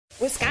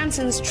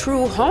Wisconsin's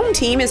true home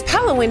team is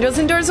Pella Windows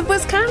and Doors of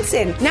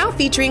Wisconsin, now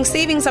featuring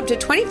savings up to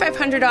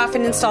 $2,500 off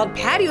an installed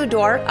patio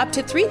door, up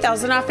to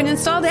 $3,000 off an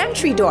installed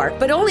entry door,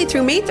 but only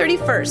through May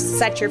 31st.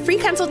 Set your free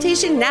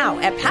consultation now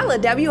at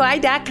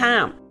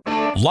PellaWI.com.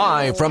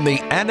 Live from the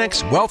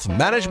Annex Wealth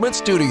Management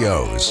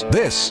Studios,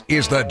 this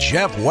is the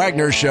Jeff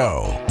Wagner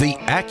Show. The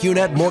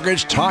AccuNet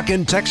Mortgage Talk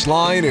and Text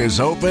line is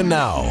open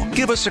now.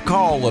 Give us a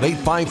call at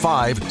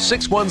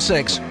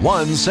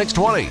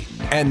 855-616-1620.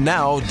 And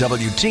now,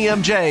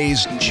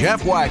 WTMJ's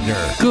Jeff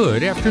Wagner.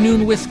 Good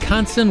afternoon,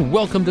 Wisconsin.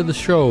 Welcome to the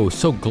show.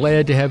 So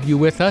glad to have you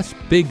with us.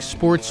 Big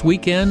sports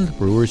weekend.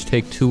 Brewers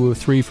take 2 of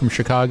 3 from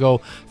Chicago.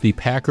 The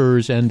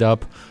Packers end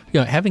up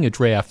having a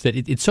draft that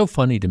it's so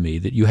funny to me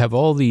that you have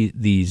all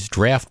these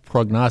draft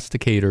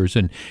prognosticators,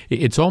 and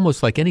it's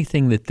almost like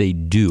anything that they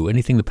do,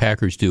 anything the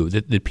Packers do,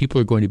 that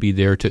people are going to be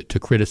there to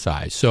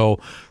criticize. So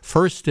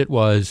first it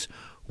was,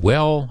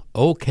 well,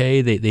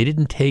 okay, they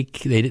didn't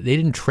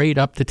trade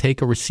up to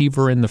take a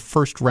receiver in the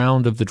first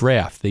round of the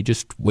draft. They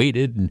just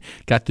waited and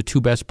got the 2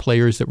 best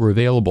players that were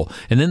available,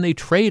 and then they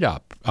trade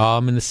up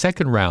in the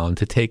second round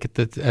to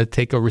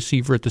take a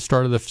receiver at the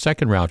start of the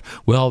second round.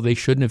 Well, they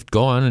shouldn't have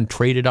gone and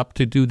traded up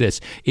to do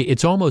this.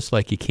 It's almost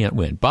like you can't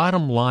win.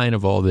 Bottom line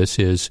of all this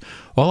is,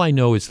 all I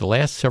know is the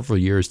last several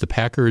years the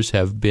Packers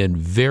have been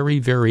very,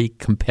 very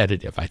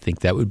competitive. I think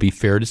that would be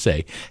fair to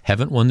say.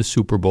 Haven't won the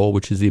Super Bowl,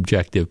 which is the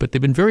objective, but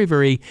they've been very,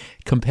 very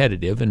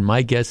competitive, and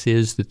my guess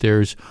is that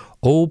there's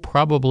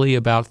probably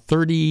about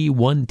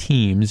 31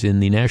 teams in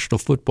the National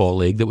Football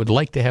League that would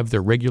like to have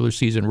their regular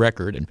season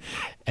record, and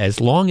as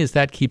long as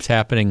that keeps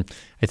happening,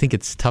 I think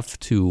it's tough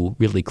to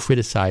really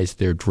criticize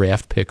their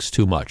draft picks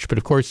too much. But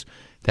of course,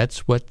 that's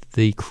what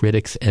the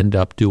critics end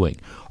up doing.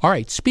 All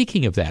right,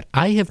 speaking of that,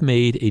 I have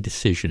made a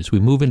decision as we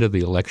move into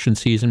the election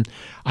season.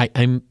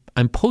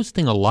 I'm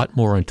posting a lot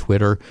more on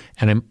Twitter,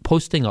 and I'm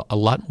posting a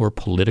lot more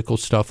political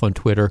stuff on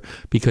Twitter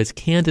because,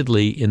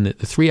 candidly, in the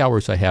 3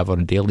 hours I have on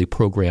a daily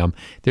program,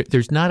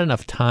 there's not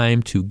enough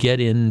time to get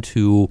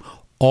into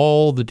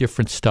all the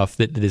different stuff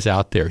that is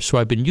out there. So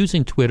I've been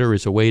using Twitter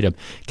as a way to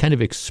kind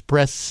of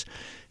express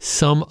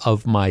some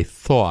of my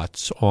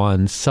thoughts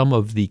on some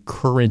of the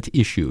current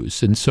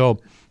issues. And so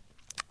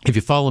if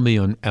you follow me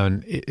on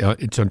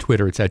it's on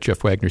Twitter, it's at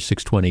Jeff Wagner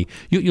 620.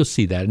 You'll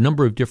see that a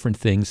number of different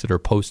things that are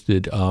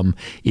posted,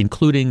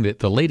 including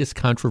the latest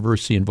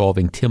controversy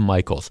involving Tim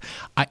Michels.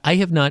 I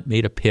have not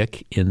made a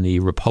pick in the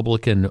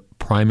Republican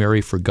primary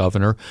for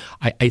governor.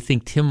 I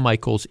think Tim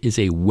Michels is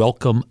a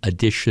welcome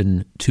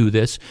addition to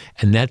this,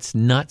 and that's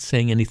not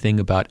saying anything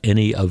about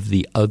any of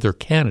the other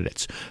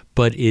candidates.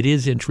 But it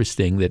is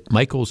interesting that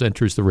Michels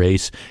enters the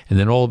race, and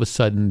then all of a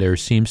sudden there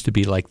seems to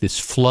be like this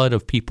flood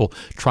of people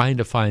trying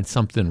to find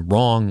something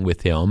wrong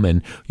with him,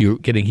 and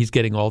he's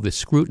getting all this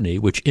scrutiny,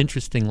 which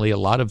interestingly a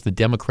lot of the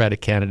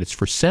Democratic candidates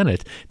for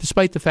Senate,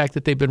 despite the fact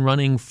that they've been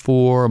running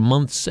for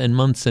months and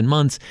months and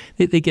months,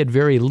 they get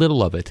very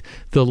little of it.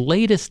 The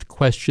latest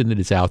question that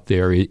is out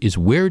there is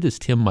where does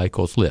Tim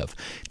Michels live?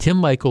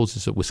 Tim Michels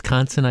is a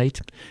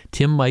Wisconsinite.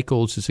 Tim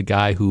Michels is a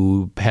guy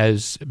who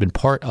has been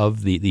part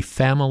of the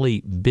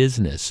family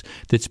business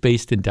that's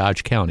based in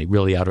Dodge County,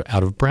 really out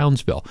of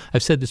Brownsville.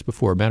 I've said this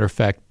before. Matter of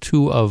fact,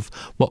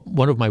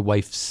 one of my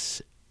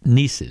wife's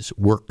nieces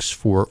works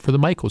for the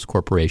Michels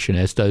Corporation,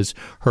 as does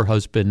her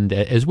husband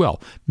as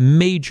well.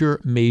 Major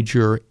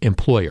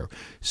employer.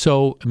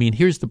 So, I mean,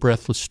 here's the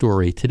breathless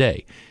story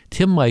today.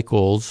 Tim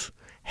Michels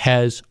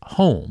has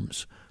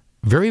homes,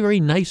 very, very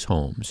nice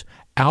homes,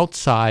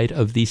 outside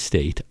of the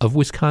state of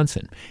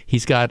Wisconsin.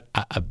 He's got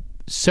a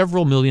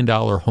several $million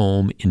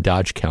home in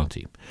Dodge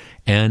County,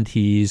 and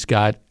he's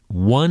got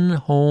one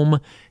home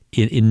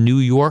in New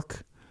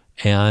York,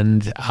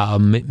 and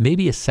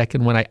maybe a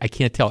second one. I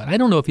can't tell. And I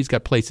don't know if he's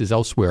got places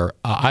elsewhere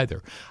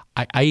either.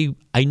 I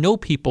know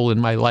people in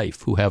my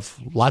life who have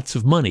lots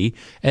of money,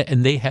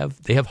 and they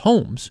have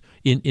homes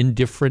in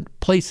different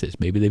places.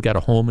 Maybe they've got a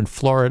home in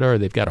Florida, or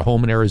they've got a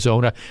home in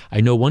Arizona. I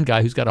know one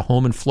guy who's got a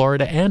home in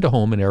Florida and a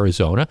home in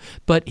Arizona,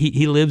 but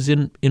he lives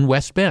in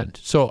West Bend.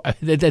 So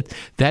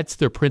that's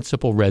their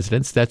principal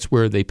residence. That's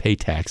where they pay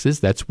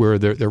taxes. That's where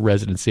their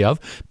residency of.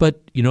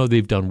 But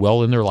they've done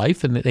well in their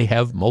life, and they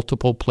have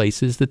multiple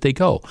places that they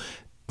go.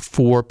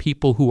 For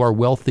people who are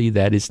wealthy,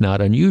 that is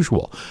not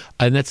unusual.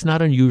 And that's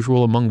not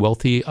unusual among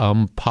wealthy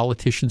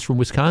politicians from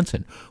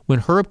Wisconsin. When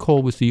Herb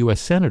Kohl was the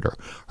U.S. Senator,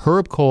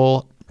 Herb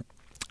Kohl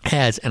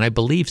has, and I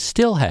believe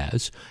still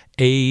has,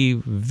 a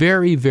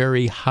very,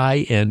 very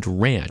high-end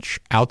ranch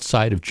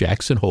outside of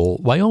Jackson Hole,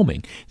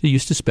 Wyoming. They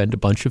used to spend a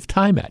bunch of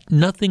time at.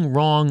 Nothing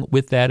wrong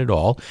with that at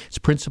all. His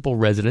principal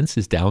residence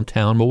is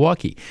downtown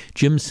Milwaukee.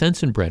 Jim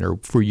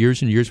Sensenbrenner, for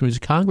years and years when he was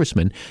a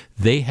congressman,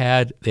 they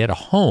had a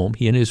home,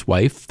 he and his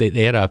wife, they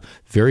had a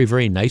very,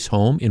 very nice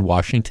home in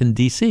Washington,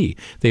 D.C.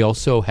 They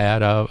also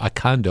had a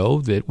condo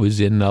that was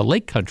in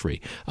Lake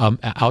Country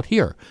out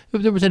here.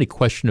 If there was any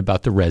question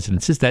about the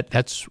residences,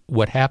 that's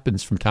what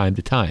happens from time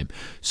to time.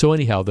 So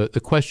anyhow, the the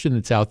question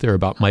that's out there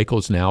about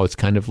Michaels now, it's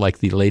kind of like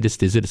the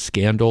latest, is it a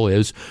scandal,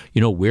 is,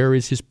 where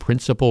is his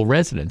principal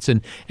residence?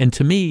 And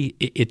to me,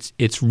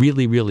 it's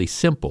really, really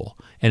simple,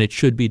 and it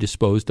should be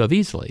disposed of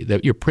easily.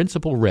 That your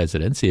principal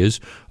residence is,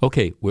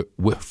 okay,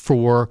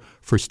 for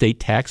state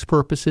tax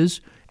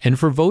purposes and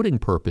for voting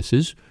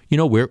purposes,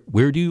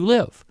 where do you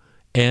live?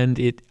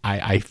 And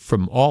I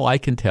from all I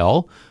can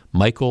tell,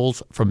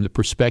 Michaels, from the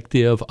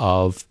perspective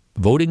of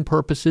voting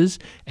purposes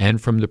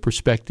and from the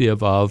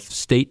perspective of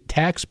state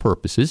tax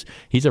purposes,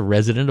 he's a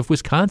resident of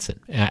Wisconsin.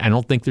 I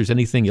don't think there's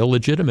anything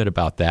illegitimate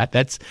about that.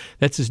 That's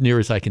as near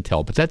as I can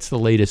tell. But that's the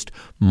latest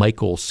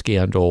Michael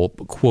scandal,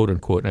 quote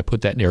unquote, and I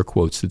put that in air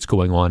quotes, that's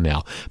going on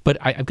now. But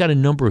I've got a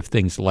number of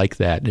things like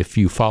that. And if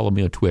you follow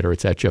me on Twitter,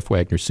 it's at Jeff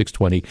Wagner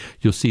 620.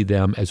 You'll see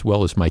them as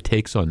well as my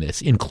takes on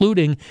this,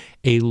 including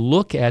a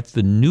look at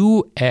the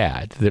new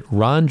ad that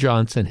Ron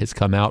Johnson has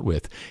come out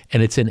with.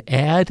 And it's an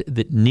ad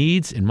that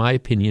needs, in my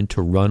opinion, to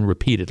run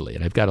repeatedly.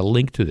 And I've got a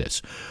link to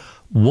this.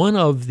 One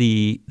of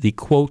the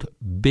quote,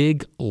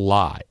 big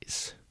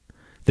lies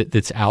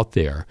that's out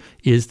there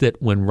is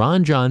that when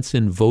Ron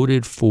Johnson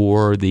voted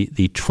for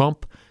the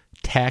Trump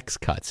tax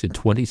cuts in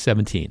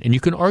 2017, and you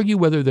can argue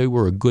whether they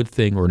were a good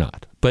thing or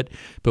not, but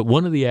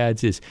one of the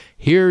ads is,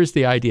 here's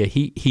the idea.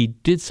 He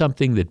did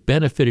something that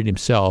benefited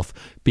himself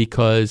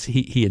because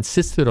he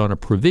insisted on a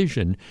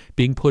provision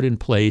being put in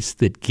place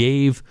that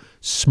gave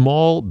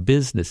small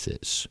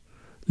businesses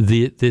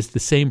the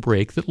same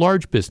break that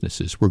large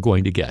businesses were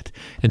going to get.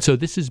 And so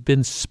this has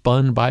been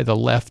spun by the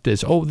left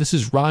as, this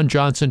is Ron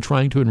Johnson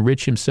trying to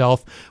enrich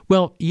himself.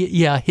 Well,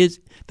 yeah,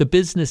 the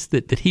business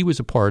that he was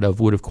a part of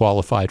would have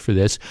qualified for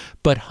this,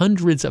 but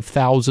hundreds of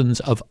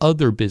thousands of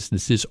other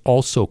businesses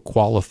also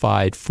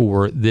qualified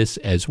for this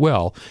as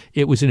well.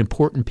 It was an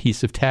important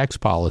piece of tax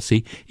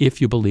policy if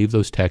you believe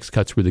those tax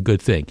cuts were the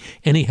good thing.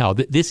 Anyhow,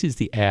 this is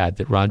the ad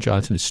that Ron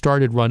Johnson has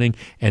started running,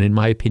 and in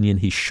my opinion,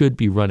 he should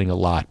be running a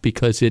lot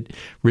because it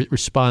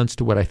responds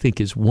to what I think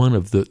is one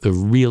of the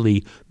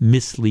really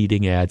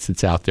misleading ads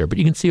that's out there. But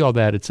you can see all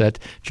that. It's at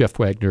Jeff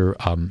Wagner.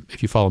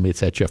 If you follow me,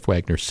 it's at Jeff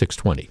Wagner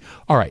 620.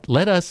 All right,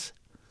 let us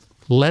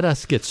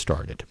get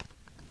started.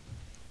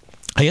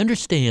 I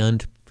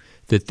understand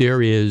that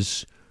there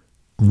is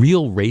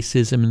real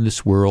racism in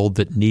this world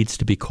that needs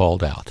to be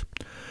called out.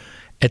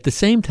 At the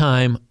same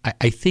time,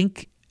 I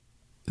think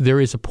there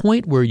is a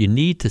point where you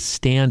need to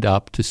stand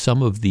up to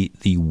some of the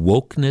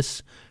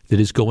wokeness that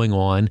is going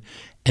on.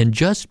 And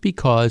just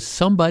because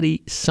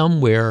somebody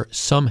somewhere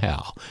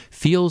somehow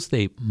feels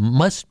they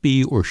must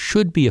be or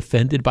should be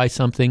offended by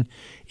something,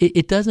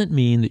 it doesn't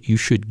mean that you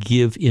should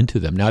give into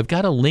them. Now, I've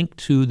got a link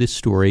to this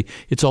story.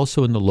 It's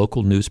also in the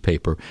local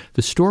newspaper.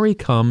 The story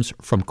comes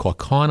from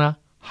Kaukauna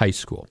High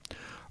School.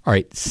 All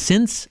right,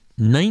 since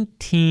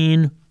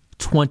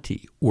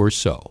 1920 or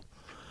so,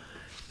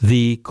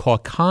 the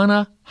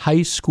Kaukauna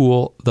High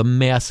School, the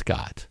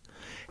mascot,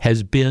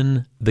 has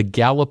been the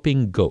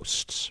Galloping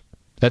Ghosts.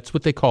 That's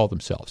what they call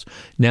themselves.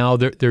 Now,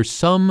 there's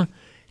some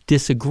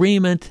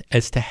disagreement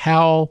as to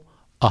how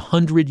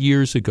 100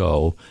 years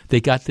ago they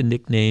got the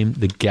nickname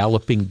the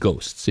Galloping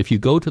Ghosts. If you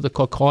go to the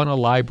Kaukauna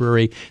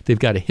Library, they've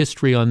got a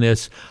history on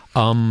this.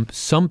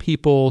 Some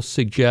people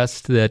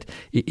suggest that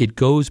it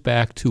goes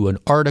back to an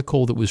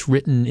article that was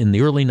written in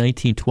the early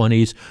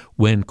 1920s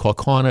when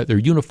Kaukauna, their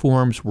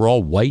uniforms were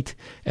all white,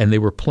 and they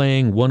were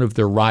playing one of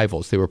their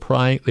rivals. They were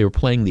playing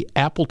the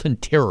Appleton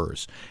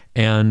Terrors.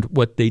 And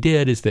what they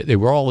did is that they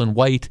were all in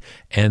white,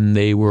 and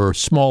they were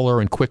smaller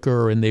and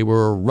quicker, and they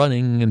were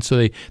running. And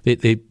so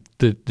the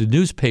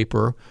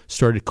newspaper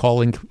started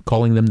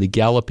calling them the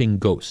Galloping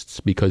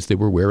Ghosts because they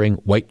were wearing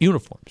white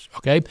uniforms.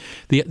 Okay.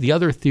 The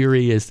other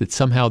theory is that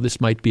somehow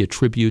this might be a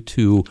tribute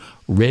to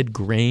Red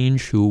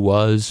Grange, who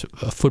was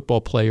a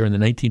football player in the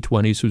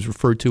 1920s, who's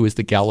referred to as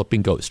the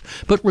Galloping Ghost.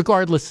 But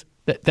regardless,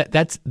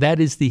 that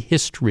is the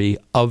history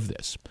of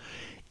this.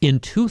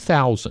 In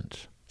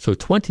 2000. So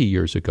 20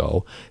 years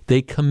ago,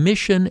 they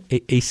commission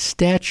a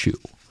statue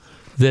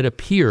that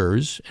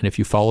appears, and if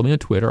you follow me on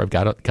Twitter, I've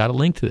got a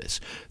link to this.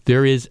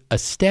 There is a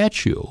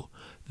statue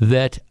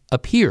that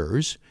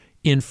appears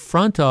in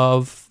front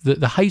of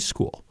the high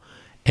school,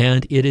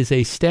 and it is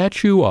a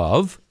statue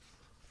of,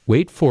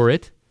 wait for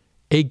it,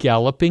 a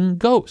galloping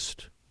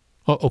ghost.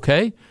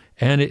 Okay?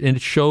 And it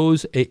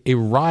shows a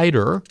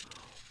rider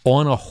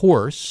on a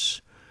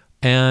horse.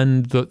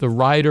 And the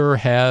rider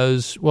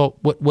has, well,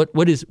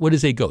 what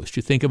is a ghost?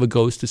 You think of a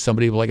ghost as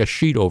somebody with like a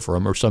sheet over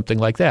him or something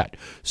like that.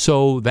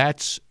 So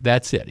that's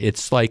it.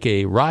 It's like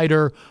a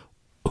rider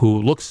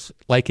who looks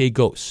like a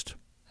ghost,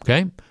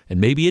 okay?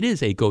 And maybe it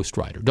is a ghost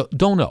rider.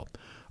 Don't know.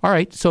 All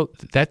right, so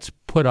that's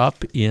put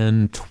up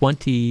in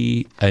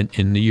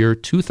the year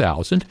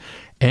 2000.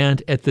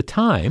 And at the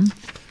time,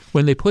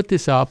 when they put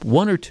this up,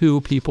 one or two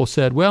people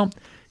said, well,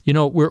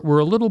 we're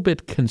a little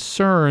bit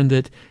concerned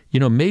that,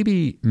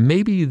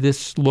 maybe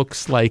this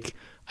looks like,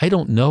 I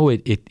don't know,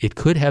 it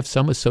could have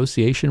some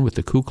association with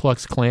the Ku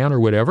Klux Klan or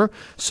whatever.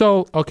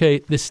 So, okay,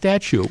 the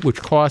statue,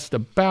 which cost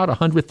about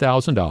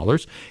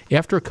 $100,000,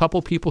 after a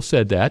couple people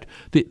said that,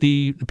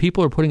 the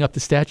people who are putting up the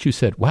statue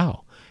said,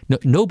 wow,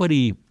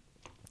 nobody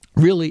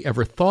really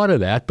ever thought of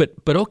that. But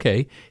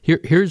okay,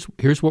 here's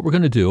what we're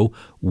going to do.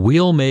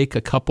 We'll make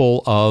a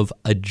couple of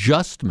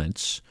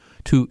adjustments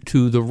to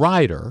the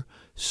rider,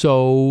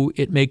 so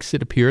it makes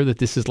it appear that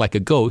this is like a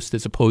ghost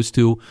as opposed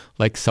to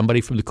like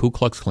somebody from the Ku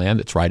Klux Klan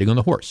that's riding on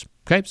the horse.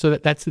 Okay, so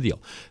that's the deal.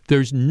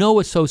 There's no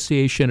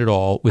association at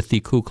all with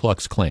the Ku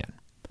Klux Klan.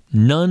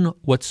 None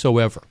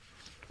whatsoever.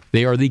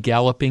 They are the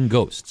galloping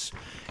ghosts.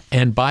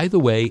 And by the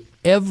way,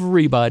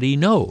 everybody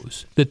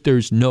knows that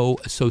there's no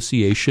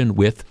association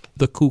with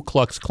the Ku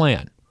Klux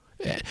Klan.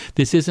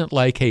 This isn't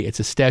like, hey, it's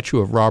a statue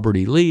of Robert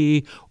E.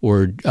 Lee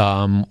or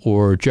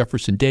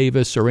Jefferson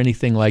Davis or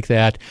anything like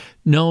that.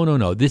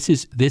 No. This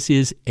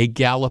is a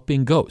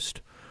galloping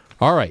ghost.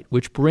 All right,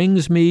 which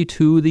brings me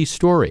to the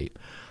story.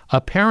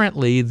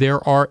 Apparently,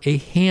 there are a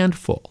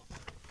handful,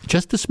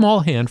 just a small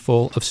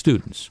handful of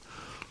students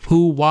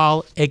who,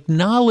 while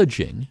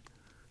acknowledging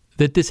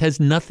that this has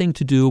nothing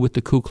to do with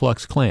the Ku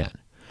Klux Klan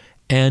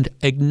and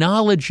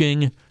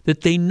acknowledging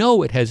that they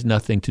know it has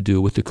nothing to do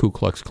with the Ku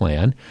Klux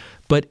Klan,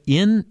 but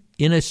in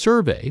a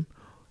survey,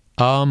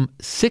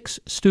 6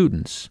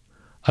 students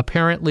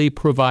apparently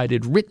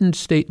provided written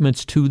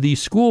statements to the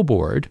school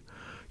board,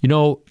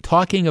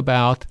 talking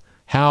about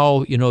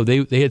how,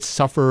 they had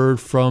suffered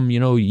from,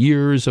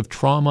 years of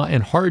trauma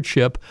and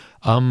hardship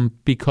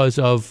because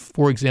of,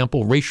 for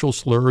example, racial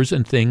slurs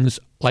and things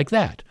like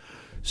that.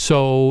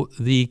 So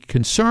the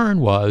concern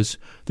was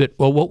that,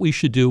 well, what we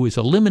should do is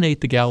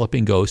eliminate the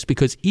galloping ghost,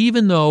 because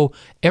even though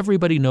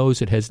everybody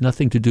knows it has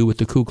nothing to do with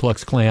the Ku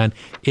Klux Klan,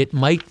 it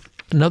might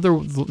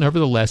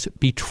nevertheless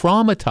be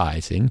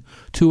traumatizing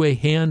to a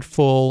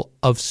handful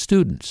of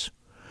students.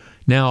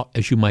 Now,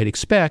 as you might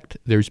expect,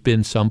 there's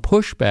been some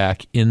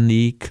pushback in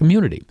the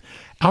community.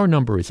 Our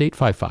number is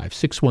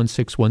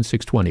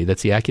 855-616-1620.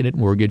 That's the AccuNet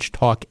Mortgage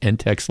talk and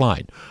text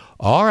line.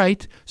 All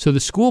right, so the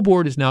school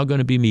board is now going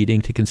to be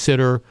meeting to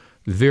consider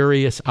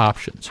various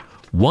options.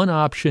 One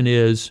option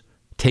is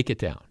take it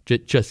down.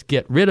 Just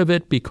get rid of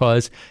it,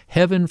 because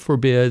heaven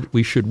forbid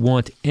we should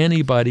want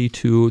anybody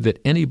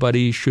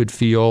should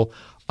feel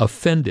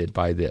offended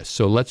by this.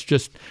 So let's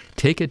just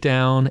take it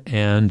down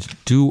and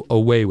do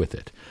away with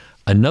it.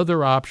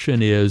 Another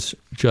option is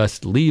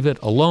just leave it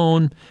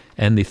alone.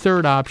 And the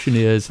third option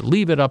is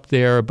leave it up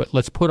there, but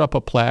let's put up a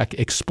plaque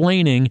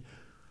explaining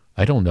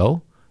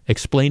the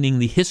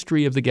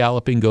history of the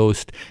galloping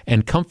ghost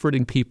and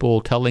comforting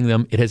people, telling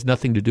them it has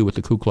nothing to do with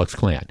the Ku Klux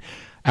Klan.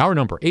 Our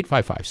number,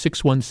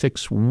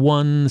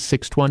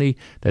 855-616-1620.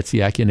 That's the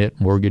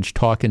AccuNet Mortgage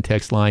talk and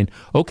text line.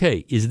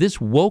 Okay, is this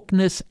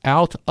wokeness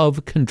out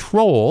of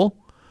control,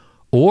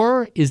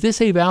 or is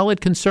this a valid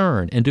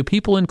concern? And do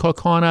people in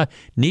Kaukauna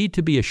need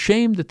to be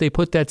ashamed that they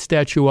put that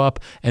statue up?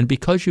 And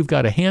because you've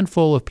got a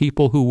handful of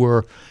people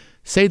who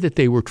say that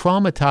they were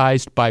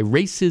traumatized by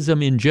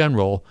racism in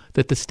general,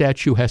 that the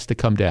statue has to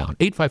come down.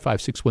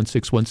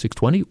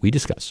 855-616-1620. We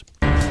discuss.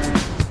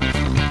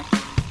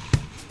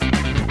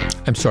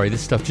 I'm sorry, this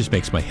stuff just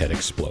makes my head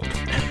explode.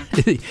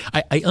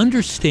 I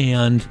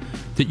understand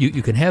that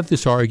you can have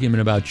this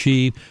argument about,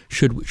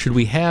 should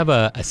we have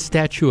a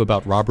statue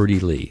about Robert E.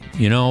 Lee,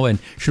 and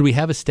should we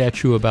have a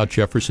statue about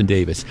Jefferson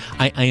Davis?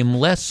 I am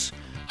less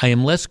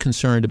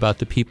concerned about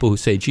the people who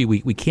say,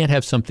 we can't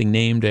have something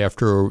named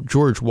after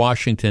George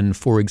Washington,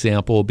 for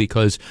example,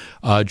 because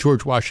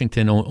George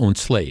Washington owned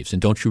slaves.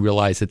 And don't you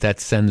realize that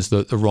sends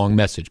the wrong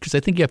message? Because I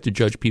think you have to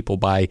judge people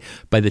by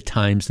the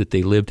times that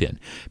they lived in.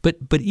 But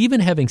even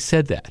having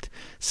said that,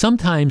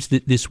 sometimes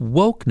this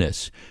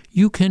wokeness,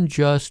 you can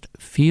just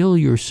feel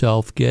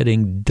yourself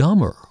getting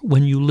dumber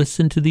when you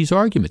listen to these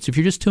arguments. If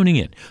you're just tuning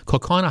in,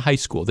 Kaukauna High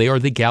School, they are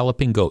the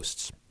galloping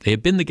ghosts. They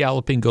have been the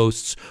galloping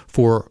ghosts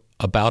for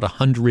about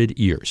 100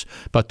 years.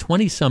 About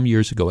 20-some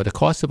years ago, at a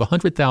cost of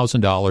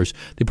 $100,000,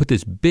 they put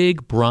this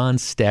big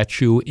bronze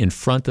statue in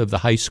front of the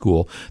high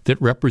school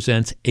that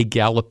represents a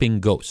galloping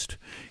ghost.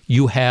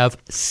 You have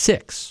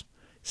six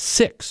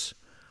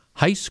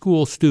high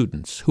school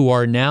students who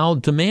are now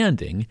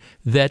demanding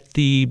that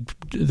the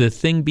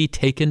thing be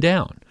taken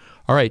down.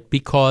 All right,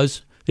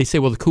 because they say,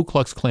 well, the Ku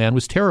Klux Klan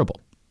was terrible.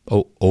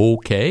 Oh,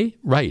 okay,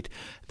 right.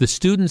 The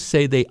students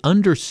say they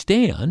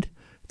understand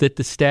that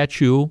the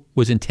statue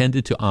was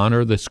intended to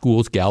honor the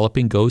school's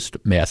galloping ghost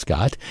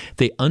mascot.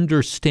 They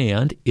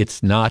understand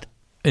it's not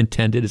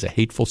intended as a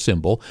hateful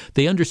symbol.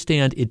 They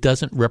understand it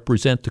doesn't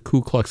represent the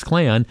Ku Klux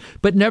Klan,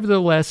 but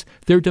nevertheless,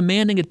 they're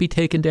demanding it be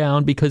taken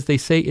down because they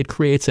say it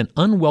creates an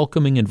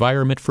unwelcoming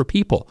environment for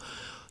people.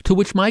 To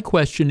which my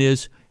question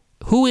is,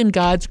 who in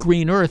God's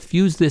green earth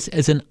views this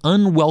as an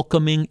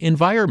unwelcoming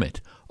environment?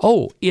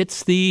 Oh,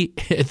 this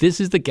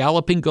is the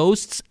galloping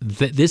ghosts.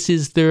 This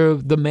is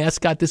the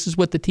mascot. This is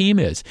what the team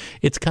is.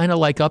 It's kind of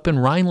like up in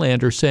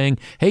Rhinelander saying,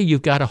 hey,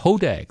 you've got a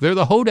hodag. They're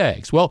the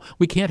hodags. Well,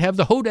 we can't have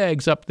the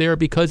hodags up there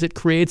because it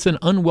creates an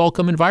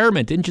unwelcome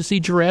environment. Didn't you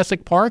see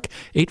Jurassic Park?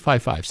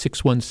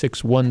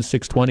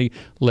 855-616-1620.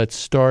 Let's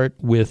start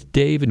with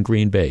Dave in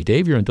Green Bay.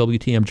 Dave, you're on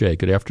WTMJ.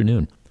 Good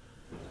afternoon.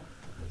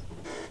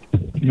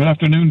 Good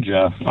afternoon,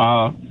 Jeff.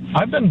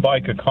 I've been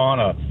by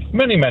Kaukauna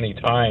many, many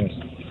times.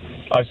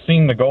 I've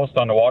seen the ghost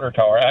on the water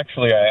tower.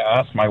 Actually, I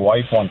asked my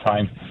wife one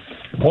time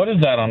what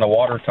is that on the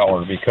water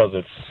tower? Because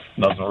it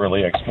doesn't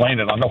really explain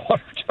it on the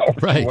water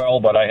tower too well,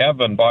 but I have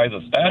been by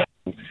the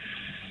statue.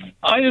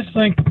 I just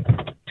think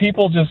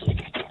people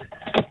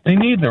they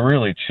need to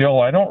really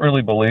chill. I don't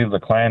really believe the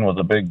Klan was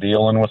a big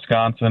deal in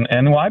Wisconsin.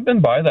 And I've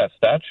been by that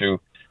statue.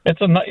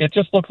 It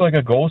just looks like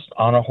a ghost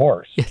on a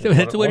horse. Yeah,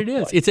 that's what it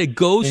is. Like. It's a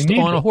ghost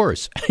on a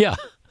horse. Yeah.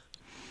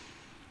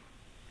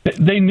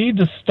 They need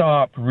to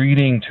stop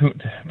reading.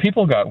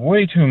 People got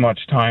way too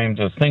much time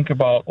to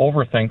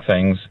overthink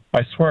things.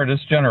 I swear,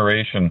 this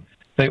generation,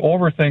 they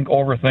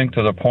overthink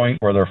to the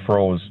point where they're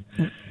froze.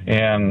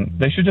 And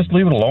they should just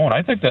leave it alone.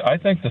 I think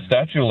the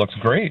statue looks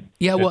great.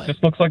 Yeah, well, it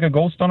just looks like a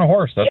ghost on a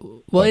horse.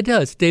 It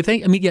does, Dave.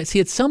 See,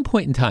 at some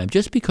point in time,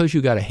 just because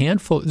you got a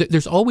handful,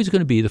 there's always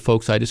going to be the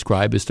folks I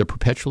describe as the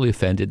perpetually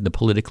offended and the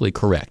politically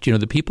correct.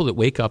 The people that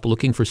wake up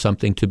looking for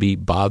something to be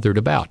bothered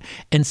about.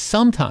 And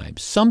sometimes,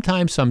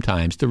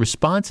 the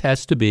response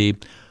has to be,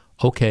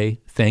 okay,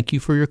 thank you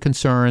for your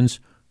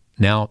concerns.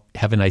 Now,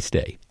 have a nice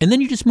day. And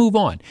then you just move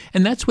on.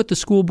 And that's what the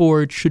school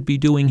board should be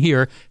doing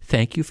here.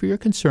 Thank you for your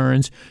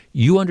concerns.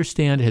 You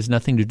understand it has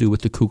nothing to do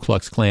with the Ku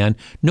Klux Klan.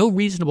 No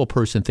reasonable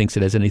person thinks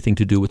it has anything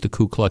to do with the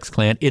Ku Klux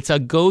Klan. It's a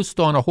ghost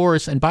on a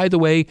horse. And by the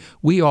way,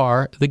 we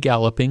are the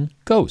galloping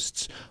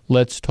ghosts.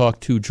 Let's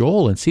talk to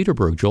Joel in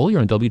Cedarburg. Joel,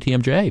 you're on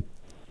WTMJ.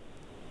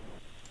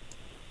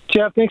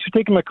 Jeff, thanks for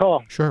taking my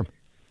call. Sure.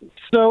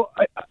 So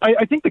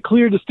I think the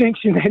clear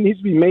distinction that needs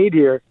to be made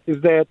here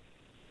is that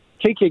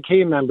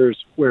KKK members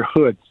wear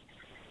hoods,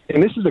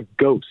 and this is a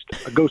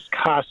ghost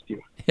costume.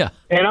 Yeah.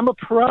 And I'm a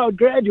proud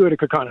graduate of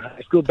Kaukauna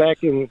High School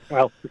back in,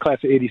 the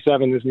class of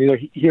 87 is neither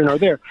here nor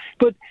there.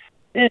 But,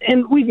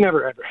 and we've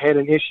never ever had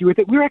an issue with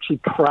it. We're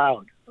actually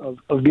proud of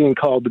being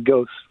called the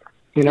ghosts.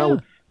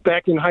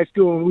 Back in high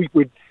school when we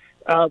would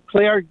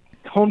play our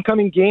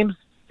homecoming games,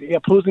 the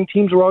opposing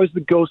teams were always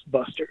the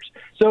Ghostbusters.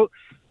 So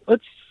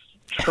let's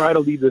try to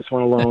leave this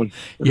one alone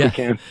if we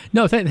can.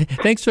 No,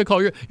 thanks for the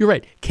call. You're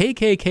right.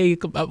 KKK.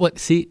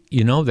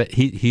 That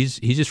he's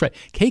just right.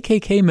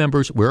 KKK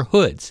members wear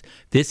hoods.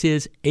 This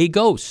is a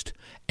ghost,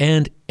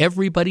 and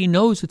everybody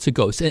knows it's a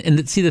ghost.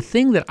 And see, the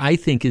thing that I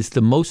think is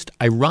the most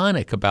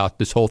ironic about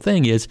this whole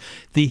thing is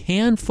the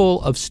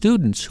handful of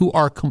students who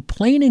are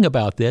complaining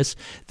about this.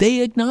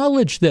 They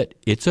acknowledge that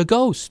it's a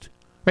ghost.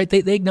 Right?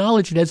 They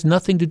acknowledge it has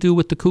nothing to do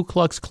with the Ku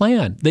Klux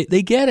Klan.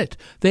 They get it.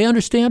 They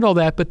understand all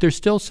that, but they're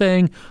still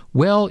saying,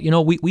 well,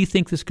 we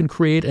think this can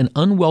create an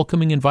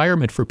unwelcoming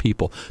environment for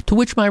people. To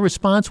which my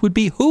response would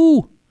be,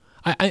 who?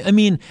 I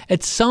mean,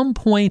 at some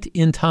point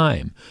in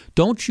time,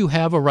 don't you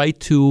have a right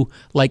to,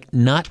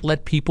 not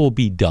let people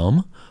be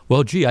dumb?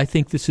 Well, gee, I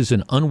think this is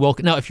an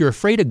unwelcome. Now, if you're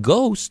afraid of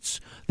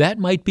ghosts, that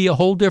might be a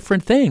whole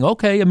different thing.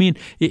 Okay, I mean,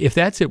 if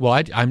that's it, well,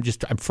 I'm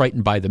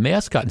frightened by the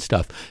mascot and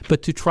stuff.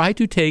 But to try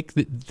to take,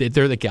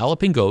 they're the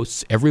galloping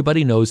ghosts.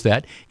 Everybody knows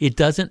that. It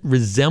doesn't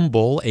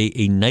resemble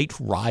a night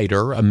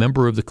rider, a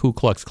member of the Ku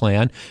Klux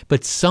Klan.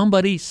 But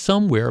somebody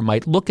somewhere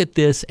might look at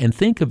this and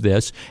think of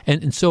this,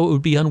 and so it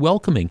would be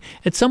unwelcoming.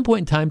 At some point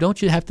in time,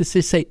 don't you have to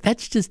say,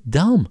 that's just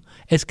dumb.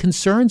 As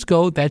concerns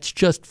go, that's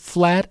just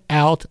flat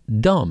out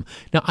dumb.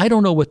 Now, I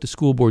don't know what the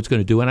school board's going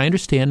to do, and I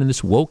understand in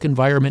this woke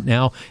environment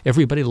now,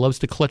 everybody loves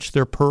to clutch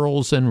their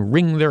pearls and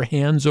wring their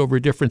hands over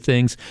different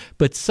things,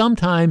 but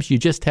sometimes you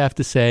just have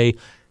to say,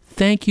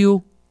 thank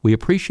you, we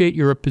appreciate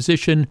your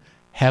position,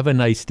 have a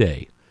nice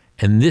day.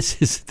 And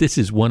this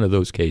is one of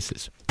those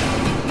cases.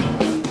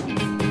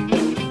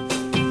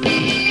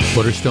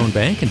 Waterstone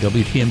Bank and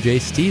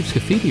WTMJ's Steve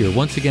Scafidi are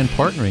once again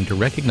partnering to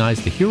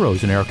recognize the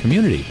heroes in our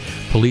community.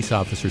 Police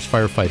officers,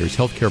 firefighters,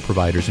 healthcare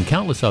providers, and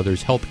countless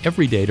others help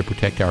every day to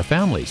protect our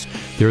families.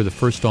 They're the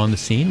first on the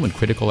scene when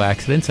critical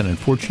accidents and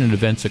unfortunate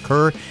events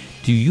occur.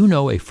 Do you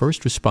know a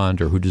first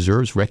responder who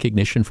deserves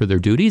recognition for their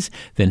duties?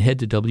 Then head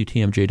to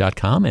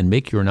WTMJ.com and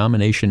make your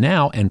nomination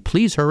now. And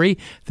please hurry.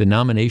 The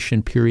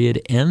nomination period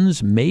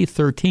ends May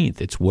 13th.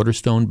 It's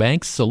Waterstone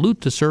Bank's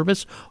Salute to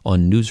Service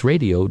on News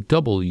Radio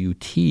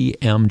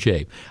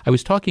WTMJ. I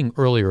was talking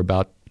earlier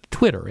about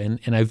Twitter, and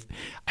I've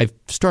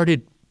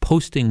started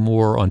posting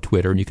more on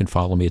Twitter, and you can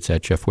follow me. It's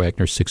at Jeff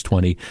Wagner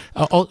 620.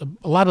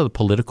 A lot of the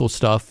political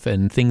stuff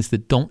and things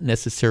that don't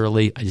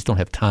necessarily, I just don't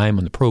have time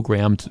on the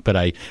program, but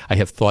I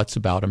have thoughts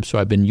about them. So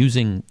I've been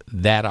using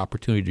that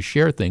opportunity to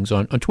share things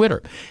on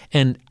Twitter.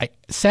 And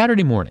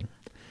Saturday morning,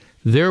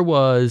 there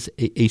was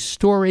a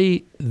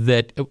story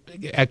that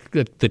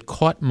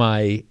caught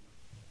my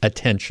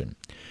attention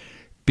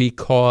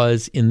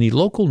because in the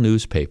local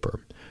newspaper,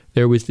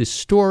 there was this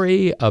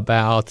story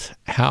about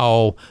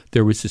how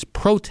there was this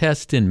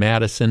protest in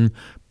Madison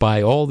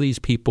by all these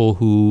people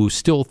who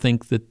still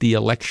think that the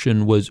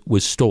election was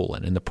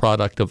stolen and the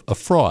product of a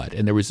fraud.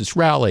 And there was this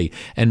rally,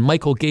 and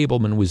Michael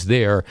Gableman was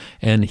there,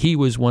 and he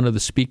was one of the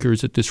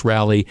speakers at this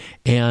rally.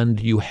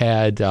 And you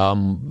had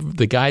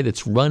the guy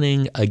that's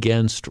running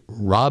against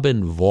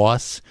Robin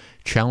Vos,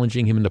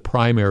 challenging him in the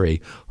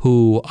primary,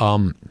 who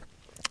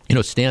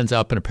stands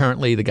up, and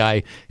apparently the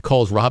guy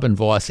calls Robin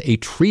Vos a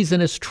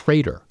treasonous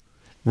traitor.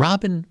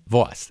 Robin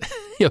Vos,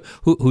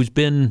 who's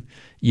been,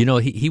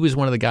 he was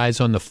one of the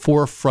guys on the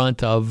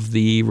forefront of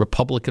the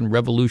Republican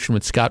Revolution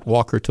when Scott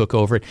Walker took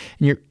over it,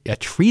 and you're a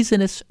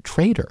treasonous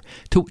traitor.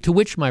 To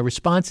which my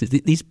response is,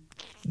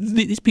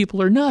 these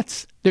people are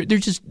nuts.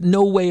 There's just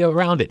no way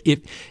around it.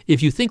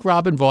 If you think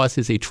Robin Vos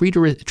is a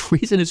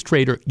treasonous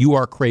traitor, you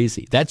are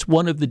crazy. That's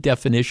one of the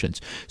definitions.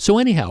 So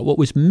anyhow, what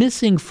was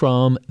missing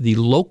from the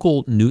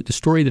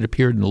story that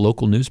appeared in the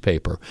local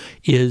newspaper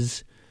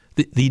is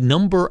the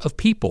number of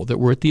people that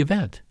were at the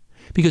event.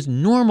 Because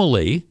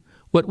normally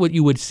what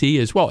you would see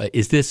is, well,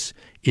 is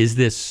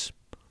this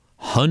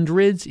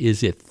hundreds?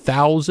 Is it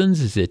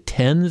thousands? Is it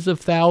tens of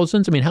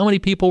thousands? I mean, how many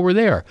people were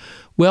there?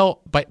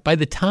 Well, by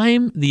the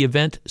time the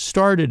event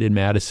started in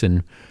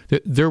Madison,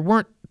 there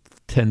weren't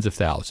tens of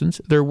thousands.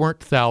 There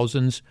weren't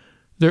thousands.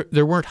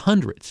 There weren't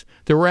hundreds.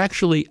 There were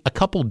actually a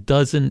couple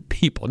dozen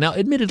people. Now,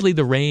 admittedly,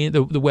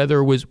 the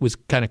weather was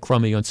kind of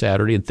crummy on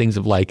Saturday and things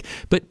of like,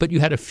 but you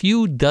had a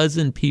few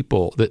dozen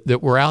people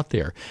that were out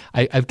there.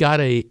 I've got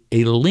a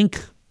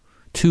link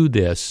to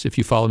this. If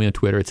you follow me on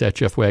Twitter, it's at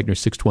Jeff Wagner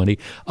 620,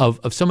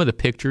 of some of the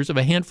pictures of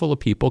a handful of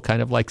people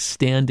kind of like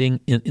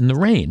standing in the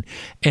rain.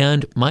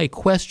 And my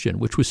question,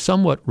 which was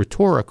somewhat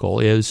rhetorical,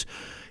 is,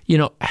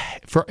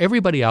 for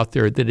everybody out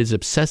there that is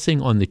obsessing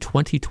on the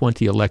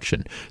 2020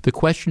 election, the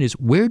question is,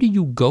 where do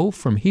you go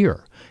from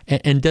here?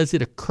 And does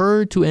it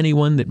occur to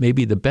anyone that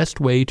maybe the best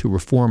way to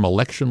reform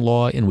election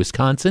law in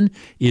Wisconsin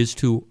is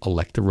to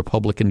elect a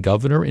Republican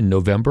governor in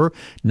November,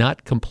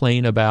 not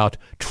complain about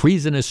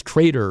treasonous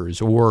traitors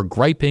or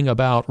griping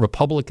about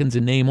Republicans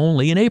in name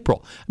only in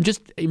April?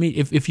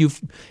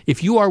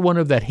 If you are one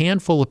of that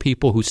handful of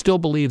people who still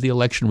believe the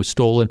election was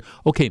stolen,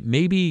 okay,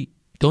 maybe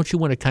don't you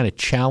want to kind of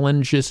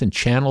challenge this and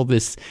channel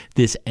this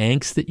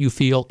angst that you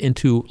feel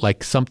into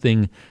like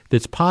something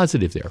that's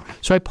positive there?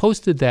 So I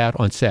posted that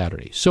on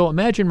Saturday. So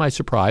imagine my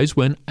surprise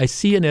when I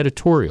see an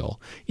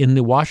editorial in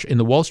the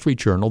Wall Street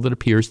Journal that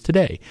appears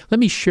today.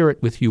 Let me share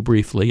it with you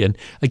briefly. And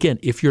again,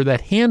 if you're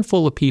that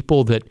handful of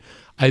people that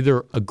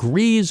either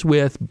agrees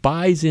with,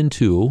 buys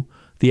into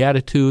the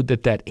attitude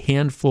that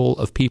handful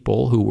of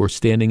people who were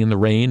standing in the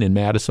rain in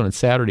Madison on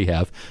Saturday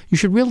have, you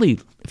should really,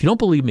 if you don't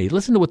believe me,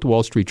 listen to what the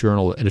Wall Street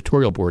Journal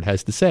editorial board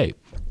has to say.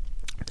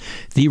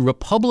 The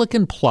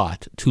Republican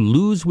plot to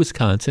lose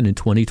Wisconsin in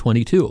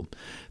 2022.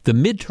 The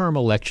midterm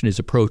election is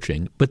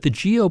approaching, but the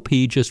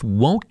GOP just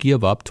won't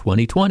give up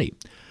 2020.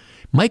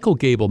 Michael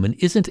Gableman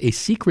isn't a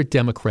secret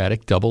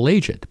Democratic double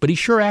agent, but he's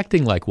sure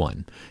acting like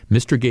one.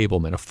 Mr.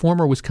 Gableman, a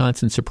former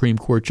Wisconsin Supreme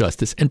Court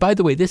justice, and by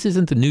the way, this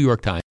isn't the New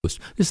York Times, this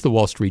is the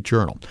Wall Street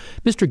Journal.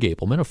 Mr.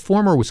 Gableman, a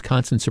former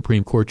Wisconsin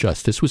Supreme Court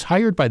justice, was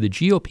hired by the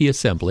GOP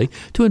Assembly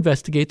to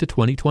investigate the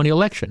 2020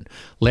 election.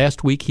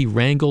 Last week, he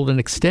wrangled an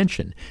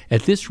extension.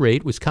 At this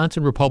rate,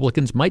 Wisconsin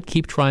Republicans might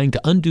keep trying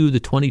to undo the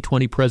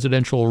 2020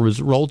 presidential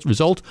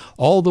result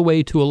all the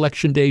way to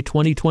Election Day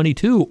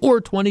 2022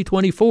 or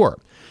 2024.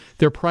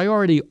 Their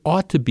priority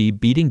ought to be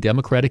beating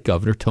Democratic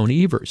Governor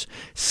Tony Evers.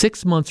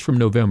 6 months from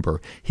November,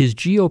 his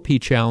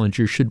GOP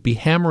challenger should be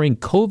hammering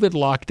COVID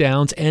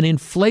lockdowns and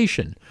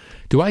inflation.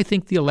 Do I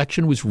think the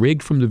election was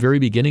rigged from the very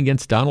beginning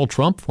against Donald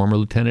Trump? Former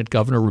Lieutenant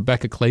Governor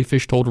Rebecca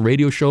Clayfish told a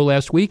radio show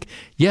last week.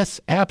 Yes,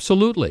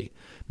 absolutely.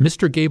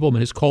 Mr.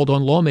 Gableman has called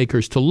on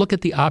lawmakers to look at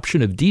the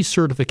option of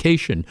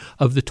decertification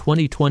of the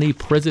 2020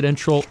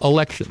 presidential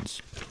elections.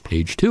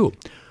 Page 2.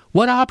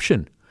 What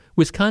option?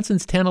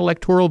 Wisconsin's 10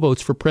 electoral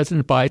votes for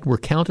President Biden were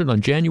counted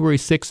on January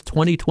 6,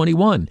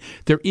 2021.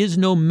 There is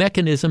no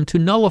mechanism to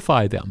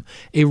nullify them.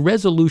 A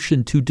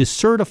resolution to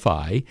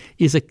decertify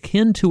is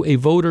akin to a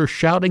voter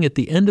shouting at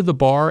the end of the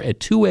bar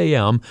at 2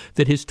 a.m.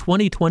 that his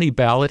 2020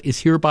 ballot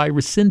is hereby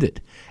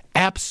rescinded.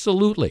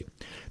 Absolutely.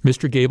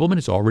 Mr. Gableman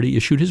has already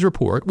issued his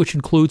report, which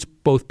includes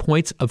both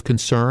points of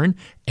concern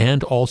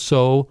and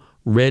also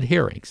red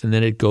herrings. And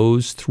then it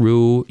goes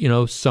through,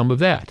 some of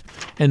that.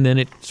 And then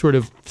it sort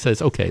of says,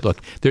 okay,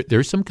 look,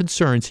 there's some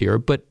concerns here,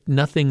 but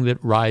nothing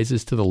that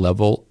rises to the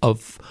level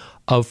of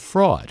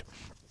fraud.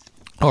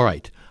 All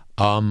right.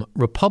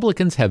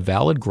 Republicans have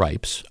valid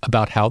gripes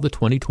about how the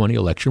 2020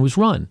 election was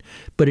run,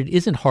 but it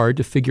isn't hard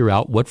to figure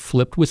out what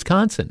flipped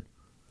Wisconsin.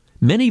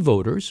 Many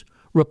voters,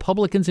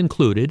 Republicans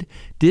included,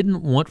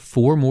 didn't want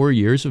 4 more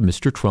years of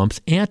Mr.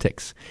 Trump's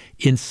antics.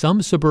 In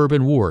some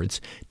suburban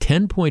wards,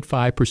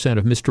 10.5%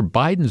 of Mr.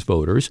 Biden's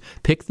voters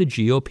picked the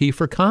GOP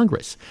for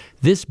Congress.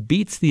 This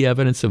beats the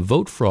evidence of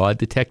vote fraud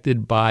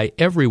detected by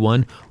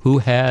everyone who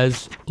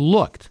has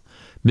looked.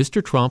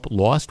 Mr. Trump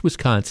lost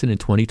Wisconsin in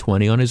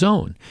 2020 on his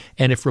own.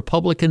 And if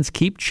Republicans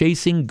keep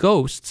chasing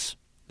ghosts,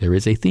 there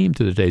is a theme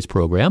to today's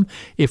program.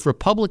 If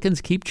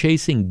Republicans keep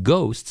chasing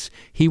ghosts,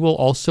 he will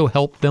also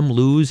help them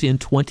lose in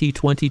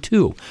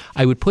 2022.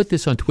 I would put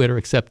this on Twitter,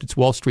 except it's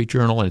Wall Street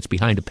Journal and it's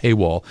behind a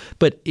paywall.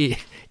 But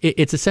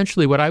it's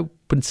essentially what I've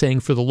been saying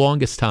for the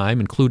longest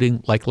time,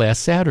 including like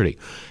last Saturday.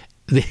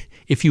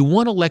 If you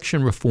want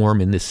election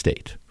reform in this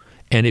state,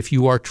 and if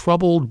you are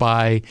troubled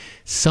by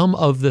some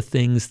of the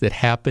things that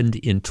happened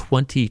in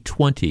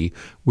 2020,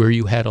 where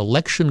you had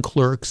election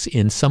clerks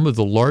in some of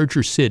the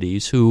larger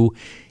cities who,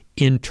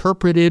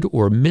 interpreted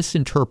or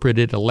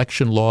misinterpreted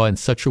election law in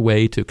such a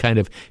way to kind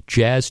of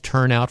jazz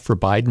turnout for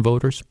Biden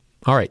voters?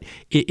 All right.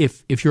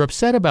 If you're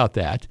upset about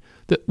that,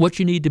 what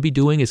you need to be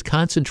doing is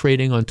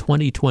concentrating on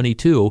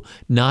 2022,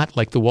 not,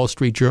 like the Wall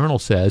Street Journal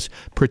says,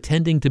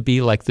 pretending to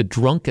be like the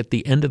drunk at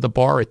the end of the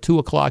bar at 2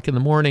 o'clock in the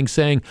morning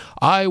saying,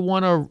 I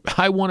want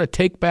to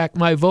take back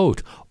my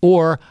vote,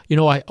 or,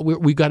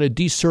 we got to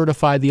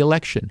decertify the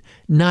election.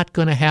 Not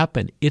going to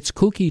happen. It's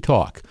kooky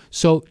talk.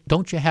 So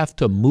don't you have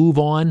to move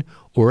on,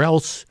 or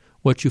else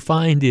what you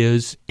find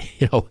is,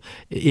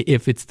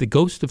 if it's the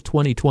ghost of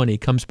 2020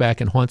 comes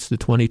back and haunts the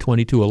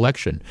 2022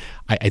 election,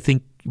 I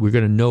think we're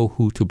going to know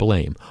who to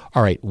blame.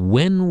 All right,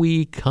 when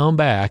we come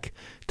back,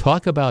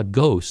 talk about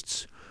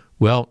ghosts.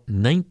 Well, the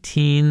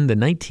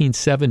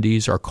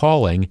 1970s are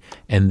calling,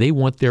 and they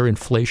want their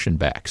inflation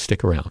back.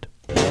 Stick around.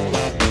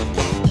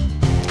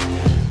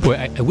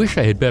 Boy, I wish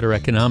I had better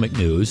economic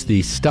news.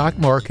 The stock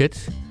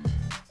market,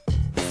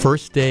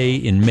 first day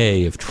in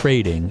May of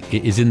trading,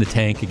 is in the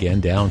tank again,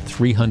 down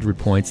 300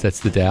 points. That's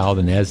the Dow.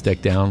 The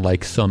NASDAQ down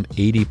like some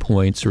 80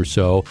 points or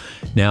so.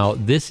 Now,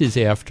 this is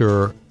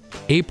after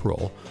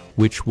April,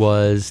 which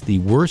was the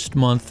worst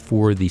month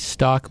for the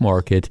stock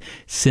market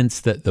since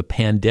the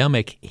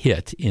pandemic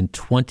hit in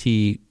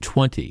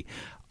 2020.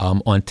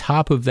 On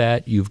top of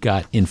that, you've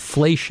got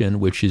inflation,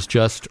 which is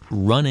just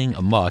running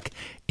amok,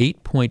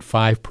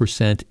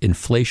 8.5%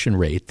 inflation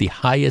rate, the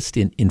highest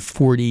in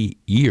 40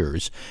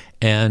 years.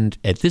 And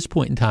at this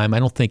point in time, I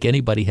don't think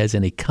anybody has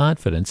any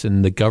confidence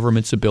in the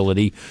government's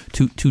ability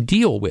to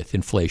deal with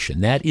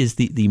inflation. That is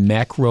the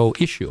macro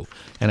issue.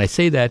 And I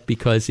say that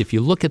because if you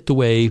look at the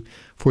way,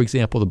 for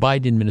example, the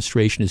Biden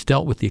administration has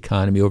dealt with the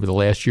economy over the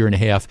last year and a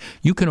half,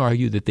 you can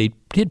argue that they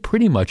did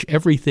pretty much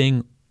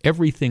everything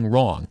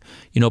wrong,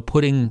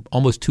 putting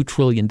almost $2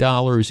 trillion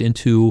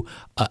into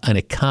an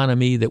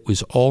economy that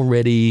was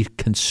already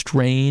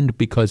constrained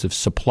because of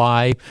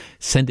supply,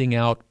 sending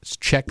out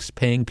checks,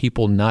 paying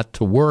people not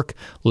to work,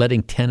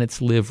 letting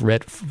tenants live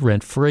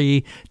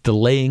rent-free,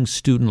 delaying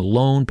student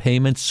loan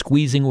payments,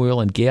 squeezing oil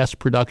and gas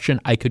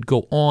production. I could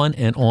go on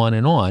and on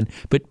and on,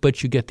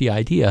 but you get the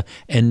idea.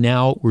 And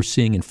now we're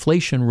seeing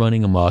inflation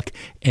running amok,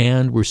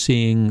 and we're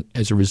seeing,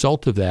 as a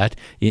result of that,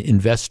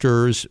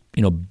 investors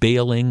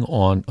bailing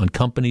on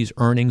companies'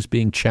 earnings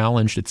being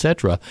challenged, et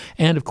cetera.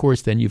 And, of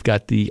course, then you've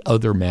got the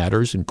other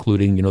matters,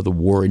 including, the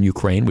war in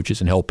Ukraine, which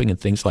isn't helping, and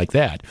things like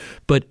that.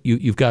 But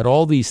you've got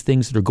all these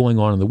things that are going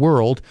on in the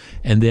world.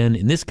 And then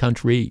in this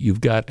country,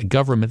 you've got a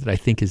government that I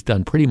think has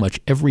done pretty much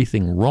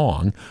everything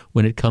wrong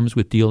when it comes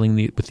with dealing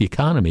with the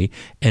economy.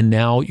 And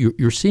now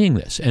you're seeing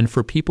this. And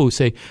for people who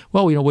say,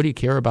 well, what do you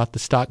care about the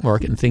stock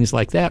market and things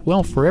like that?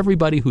 Well, for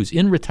everybody who's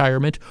in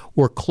retirement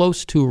or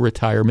close to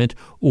retirement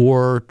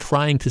or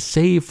trying to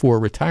save for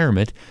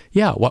retirement,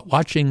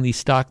 watching the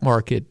stock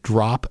market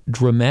drop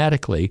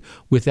dramatically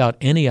without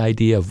any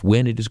idea of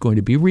when it is going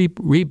to be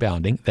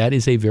rebounding, that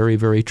is a very,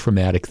 very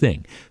traumatic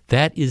thing.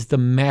 That is the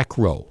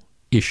macro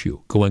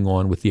issue going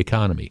on with the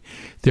economy.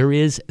 There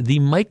is the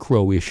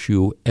micro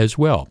issue as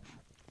well.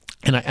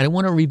 And I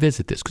want to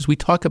revisit this because we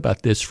talk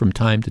about this from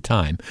time to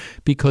time,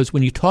 because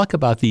when you talk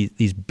about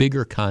these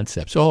bigger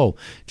concepts,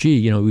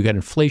 we've got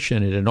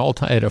inflation at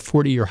a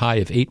 40-year high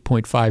of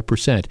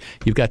 8.5%.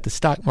 You've got the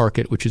stock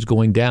market, which is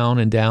going down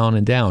and down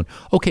and down.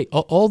 Okay,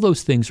 all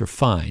those things are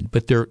fine,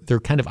 but they're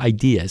kind of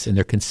ideas and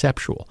they're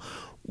conceptual.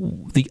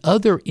 The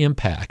other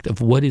impact of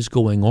what is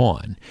going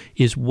on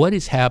is what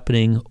is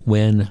happening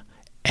when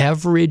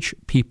average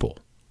people,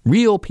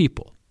 real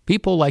people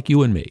like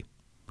you and me,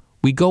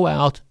 we go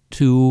out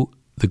to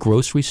the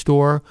grocery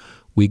store,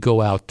 we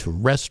go out to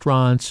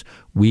restaurants,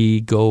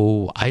 we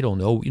go,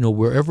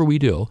 wherever we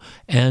do,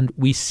 and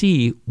we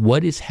see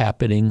what is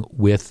happening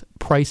with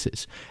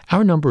prices.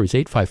 Our number is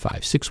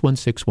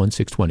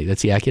 855-616-1620.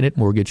 That's the AccuNet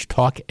Mortgage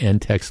talk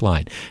and text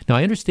line. Now,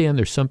 I understand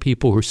there's some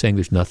people who are saying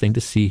there's nothing to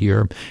see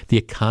here. The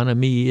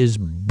economy is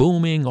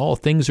booming. All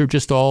things are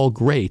just all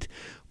great.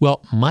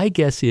 Well, my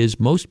guess is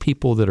most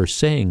people that are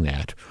saying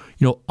that,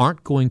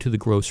 aren't going to the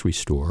grocery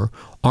store,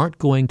 aren't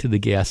going to the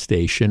gas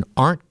station,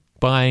 aren't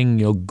buying,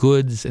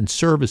 goods and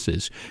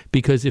services,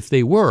 because if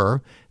they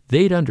were,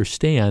 they'd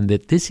understand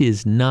that this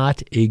is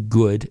not a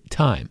good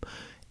time.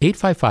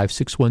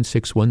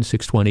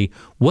 855-616-1620.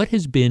 What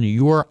has been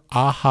your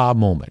aha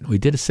moment? We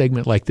did a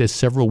segment like this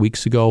several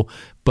weeks ago,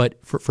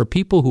 but for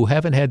people who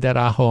haven't had that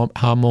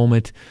aha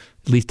moment,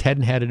 at least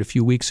hadn't had it a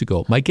few weeks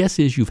ago, my guess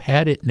is you've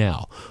had it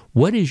now.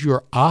 What is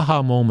your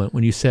aha moment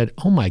when you said,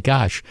 oh my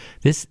gosh,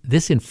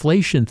 this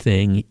inflation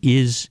thing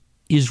is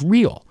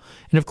real?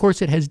 And of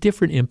course, it has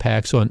different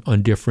impacts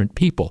on different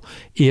people.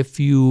 If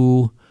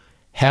you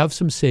have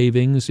some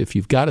savings, if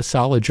you've got a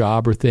solid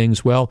job or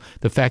things, well,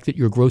 the fact that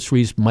your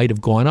groceries might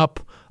have gone up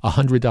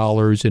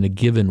 $100 in a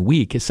given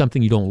week is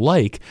something you don't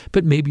like,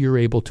 but maybe you're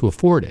able to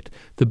afford it.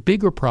 The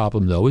bigger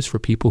problem, though, is for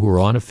people who are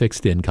on a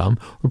fixed income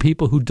or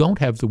people who don't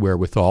have the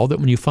wherewithal, that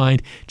when you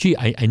find, gee,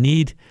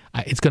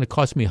 it's going to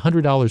cost me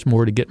 $100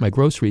 more to get my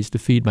groceries to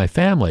feed my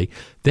family,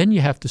 then you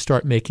have to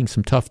start making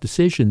some tough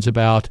decisions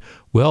about,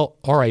 well,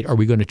 all right, are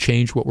we going to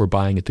change what we're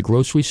buying at the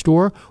grocery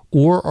store,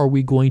 or are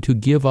we going to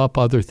give up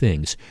other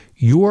things?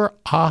 Your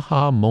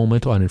aha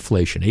moment on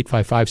inflation,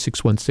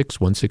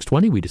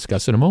 855-616-1620. We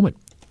discuss in a moment.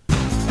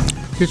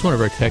 Here's one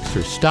of our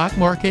texters. Stock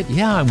market?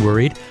 Yeah, I'm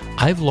worried.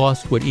 I've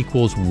lost what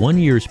equals 1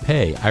 year's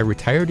pay. I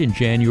retired in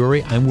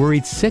January. I'm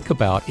worried sick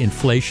about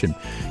inflation.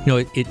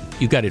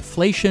 You've got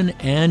inflation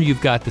and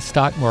you've got the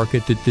stock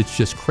market that's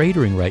just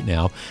cratering right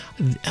now.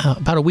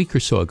 About a week or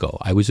so ago,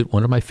 I was at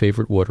one of my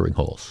favorite watering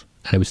holes,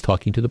 and I was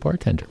talking to the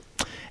bartender.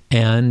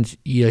 And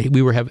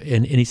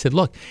and he said,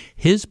 look,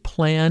 his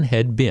plan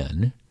had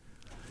been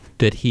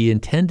that he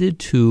intended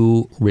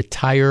to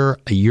retire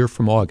a year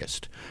from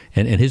August.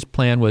 And his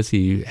plan was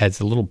he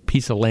has a little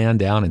piece of land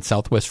down in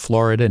southwest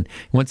Florida and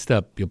wants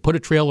to put a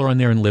trailer on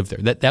there and live there.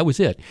 That was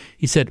it.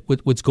 He said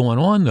what's going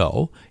on,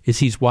 though, is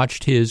he's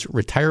watched his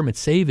retirement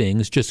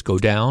savings just go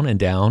down and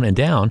down and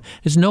down.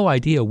 There's no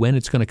idea when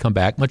it's going to come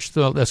back, much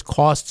less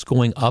costs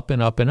going up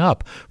and up and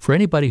up. For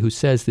anybody who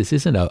says this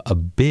isn't a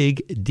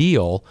big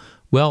deal,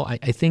 well, I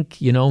think,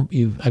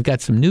 I've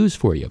got some news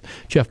for you.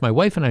 Jeff, my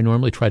wife and I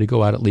normally try to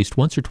go out at least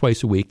once or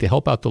twice a week to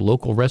help out the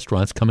local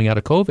restaurants coming out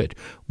of COVID.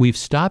 We've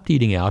stopped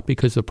eating out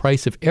because the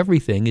price of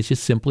everything is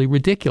just simply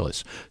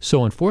ridiculous.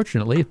 So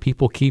unfortunately, if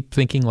people keep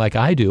thinking like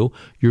I do,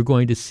 you're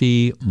going to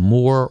see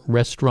more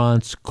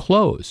restaurants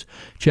close.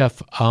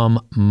 Jeff,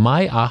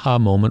 my aha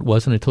moment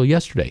wasn't until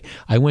yesterday.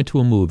 I went to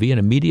a movie and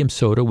a medium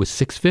soda was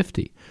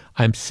 $6.50.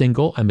 I'm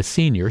single, I'm a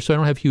senior, so I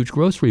don't have huge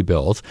grocery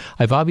bills.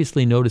 I've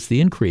obviously noticed the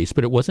increase,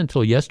 but it wasn't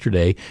until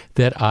yesterday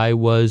that I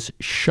was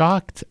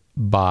shocked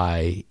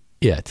by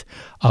it.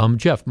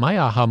 Jeff, my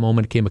aha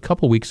moment came a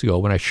couple weeks ago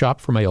when I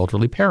shopped for my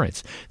elderly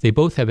parents. They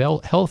both have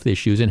health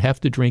issues and have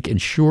to drink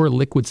Ensure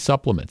liquid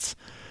supplements.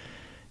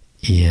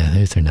 Yeah,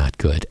 those are not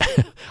good.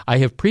 I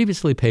have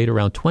previously paid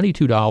around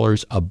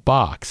 $22 a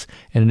box,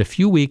 and in a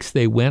few weeks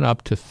they went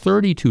up to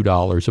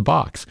 $32 a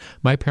box.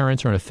 My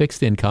parents are on a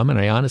fixed income, and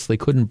I honestly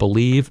couldn't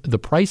believe the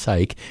price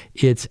hike.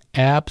 It's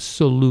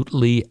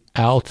absolutely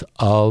out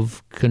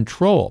of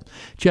control.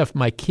 Jeff,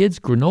 my kids'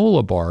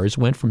 granola bars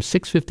went from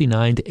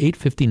 $6.59 to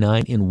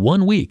 $8.59 in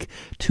 1 week.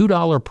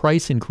 $2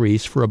 price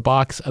increase for a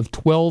box of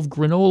 12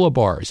 granola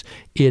bars.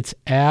 It's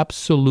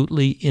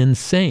absolutely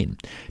insane.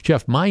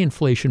 Jeff, my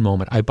inflation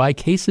moment. I buy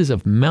cases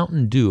of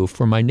Mountain Dew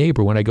for my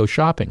neighbor when I go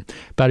shopping.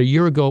 About a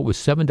year ago, it was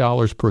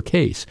 $7 per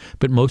case,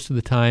 but most of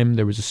the time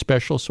there was a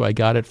special, so I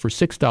got it for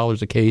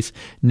 $6 a case.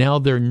 Now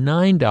they're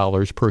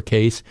 $9 per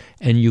case,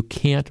 and you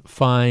can't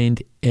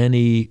find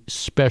any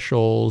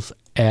specials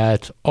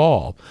at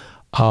all.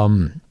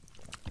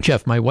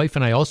 Jeff, my wife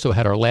and I also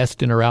had our last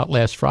dinner out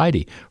last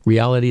Friday.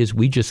 Reality is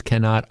we just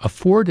cannot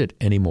afford it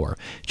anymore.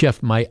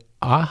 Jeff, my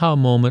aha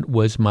moment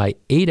was my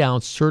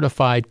 8-ounce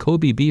certified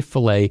Kobe beef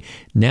fillet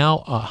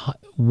now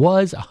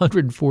was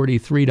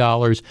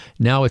 $143.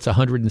 Now it's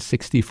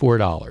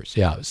 $164.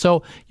 Yeah.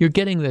 So you're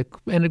getting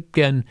and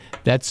again,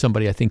 that's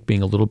somebody I think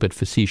being a little bit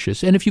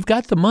facetious. And if you've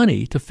got the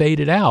money to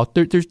fade it out,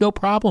 there's no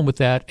problem with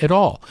that at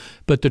all.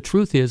 But the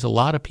truth is a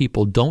lot of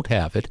people don't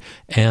have it,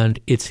 and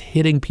it's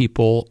hitting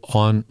people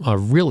on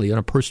really on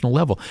a personal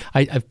level.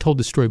 I've told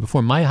this story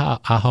before. My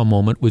aha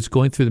moment was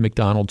going through the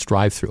McDonald's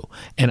drive-thru,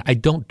 and I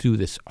don't do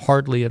this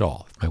hardly at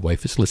all. My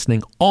wife is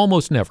listening,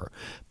 almost never.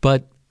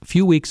 But a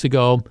few weeks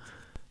ago,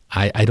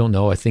 I don't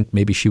know. I think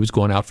maybe she was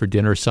going out for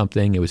dinner or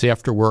something. It was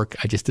after work.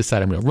 I just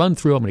decided I'm going to run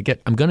through. I'm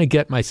going to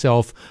get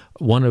myself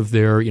one of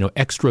their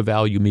extra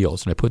value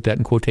meals, and I put that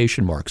in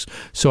quotation marks.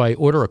 So I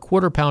order a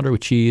quarter pounder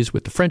with cheese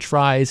with the French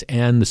fries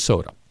and the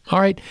soda. All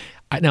right.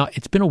 Now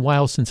it's been a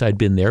while since I'd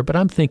been there, but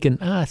I'm thinking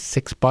 $6,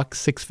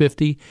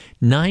 $6.50,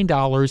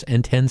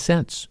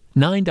 $9.10.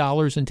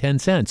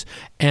 $9.10.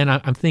 And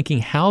I'm thinking,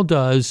 how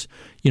does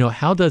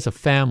a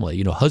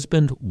family,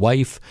 husband,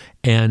 wife,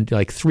 and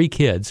like 3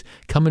 kids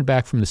coming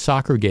back from the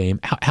soccer game,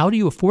 how do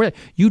you afford it?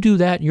 You do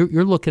that,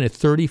 you're looking at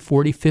 $30,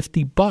 $40,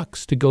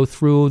 $50 to go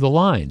through the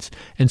lines.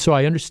 And so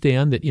I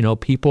understand that,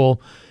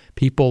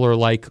 people are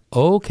like,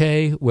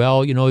 okay,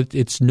 well,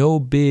 it's no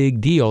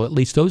big deal. At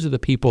least those are the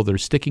people that are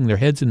sticking their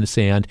heads in the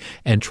sand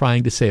and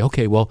trying to say,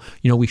 okay, well,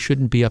 we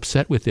shouldn't be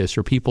upset with this,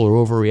 or people are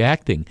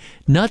overreacting.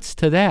 Nuts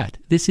to that.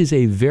 This is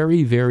a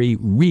very, very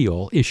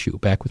real issue.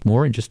 Back with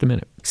more in just a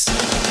minute.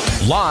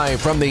 Live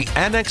from the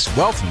Annex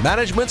Wealth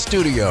Management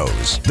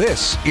Studios,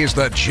 this is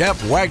the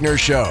Jeff Wagner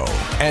Show.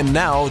 And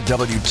now,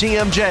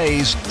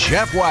 WTMJ's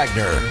Jeff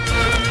Wagner.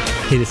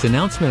 Hey, this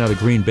announcement out of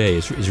Green Bay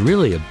is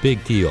really a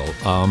big deal.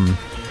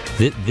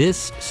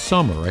 This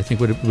summer, I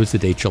think what was the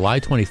date, July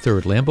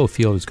 23rd, Lambeau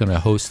Field is going to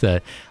host an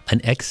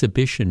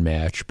exhibition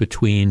match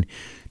between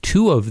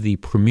 2 of the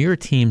premier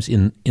teams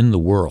in the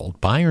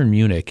world. Bayern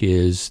Munich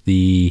is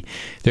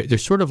they're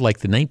sort of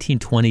like the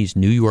 1920s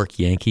New York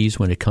Yankees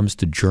when it comes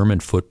to German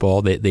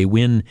football. They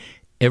win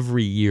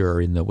every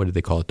year in the, what do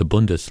they call it, the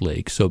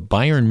Bundesliga. So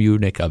Bayern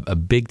Munich, a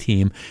big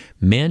team.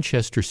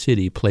 Manchester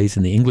City plays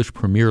in the English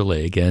Premier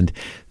League, and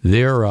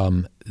they're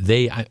I'm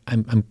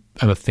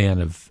a fan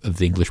of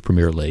the English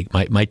Premier League.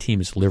 My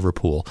team is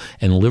Liverpool,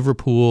 and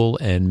Liverpool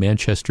and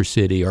Manchester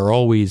City are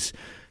always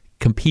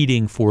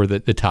competing for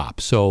the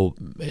top. So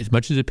as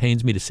much as it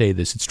pains me to say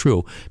this, it's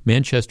true.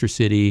 Manchester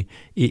City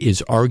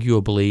is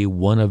arguably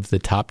one of the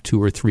top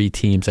 2 or 3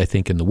 teams, I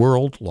think, in the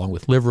world, along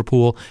with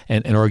Liverpool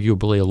and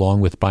arguably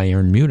along with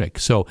Bayern Munich.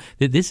 So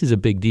this is a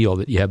big deal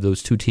that you have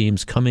those 2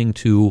 teams coming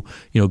to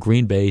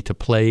Green Bay to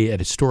play at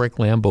historic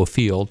Lambeau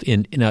Field.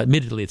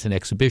 Admittedly, it's an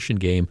exhibition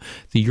game.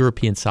 The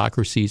European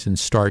soccer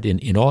seasons start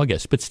in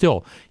August, but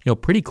still,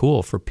 pretty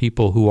cool for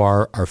people who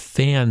are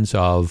fans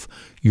of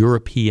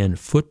European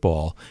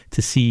football to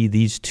see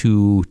these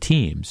 2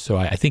 teams. So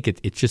I think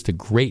it's just a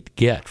great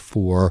get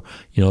for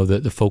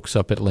the folks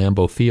up at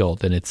Lambeau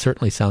Field, and it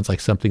certainly sounds like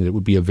something that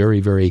would be a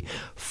very, very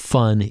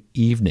fun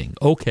evening.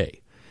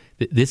 Okay,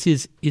 this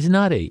is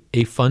not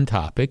a fun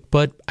topic,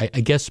 but I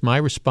guess my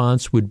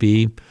response would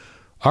be,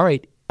 all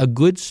right, a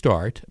good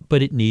start,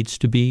 but it needs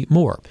to be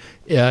more.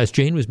 As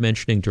Jane was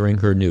mentioning during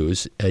her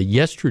news,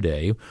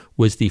 yesterday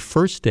was the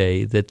first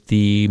day that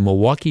the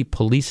Milwaukee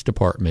Police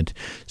Department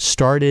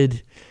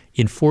started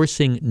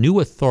enforcing new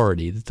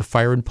authority that the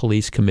Fire and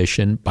Police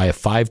Commission, by a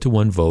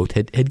 5-1 vote,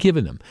 had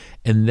given them.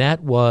 And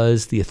that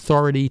was the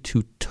authority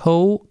to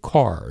tow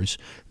cars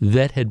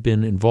that had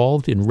been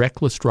involved in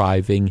reckless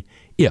driving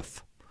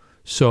if.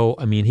 So,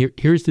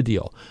 here's the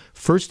deal.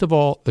 First of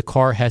all, the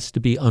car has to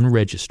be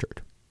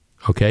unregistered.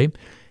 Okay?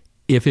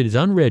 If it is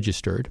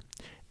unregistered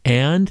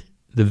and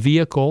the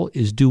vehicle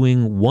is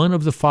doing one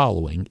of the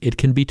following, it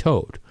can be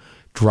towed: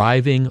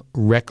 driving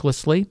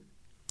recklessly,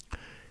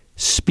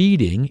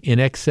 speeding in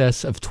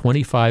excess of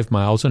 25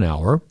 miles an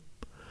hour,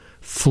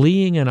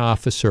 fleeing an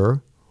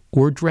officer,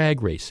 or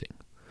drag racing.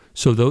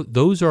 So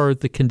those are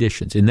the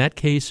conditions. In that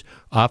case,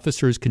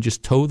 officers can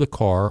just tow the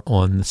car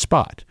on the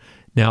spot.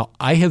 Now,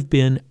 I have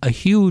been a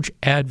huge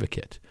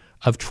advocate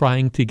of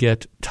trying to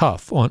get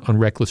tough on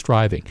reckless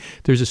driving.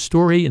 There's a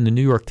story in the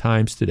New York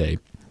Times today.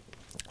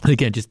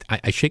 Again,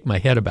 I shake my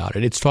head about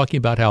it. It's talking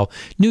about how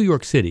New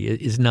York City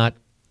is not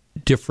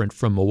different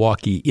from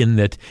Milwaukee in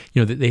that,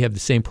 that they have the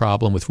same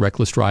problem with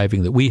reckless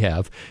driving that we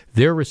have.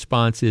 Their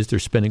response is they're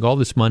spending all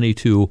this money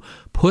to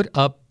put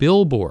up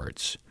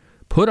billboards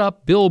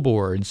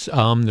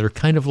that are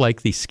kind of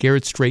like the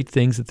Scared Straight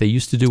things that they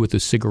used to do with the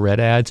cigarette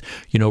ads,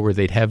 where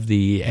they'd have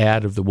the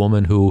ad of the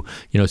woman who,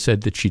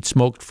 said that she'd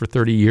smoked for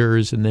 30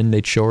 years, and then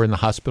they'd show her in the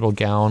hospital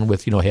gown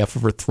with, half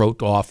of her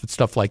throat off and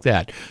stuff like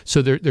that.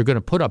 So they're going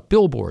to put up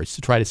billboards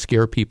to try to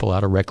scare people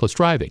out of reckless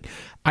driving.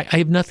 I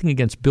have nothing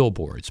against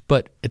billboards,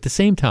 but at the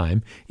same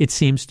time, it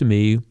seems to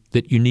me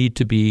that you need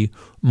to be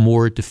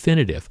more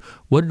definitive.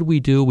 What did we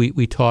do?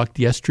 We talked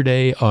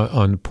yesterday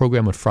on the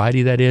program on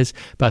Friday, that is,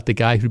 about the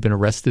guy who'd been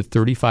arrested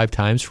 35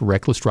 times for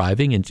reckless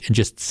driving and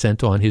just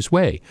sent on his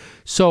way.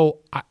 So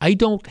I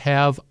don't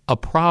have a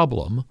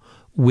problem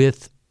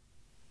with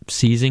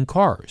seizing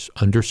cars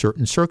under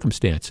certain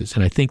circumstances,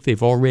 and I think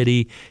they've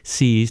already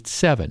seized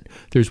 7.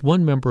 There's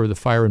one member of the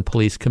Fire and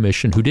Police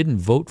Commission who didn't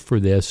vote for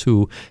this,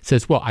 who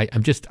says, well,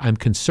 I'm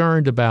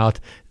concerned about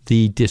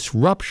the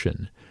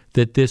disruption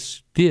that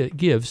this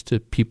gives to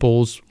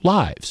people's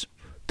lives.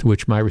 To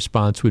which my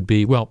response would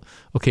be, well,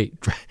 okay,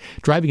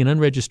 driving an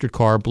unregistered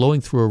car, blowing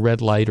through a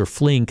red light, or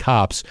fleeing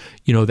cops,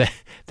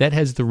 that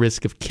has the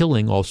risk of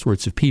killing all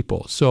sorts of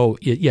people. So,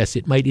 yes,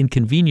 it might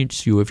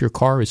inconvenience you if your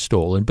car is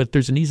stolen, but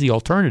there's an easy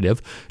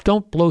alternative.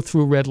 Don't blow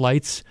through red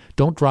lights.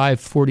 Don't drive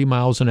 40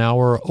 miles an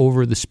hour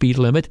over the speed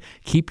limit.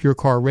 Keep your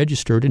car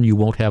registered, and you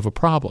won't have a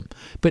problem.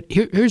 But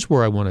here's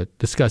where I want to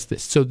discuss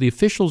this. So the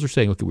officials are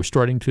saying, okay, we're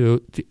starting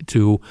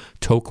to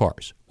tow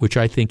cars, which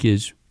I think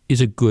is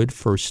a good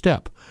first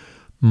step.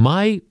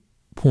 My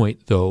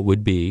point, though,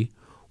 would be,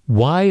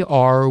 why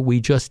are we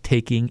just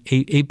taking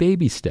a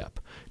baby step?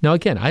 Now,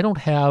 again, I don't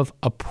have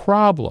a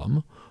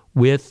problem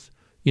with,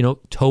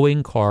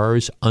 towing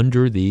cars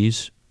under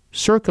these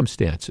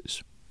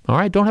circumstances. All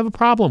right, don't have a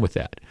problem with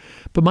that.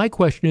 But my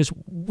question is,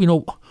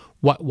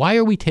 why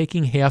are we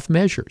taking half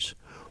measures?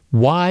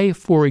 Why,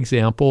 for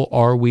example,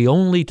 are we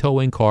only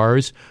towing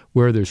cars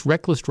where there's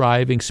reckless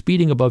driving,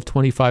 speeding above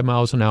 25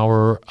 miles an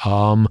hour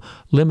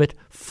limit,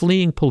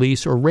 fleeing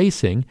police, or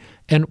racing,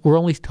 and we're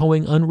only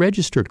towing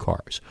unregistered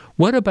cars?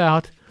 What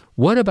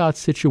about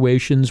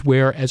situations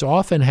where, as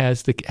often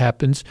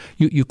happens,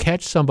 you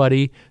catch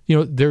somebody,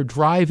 they're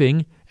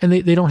driving and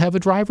they don't have a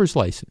driver's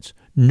license,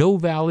 no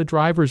valid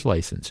driver's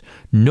license,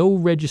 no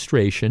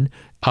registration,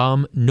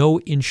 no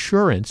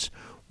insurance?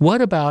 What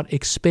about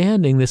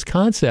expanding this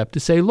concept to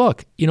say,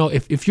 look,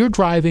 if you're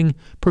driving,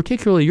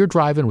 particularly you're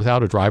driving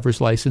without a driver's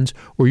license,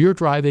 or you're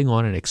driving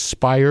on an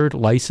expired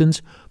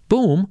license,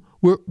 boom,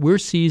 we're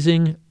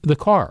seizing the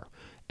car.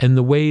 And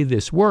the way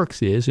this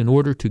works is, in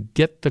order to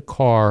get the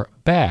car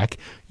back,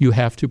 you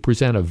have to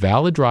present a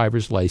valid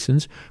driver's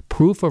license,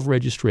 proof of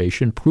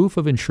registration, proof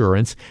of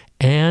insurance,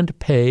 and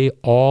pay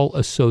all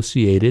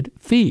associated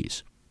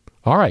fees.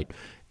 All right.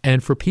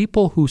 And for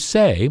people who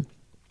say,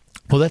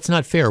 Well, that's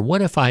not fair.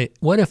 What if I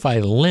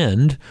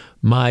lend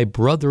my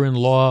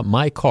brother-in-law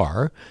my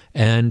car,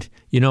 and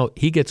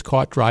he gets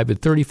caught driving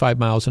 35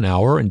 miles an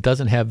hour and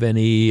doesn't have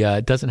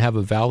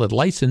a valid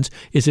license?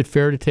 Is it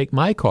fair to take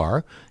my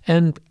car?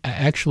 And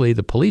actually,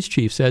 the police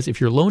chief says if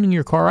you're loaning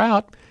your car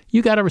out,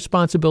 you got a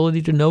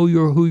responsibility to know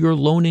who you're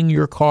loaning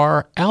your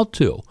car out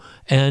to.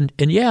 And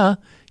yeah.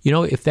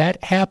 If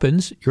that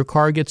happens, your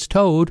car gets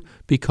towed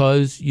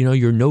because,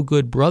 your no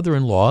good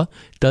brother-in-law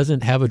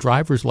doesn't have a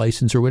driver's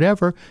license or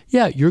whatever.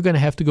 Yeah, you're going to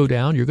have to go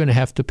down. You're going to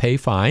have to pay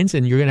fines,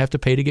 and you're going to have to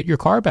pay to get your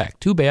car back.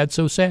 Too bad,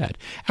 so sad.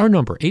 Our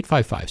number,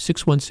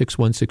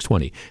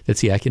 855-616-1620. That's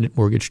the Accunet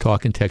Mortgage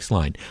Talk and Text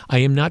line. I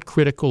am not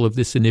critical of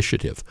this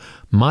initiative.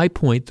 My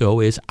point,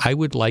 though, is I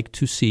would like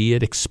to see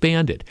it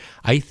expanded.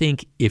 I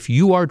think if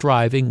you are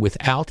driving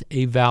without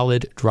a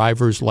valid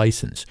driver's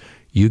license,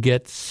 you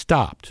get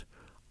stopped.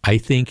 I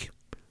think,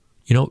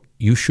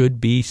 you should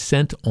be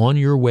sent on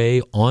your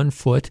way on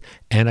foot,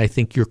 and I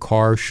think your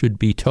car should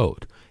be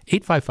towed.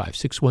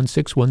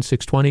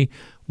 855-616-1620.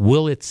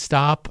 Will it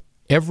stop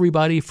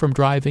everybody from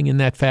driving in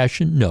that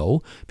fashion?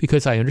 No,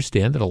 because I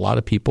understand that a lot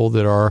of people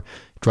that are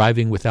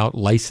driving without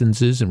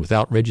licenses and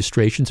without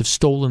registrations have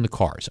stolen the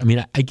cars. I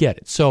mean, I get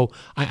it. So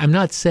I'm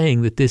not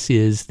saying that this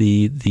is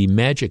the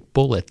magic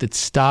bullet that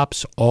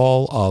stops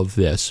all of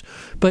this,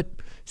 but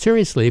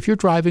seriously, if you're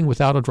driving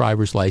without a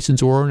driver's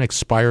license or an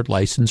expired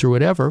license or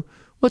whatever,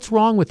 what's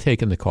wrong with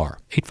taking the car?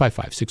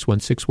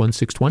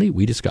 855-616-1620.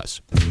 We discuss.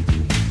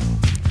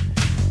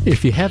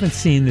 If you haven't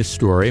seen this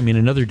story,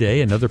 another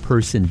day, another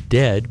person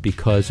dead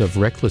because of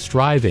reckless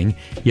driving.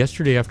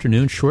 Yesterday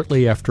afternoon,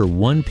 shortly after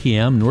 1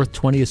 p.m., North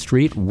 20th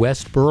Street,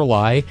 West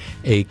Burleigh,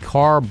 a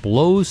car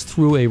blows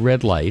through a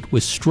red light,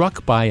 was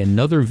struck by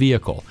another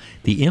vehicle.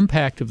 The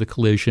impact of the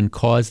collision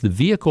caused the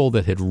vehicle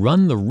that had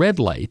run the red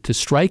light to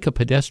strike a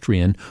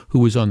pedestrian who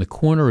was on the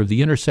corner of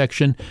the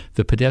intersection.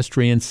 The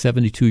pedestrian,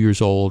 72 years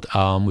old,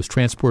 was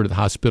transported to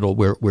the hospital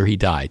where he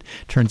died.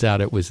 Turns out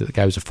the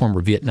guy was a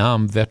former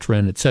Vietnam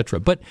veteran, etc.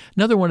 But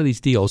another one of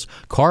these deals,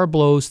 car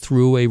blows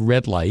through a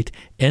red light,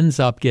 ends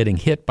up getting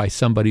hit by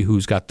somebody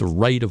who's got the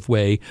right of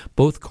way.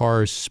 Both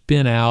cars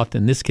spin out.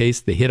 In this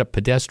case, they hit a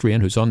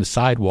pedestrian who's on the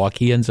sidewalk.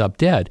 He ends up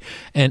dead.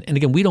 And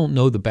again, we don't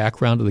know the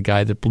background of the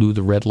guy that blew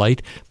the red light.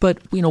 But,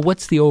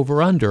 what's the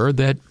over-under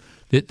that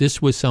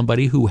this was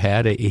somebody who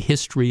had a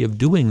history of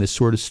doing this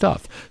sort of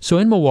stuff? So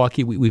in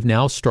Milwaukee, we've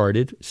now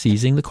started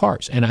seizing the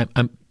cars. And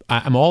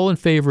I'm all in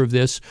favor of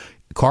this.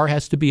 The car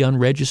has to be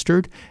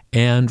unregistered,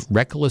 and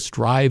reckless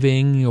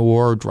driving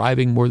or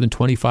driving more than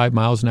 25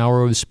 miles an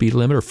hour over the speed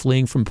limit or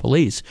fleeing from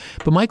police.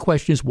 But my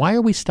question is, why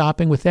are we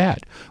stopping with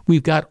that?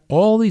 We've got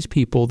all these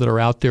people that are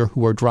out there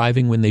who are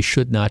driving when they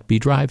should not be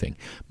driving.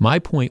 My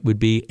point would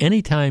be,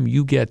 anytime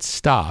you get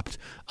stopped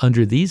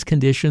under these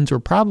conditions, or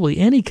probably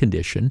any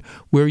condition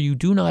where you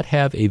do not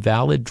have a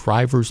valid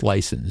driver's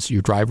license,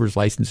 your driver's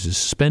license is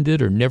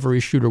suspended or never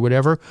issued or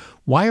whatever,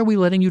 why are we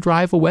letting you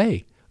drive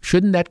away?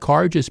 Shouldn't that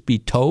car just be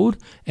towed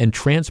and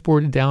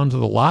transported down to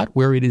the lot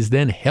where it is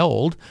then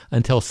held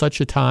until such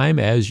a time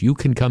as you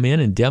can come in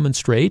and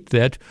demonstrate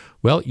that,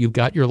 well, you've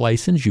got your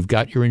license, you've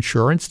got your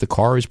insurance, the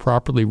car is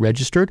properly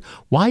registered?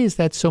 Why is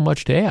that so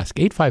much to ask?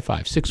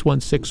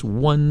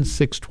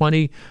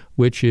 855-616-1620,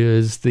 which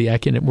is the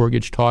Accunet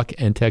Mortgage Talk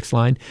and Text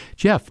line.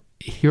 Jeff,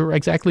 you're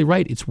exactly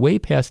right. It's way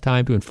past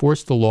time to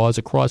enforce the laws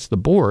across the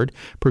board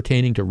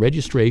pertaining to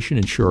registration,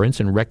 insurance,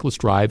 and reckless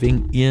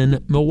driving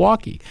in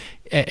Milwaukee.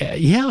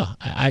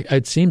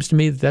 It seems to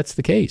me that that's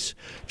the case.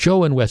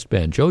 Joe in West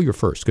Bend. Joe, you're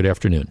first. Good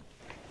afternoon.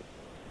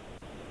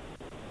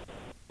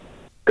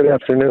 Good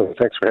afternoon.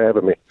 Thanks for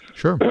having me.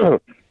 Sure.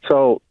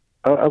 So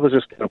I was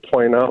just going to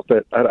point out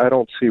that I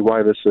don't see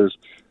why this is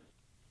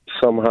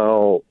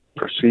somehow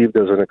perceived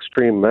as an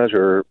extreme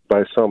measure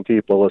by some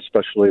people,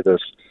 especially this.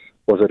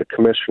 Was it a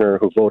commissioner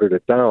who voted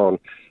it down?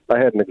 I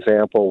had an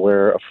example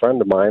where a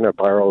friend of mine, I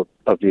borrowed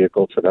a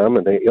vehicle to them,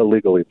 and they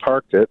illegally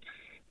parked it,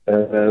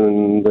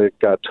 and it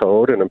got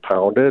towed and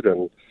impounded,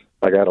 and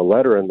I got a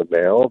letter in the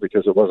mail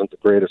because it wasn't the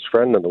greatest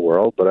friend in the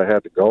world, but I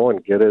had to go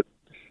and get it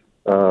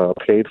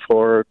paid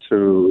for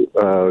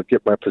to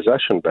get my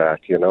possession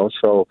back,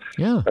 So,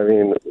 yeah.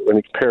 When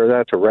you compare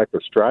that to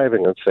reckless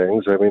driving and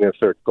things, if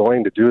they're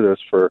going to do this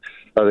are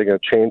they going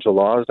to change the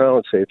laws now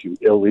and say if you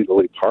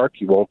illegally park,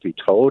 you won't be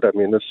towed?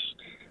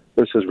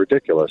 This is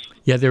ridiculous.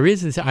 Yeah, there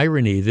is this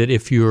irony that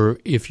if you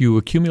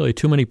accumulate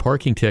too many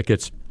parking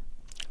tickets,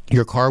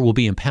 your car will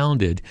be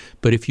impounded,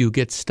 but if you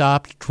get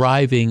stopped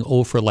driving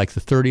for like the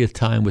 30th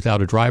time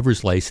without a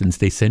driver's license,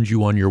 they send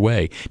you on your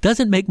way.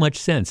 Doesn't make much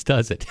sense,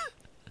 does it?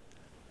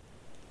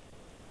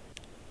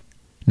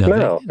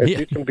 No,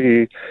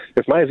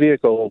 if my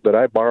vehicle that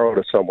I borrowed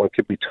to someone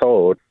could be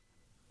towed,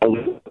 I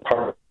lose the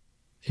car.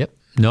 Yep.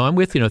 No, I'm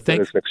with you.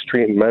 Thanks. It's an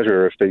extreme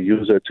measure if they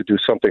use it to do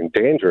something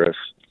dangerous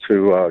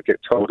to get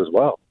towed as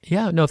well.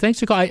 Yeah, no, thanks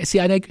for calling.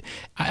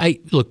 I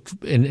look,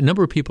 and a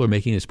number of people are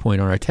making this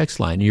point on our text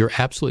line, and you're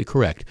absolutely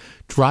correct.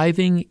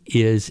 Driving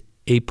is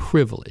a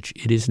privilege.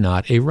 It is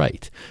not a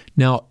right.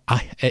 Now,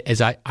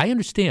 I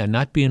understand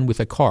not being with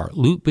a car.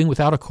 Being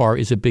without a car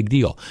is a big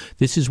deal.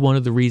 This is one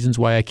of the reasons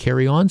why I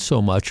carry on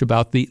so much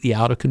about the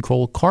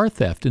out-of-control car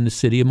theft in the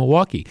city of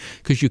Milwaukee,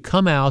 because you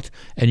come out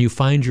and you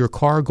find your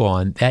car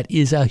gone. That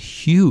is a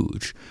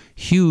huge,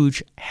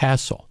 huge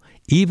hassle.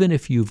 Even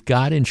if you've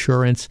got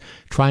insurance,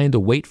 trying to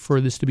wait for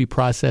this to be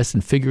processed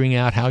and figuring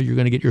out how you're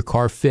going to get your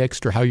car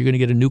fixed or how you're going to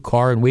get a new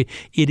car and wait,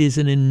 it is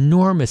an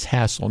enormous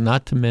hassle,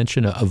 not to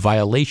mention a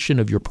violation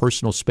of your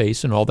personal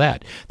space and all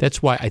that.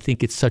 That's why I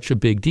think it's such a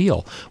big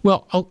deal.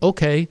 Well,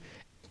 okay.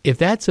 If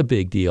that's a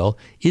big deal,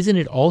 isn't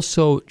it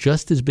also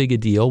just as big a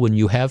deal when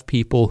you have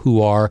people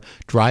who are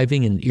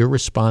driving in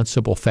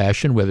irresponsible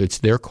fashion, whether it's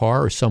their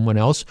car or someone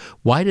else?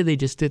 Why do they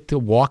just get to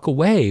walk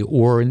away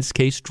or, in this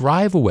case,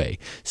 drive away?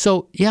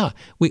 So, yeah,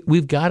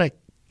 we've got to,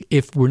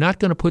 if we're not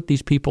going to put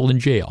these people in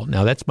jail,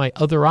 now that's my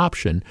other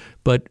option,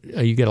 but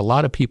you get a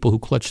lot of people who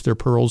clutch their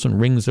pearls and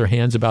wrings their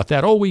hands about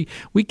that. Oh, we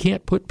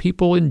can't put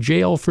people in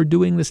jail for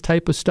doing this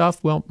type of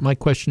stuff. Well, my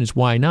question is,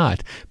 why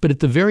not? But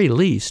at the very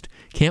least,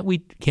 can't we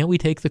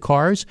take the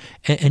cars?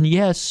 And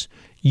yes,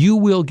 you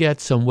will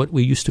get some what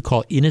we used to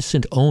call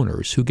innocent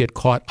owners who get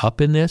caught up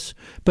in this,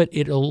 but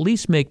it'll at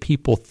least make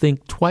people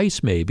think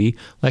twice maybe,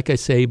 like I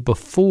say,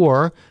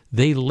 before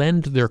they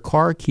lend their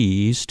car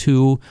keys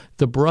to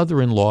the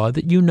brother-in-law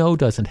that you know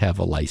doesn't have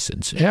a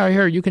license.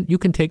 Here, you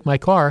can take my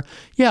car.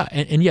 Yeah,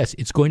 and yes,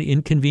 it's going to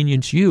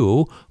inconvenience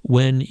you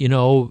when, you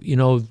know,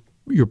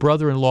 your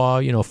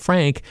brother-in-law,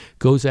 Frank,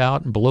 goes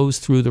out and blows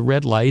through the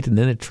red light, and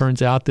then it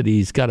turns out that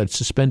he's got a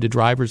suspended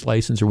driver's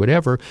license or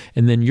whatever,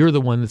 and then you're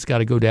the one that's got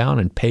to go down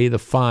and pay the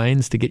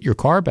fines to get your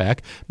car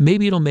back.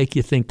 Maybe it'll make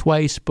you think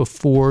twice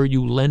before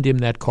you lend him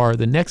that car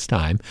the next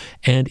time.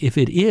 And if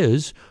it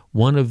is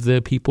one of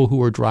the people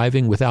who are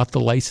driving without the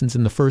license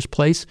in the first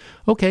place,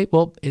 okay,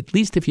 well, at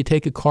least if you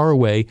take a car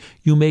away,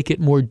 you make it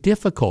more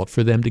difficult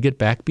for them to get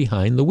back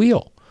behind the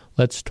wheel.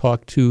 Let's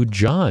talk to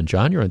John.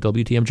 John, you're on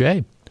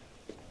WTMJ.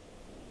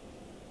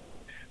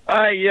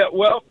 Yeah,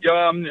 well,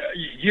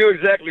 you're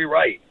exactly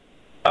right.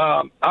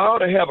 I ought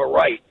to have a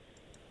right.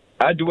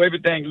 I do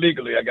everything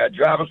legally. I got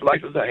driver's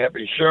license. I have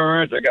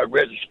insurance. I got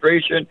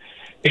registration.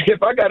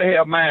 If I got to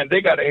have mine,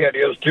 they got to have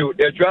theirs too.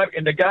 They're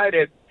driving, and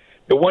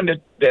the one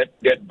that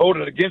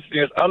voted against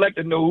me, I'd like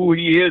to know who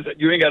he is.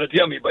 You ain't got to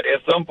tell me, but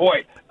at some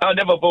point, I'll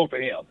never vote for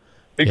him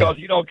because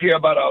you don't care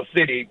about our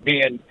city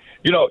being.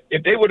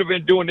 If they would have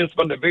been doing this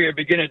from the very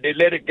beginning, they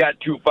let it got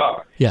too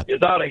far. Yeah.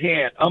 It's out of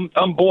hand.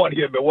 I'm born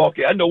here in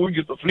Milwaukee. I know we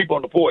used to sleep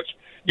on the porch.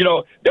 There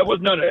was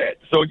none of that.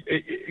 So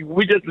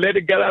we just let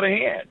it get out of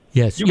hand.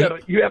 Yes. You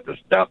have to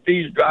stop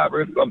these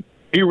drivers from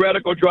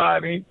heretical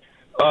driving,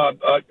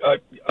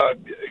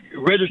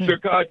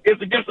 registered cars.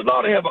 It's against the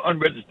law to have an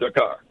unregistered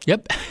car.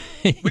 Yep.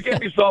 We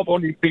can't be soft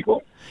on these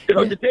people.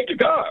 You take the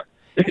car.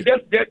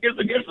 That is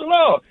against the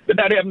law to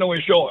not have no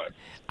insurance.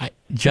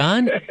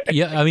 John,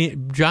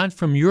 John,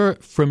 from your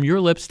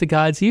lips to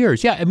God's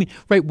ears. Yeah,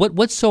 right.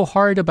 What's so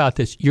hard about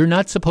this? You're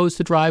not supposed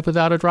to drive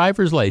without a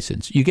driver's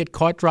license. You get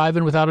caught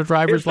driving without a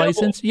driver's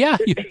license. Yeah,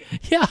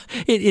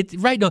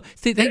 right.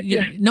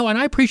 No, and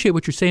I appreciate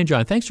what you're saying,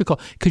 John. Thanks for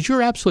calling, because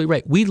you're absolutely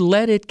right. We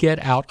let it get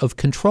out of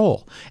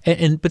control,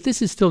 but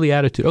this is still the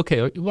attitude.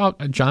 Okay, well,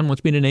 John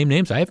wants me to name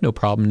names. I have no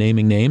problem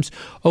naming names.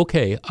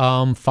 Okay,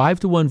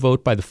 5-1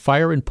 vote by the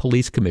Fire and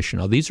Police Commission.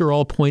 Now, these are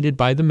all appointed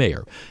by the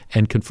mayor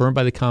and confirmed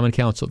by the Common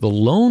Council. The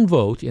lone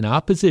vote in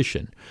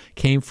opposition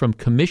came from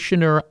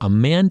Commissioner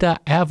Amanda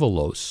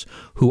Avalos,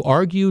 who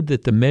argued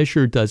that the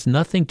measure does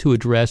nothing to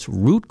address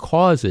root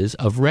causes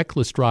of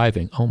reckless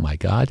driving. Oh, my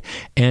God.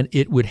 And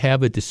it would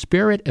have a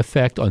disparate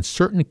effect on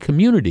certain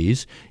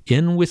communities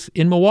in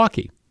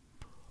Milwaukee.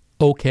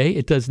 Okay,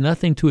 it does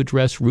nothing to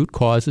address root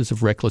causes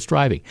of reckless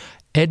driving.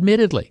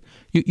 Admittedly,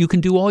 you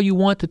can do all you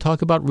want to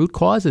talk about root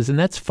causes, and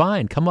that's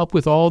fine. Come up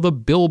with all the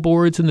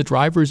billboards and the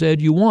driver's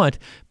ed you want.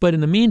 But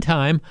in the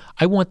meantime,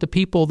 I want the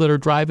people that are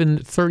driving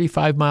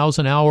 35 miles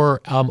an hour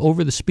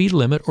over the speed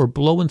limit or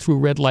blowing through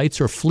red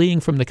lights or fleeing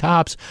from the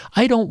cops.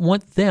 I don't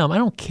want them. I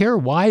don't care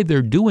why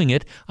they're doing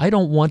it. I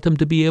don't want them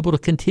to be able to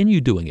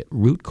continue doing it.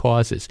 Root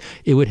causes.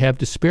 It would have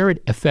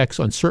disparate effects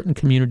on certain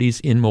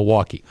communities in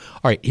Milwaukee.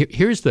 All right,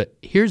 here's the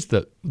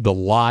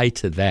lie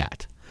to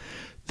that.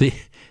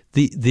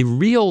 The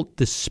real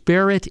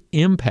disparate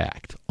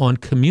impact on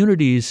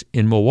communities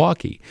in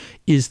Milwaukee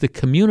is the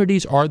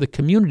communities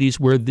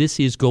where this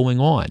is going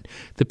on.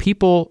 The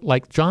people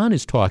like John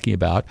is talking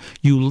about,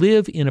 you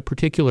live in a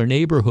particular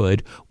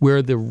neighborhood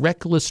where the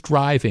reckless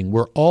driving,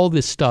 where all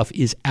this stuff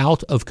is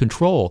out of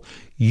control.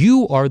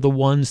 You are the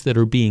ones that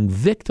are being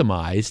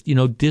victimized,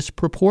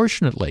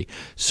 disproportionately.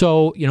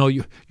 So,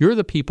 you're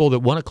the people that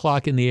 1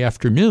 o'clock in the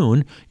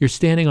afternoon, you're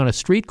standing on a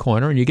street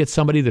corner and you get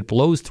somebody that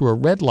blows through a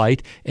red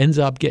light, ends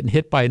up getting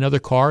hit by another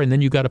car, and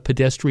then you got a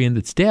pedestrian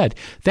that's dead.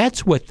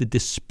 That's what the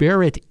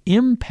disparate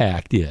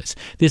impact is.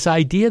 This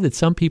idea that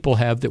some people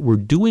have that we're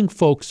doing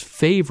folks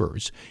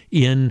favors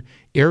in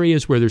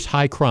areas where there's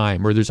high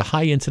crime or there's a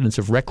high incidence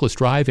of reckless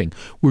driving,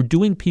 we're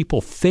doing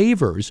people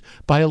favors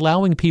by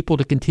allowing people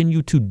to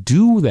continue to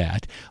do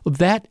that.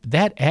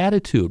 That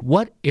attitude,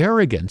 what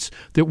arrogance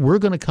that we're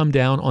going to come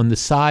down on the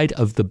side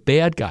of the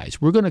bad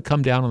guys. We're going to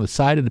come down on the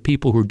side of the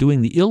people who are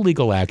doing the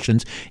illegal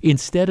actions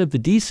instead of the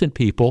decent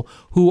people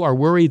who are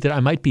worried that I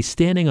might be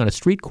standing on a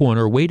street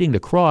corner waiting to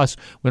cross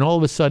when all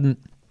of a sudden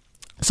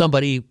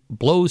somebody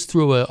blows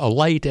through a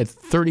light at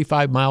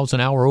 35 miles an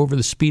hour over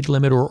the speed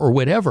limit or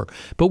whatever.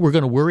 But we're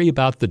going to worry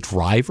about the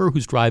driver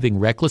who's driving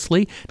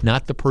recklessly,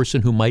 not the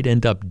person who might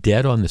end up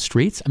dead on the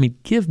streets. I mean,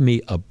 give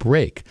me a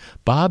break.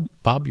 Bob,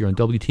 you're on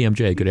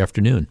WTMJ. Good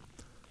afternoon.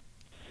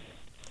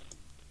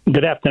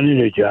 Good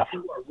afternoon, Jeff.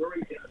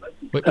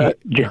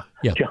 Yeah.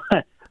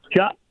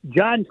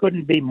 John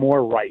couldn't be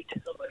more right.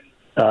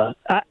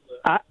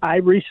 I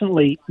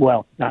recently,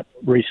 well, not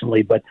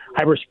recently, but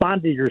I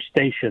responded to your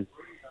station.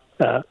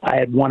 I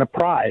had won a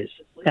prize,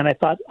 and I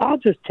thought, I'll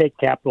just take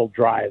Capitol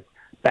Drive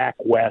back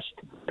west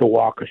to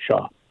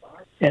Waukesha.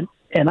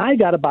 And I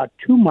got about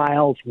 2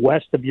 miles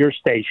west of your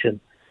station,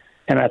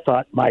 and I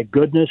thought, my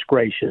goodness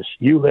gracious,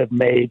 you have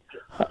made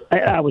 –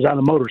 I was on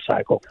a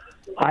motorcycle.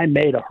 I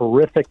made a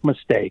horrific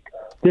mistake.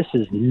 This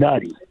is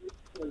nutty.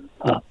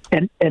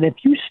 And if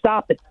you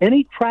stop at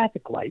any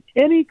traffic light,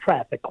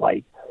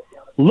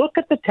 look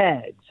at the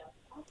tags.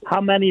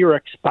 How many are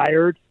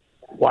expired?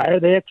 Why are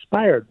they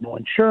expired? No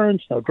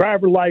insurance, no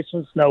driver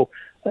license, no.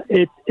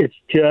 It's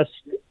just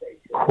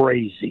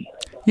crazy.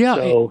 Yeah,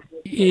 so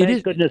thank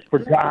is. Goodness for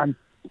John,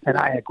 and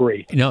I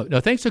agree. No,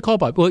 thanks for the call,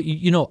 Bob. Well,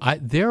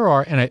 there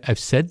are, and I've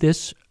said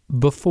this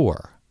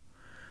before,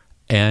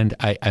 and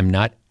I'm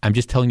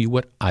just telling you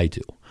what I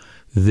do.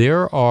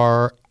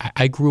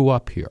 I grew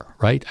up here,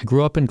 right? I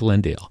grew up in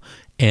Glendale.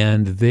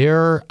 And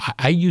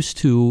I used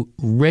to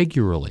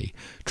regularly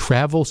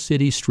travel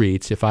city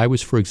streets. If I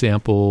was, for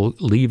example,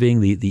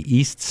 leaving the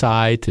east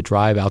side to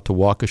drive out to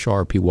Waukesha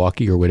or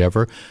Pewaukee or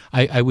whatever,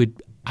 I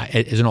would,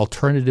 as an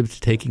alternative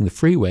to taking the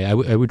freeway, I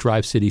would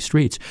drive city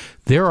streets.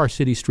 There are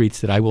city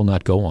streets that I will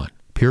not go on.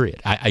 Period.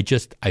 I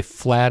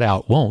flat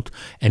out won't.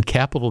 And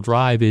Capitol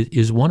Drive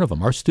is one of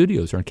them. Our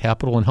studios are in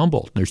Capitol and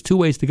Humboldt. And there's 2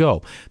 ways to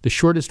go. The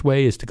shortest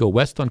way is to go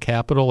west on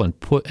Capitol and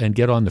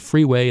get on the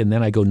freeway, and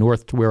then I go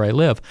north to where I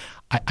live.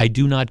 I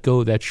do not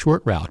go that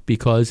short route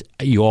because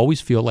you always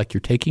feel like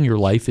you're taking your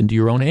life into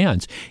your own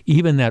hands.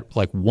 Even that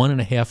like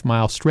 1.5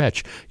 mile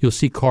stretch, you'll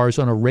see cars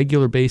on a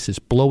regular basis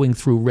blowing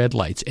through red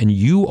lights. And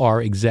you are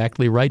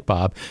exactly right,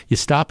 Bob. You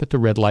stop at the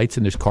red lights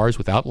and there's cars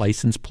without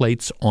license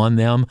plates on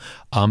them,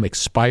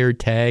 expired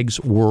tags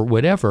or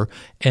whatever.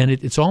 And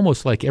it's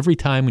almost like every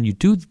time when you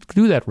do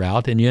that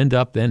route and you end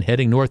up then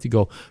heading north, you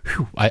go,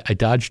 phew, I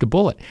dodged a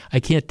bullet. I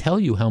can't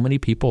tell you how many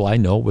people I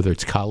know, whether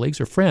it's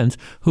colleagues or friends,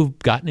 who've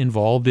gotten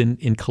involved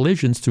in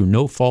collisions through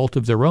no fault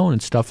of their own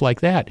and stuff like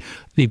that.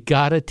 They've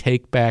got to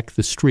take back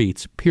the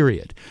streets,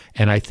 period.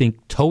 And I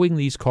think towing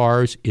these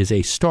cars is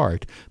a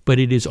start, but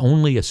it is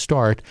only a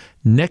start.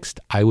 Next,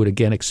 I would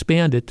again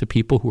expand it to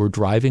people who are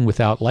driving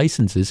without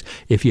licenses.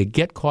 If you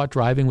get caught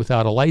driving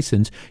without a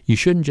license, you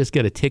shouldn't just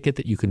get a ticket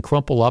that you can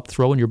crumple up,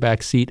 throw in your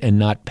back seat, and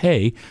not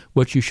pay.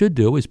 What you should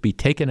do is be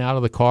taken out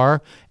of the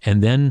car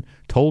and then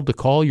told to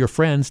call your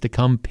friends to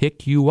come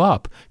pick you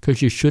up,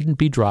 because you shouldn't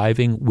be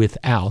driving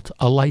without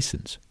a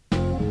license.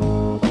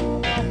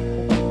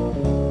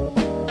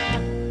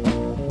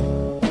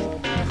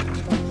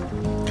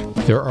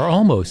 There are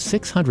almost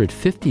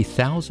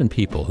 650,000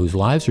 people whose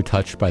lives are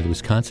touched by the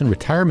Wisconsin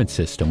retirement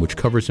system, which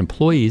covers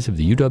employees of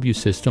the UW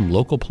system,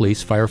 local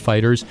police,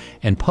 firefighters,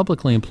 and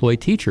publicly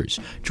employed teachers.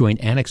 Join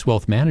Annex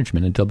Wealth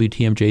Management and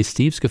WTMJ's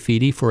Steve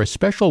Scafidi for a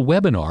special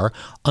webinar,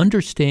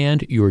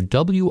 Understand Your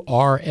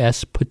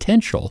WRS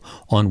Potential,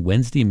 on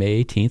Wednesday,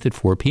 May 18th at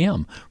 4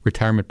 p.m.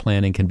 Retirement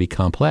planning can be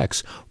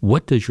complex.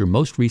 What does your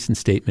most recent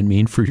statement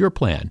mean for your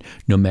plan?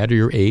 No matter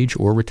your age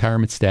or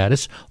retirement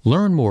status,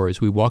 learn more as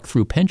we walk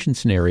through pension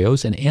scenarios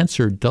and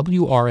answer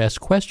WRS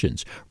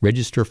questions.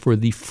 Register for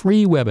the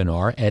free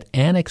webinar at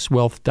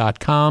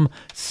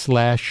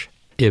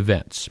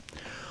annexwealth.com/events.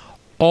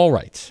 All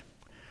right.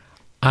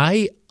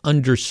 I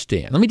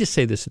understand. Let me just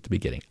say this at the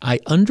beginning. I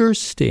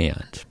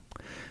understand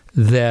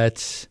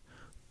that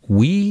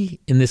we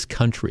in this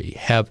country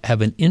have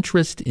an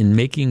interest in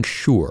making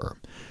sure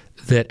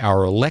that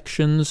our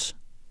elections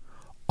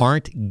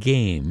aren't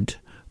gamed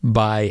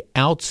by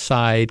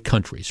outside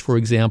countries. For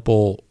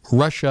example,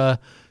 Russia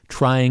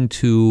trying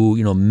to,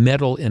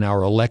 meddle in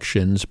our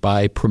elections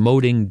by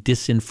promoting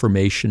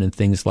disinformation and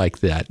things like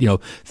that.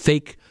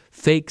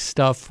 Fake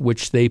stuff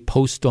which they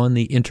post on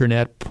the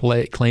internet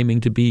claiming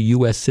to be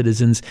U.S.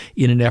 citizens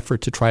in an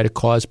effort to try to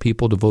cause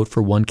people to vote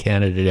for one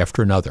candidate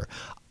after another.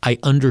 I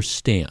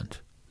understand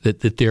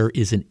that there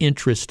is an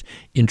interest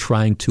in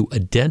trying to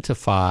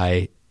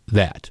identify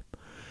that.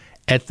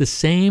 At the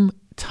same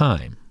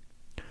time,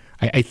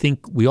 I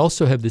think we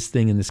also have this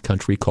thing in this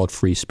country called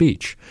free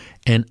speech.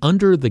 And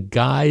under the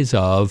guise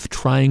of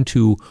trying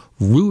to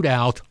root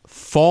out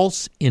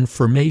false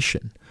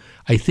information,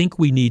 I think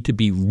we need to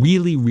be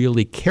really,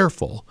 really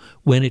careful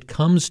when it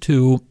comes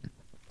to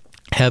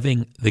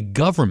having the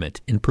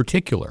government in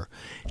particular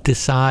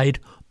decide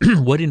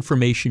what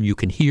information you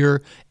can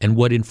hear and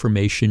what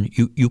information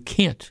you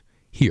can't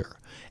hear.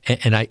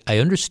 And I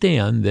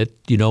understand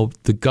that,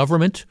 the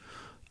government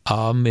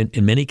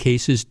in many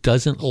cases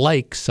doesn't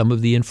like some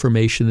of the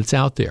information that's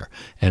out there.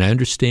 And I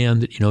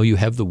understand that, you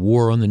have the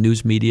war on the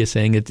news media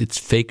saying it's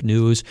fake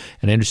news.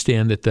 And I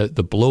understand that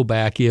the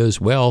blowback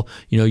is, well,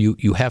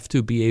 you have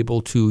to be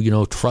able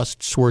to,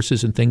 trust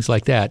sources and things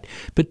like that.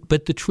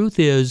 But the truth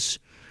is,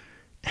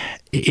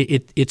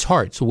 it's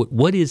hard. So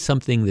what is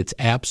something that's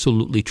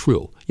absolutely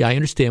true? Yeah, I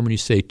understand when you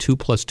say 2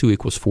 + 2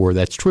 = 4,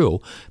 that's true.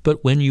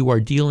 But when you are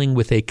dealing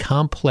with a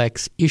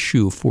complex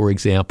issue, for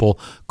example,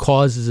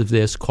 causes of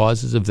this,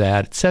 causes of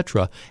that,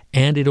 etc.,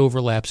 and it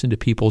overlaps into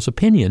people's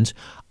opinions,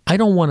 I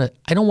don't want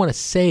to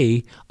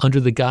say under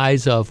the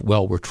guise of,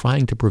 well, we're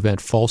trying to prevent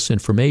false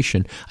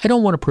information. I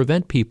don't want to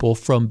prevent people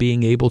from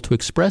being able to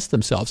express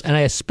themselves. And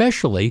I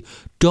especially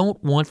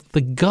don't want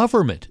the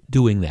government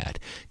doing that,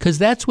 because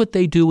that's what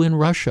they do in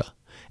Russia.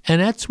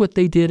 And that's what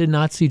they did in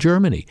Nazi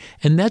Germany.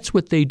 And that's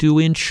what they do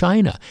in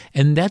China.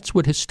 And that's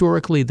what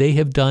historically they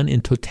have done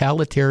in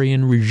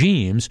totalitarian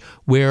regimes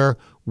where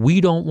we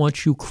don't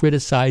want you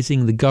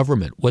criticizing the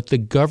government. What the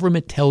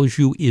government tells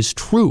you is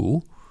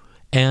true.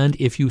 And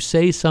if you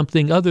say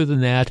something other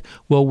than that,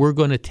 well, we're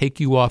going to take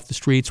you off the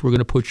streets. We're going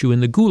to put you in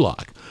the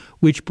gulag,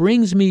 which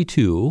brings me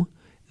to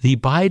the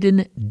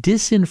Biden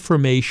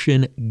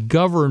Disinformation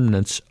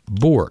Governance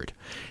Board.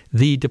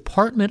 The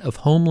Department of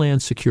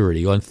Homeland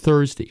Security on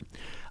Thursday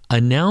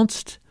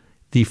announced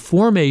the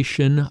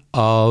formation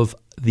of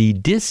the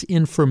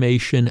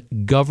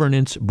Disinformation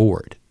Governance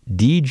Board,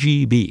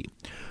 DGB,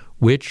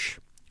 which,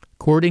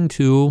 according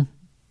to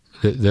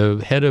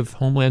the head of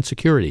Homeland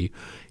Security,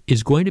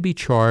 is going to be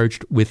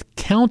charged with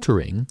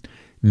countering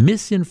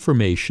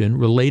misinformation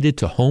related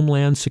to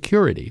Homeland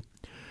Security,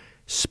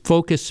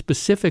 focused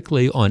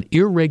specifically on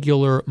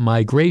irregular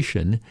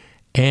migration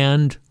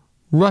and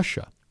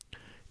Russia.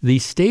 The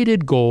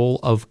stated goal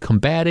of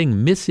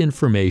combating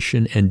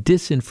misinformation and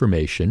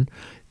disinformation,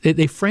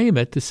 they frame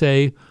it to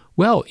say,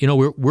 well,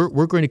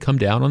 we're going to come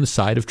down on the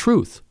side of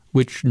truth,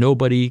 which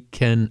nobody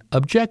can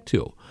object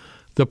to.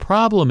 The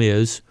problem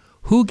is,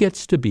 who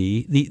gets to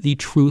be the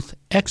truth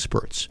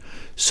experts?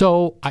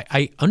 So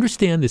I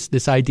understand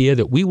this idea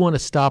that we want to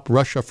stop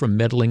Russia from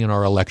meddling in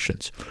our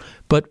elections,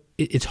 but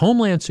it's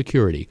Homeland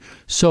Security.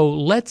 So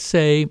let's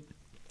say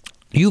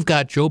you've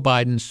got Joe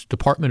Biden's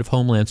Department of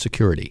Homeland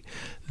Security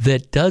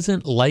that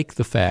doesn't like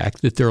the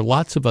fact that there are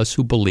lots of us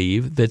who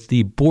believe that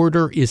the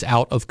border is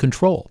out of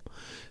control.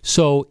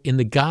 So in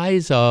the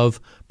guise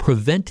of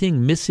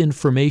preventing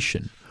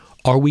misinformation,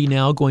 are we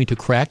now going to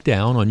crack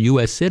down on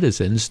U.S.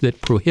 citizens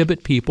that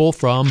prohibit people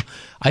from,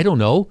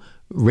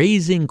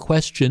 raising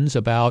questions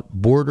about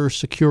border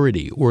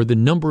security or the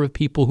number of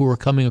people who are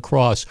coming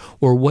across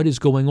or what is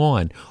going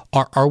on?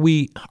 Are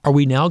we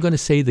now going to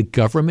say the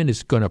government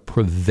is going to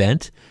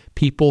prevent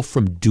people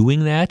from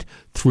doing that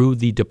through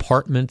the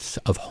Departments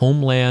of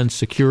Homeland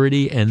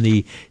Security and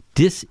the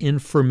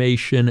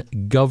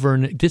Disinformation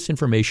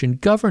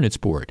Governance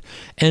Board?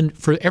 And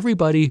for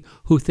everybody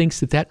who thinks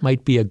that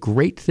might be a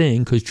great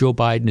thing because Joe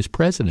Biden is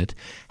president,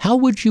 how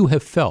would you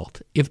have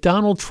felt if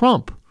Donald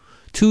Trump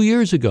 2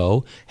 years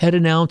ago had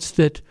announced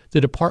that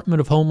the Department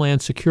of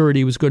Homeland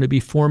Security was going to be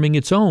forming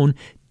its own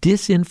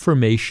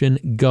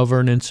Disinformation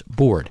Governance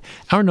Board?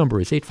 Our number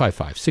is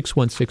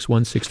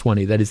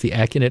 855-616-1620. That is the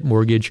AccuNet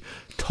Mortgage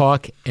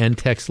talk and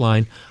text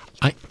line.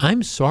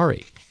 I'm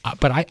sorry,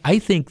 but I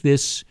think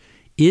this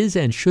is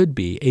and should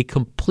be a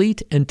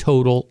complete and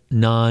total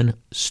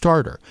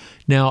non-starter.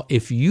 Now,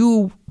 if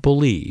you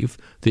believe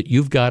that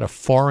you've got a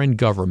foreign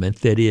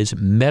government that is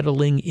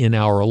meddling in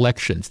our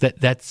elections,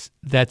 that's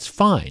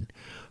fine.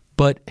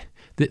 But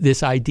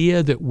this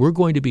idea that we're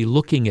going to be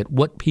looking at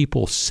what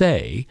people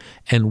say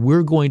and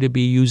we're going to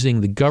be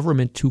using the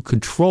government to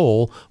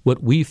control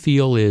what we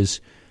feel is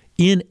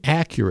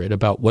inaccurate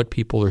about what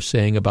people are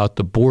saying about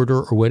the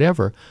border or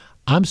whatever,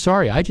 I'm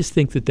sorry. I just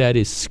think that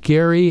is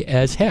scary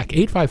as heck.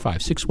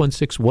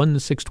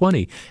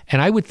 855-616-1620.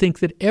 And I would think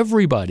that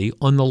everybody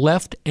on the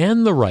left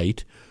and the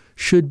right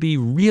should be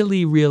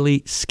really,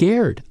 really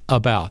scared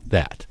about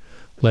that.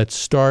 Let's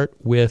start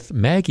with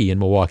Maggie in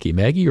Milwaukee.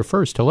 Maggie, you're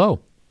first. Hello.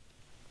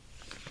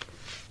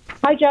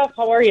 Hi, Jeff.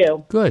 How are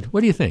you? Good.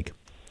 What do you think?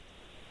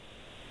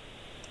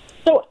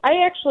 So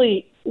I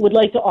actually would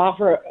like to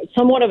offer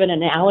somewhat of an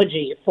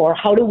analogy for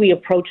how do we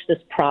approach this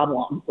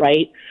problem,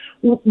 right?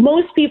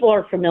 Most people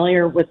are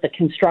familiar with the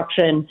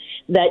construction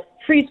that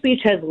free speech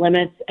has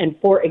limits. And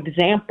for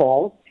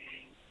example,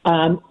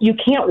 you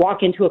can't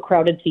walk into a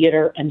crowded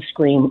theater and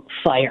scream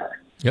fire.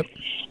 Yep.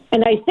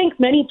 And I think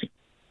many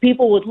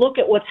people would look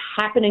at what's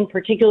happening,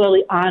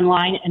 particularly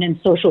online and in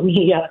social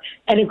media,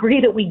 and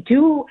agree that we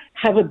do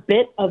have a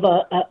bit of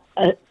a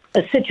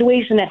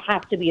situation that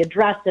has to be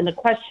addressed. And the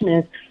question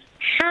is,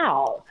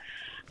 how?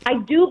 I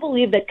do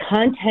believe that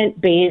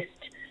content-based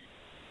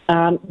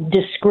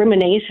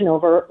discrimination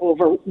over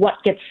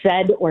what gets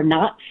said or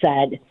not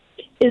said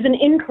is an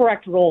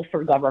incorrect role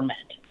for government.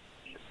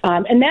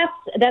 And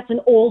that's an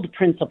old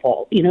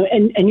principle,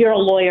 and you're a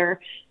lawyer,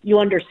 you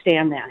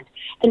understand that.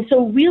 And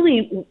so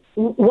really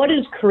what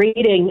is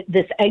creating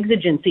this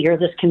exigency or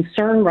this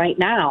concern right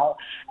now,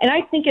 and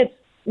I think it's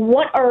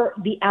what are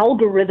the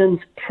algorithms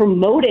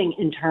promoting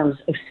in terms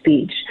of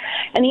speech?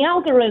 And the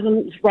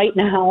algorithms right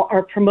now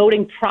are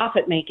promoting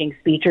profit-making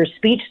speech or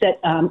speech that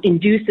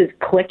induces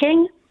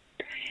clicking.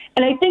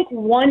 And I think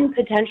one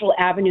potential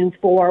avenue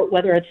for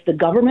whether it's the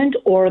government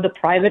or the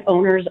private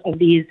owners of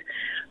these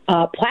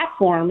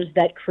platforms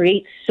that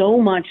create so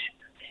much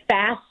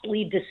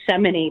fastly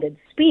disseminated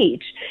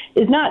speech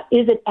is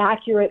it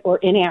accurate or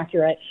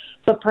inaccurate,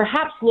 but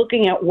perhaps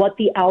looking at what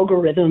the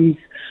algorithms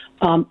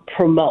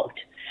promote.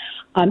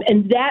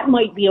 And that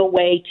might be a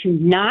way to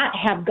not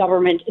have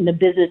government in the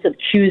business of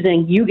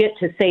choosing, you get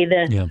to say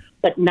this,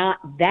 but not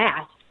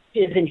that,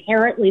 is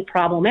inherently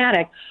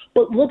problematic,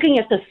 but looking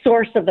at the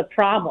source of the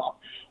problem,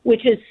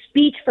 which is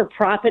speech for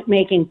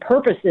profit-making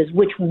purposes,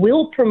 which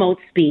will promote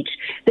speech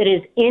that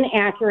is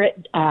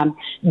inaccurate,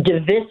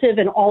 divisive,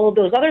 and all of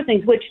those other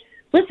things, which,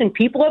 listen,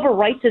 people have a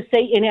right to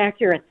say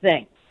inaccurate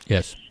things.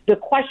 Yes. The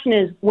question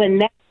is when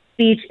that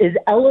speech is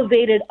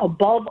elevated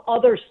above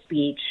other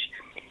speech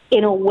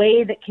in a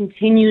way that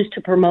continues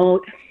to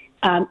promote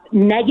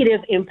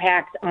negative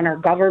impacts on our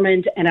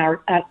government and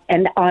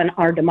on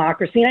our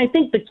democracy. And I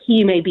think the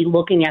key may be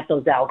looking at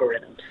those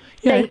algorithms.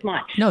 Yeah, thanks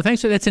much. No,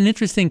 thanks. That's an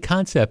interesting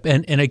concept,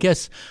 and I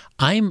guess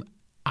I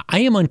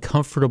am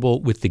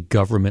uncomfortable with the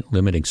government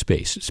limiting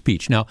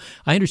speech. Now,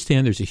 I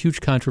understand there's a huge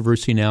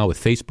controversy now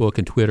with Facebook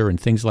and Twitter and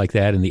things like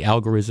that, and the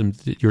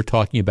algorithms that you're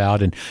talking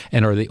about, and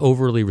are they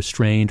overly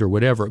restrained or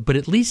whatever. But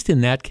at least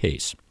in that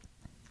case,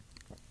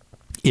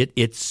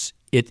 it's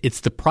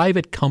the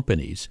private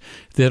companies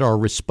that are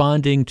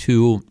responding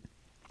to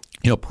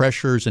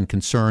pressures and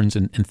concerns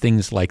and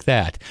things like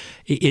that.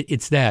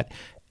 It's that.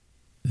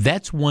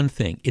 That's one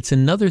thing. It's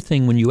another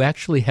thing when you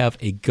actually have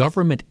a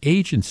government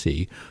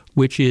agency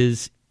which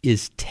is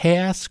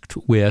tasked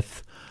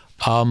with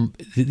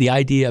the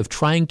idea of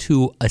trying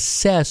to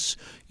assess,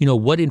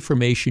 what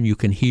information you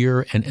can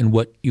hear and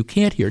what you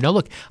can't hear. Now,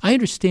 look, I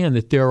understand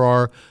that there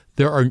are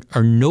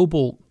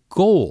noble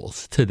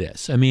goals to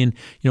this. I mean,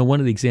 one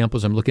of the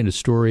examples, I'm looking at a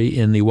story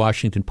in the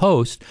Washington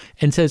Post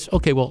and says,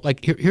 okay, well,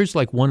 here's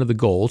one of the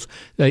goals,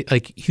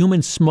 like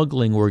human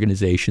smuggling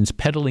organizations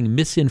peddling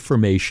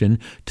misinformation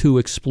to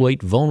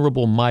exploit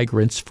vulnerable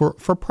migrants for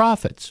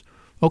profits.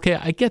 Okay,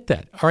 I get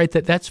that. All right,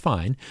 that's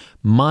fine.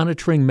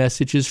 Monitoring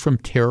messages from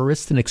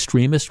terrorist and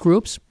extremist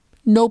groups,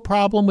 no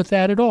problem with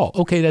that at all.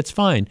 Okay, that's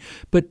fine.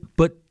 But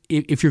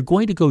if you're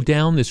going to go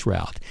down this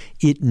route,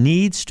 it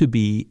needs to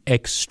be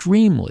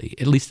extremely,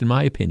 at least in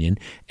my opinion,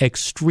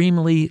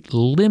 extremely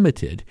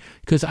limited,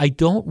 because I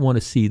don't want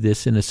to see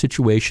this in a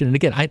situation. And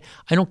again, I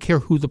don't care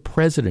who the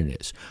president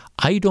is.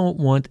 I don't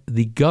want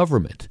the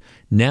government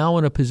now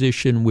in a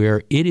position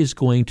where it is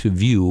going to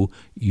view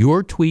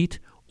your tweet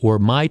or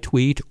my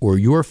tweet or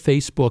your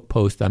Facebook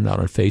post, I'm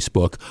not on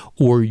Facebook,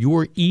 or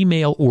your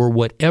email or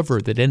whatever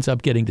that ends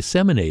up getting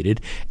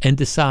disseminated and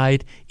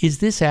decide, is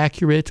this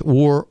accurate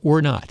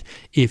or not?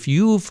 If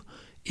you've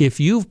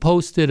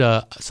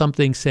posted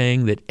something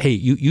saying that, hey,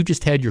 you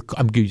just had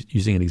I'm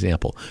using an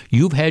example,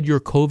 you've had your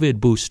COVID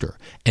booster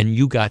and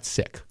you got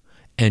sick,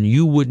 and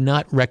you would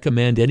not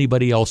recommend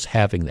anybody else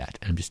having that.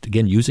 I'm just,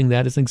 again, using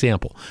that as an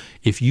example.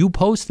 If you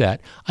post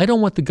that, I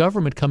don't want the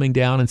government coming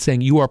down and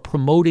saying you are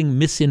promoting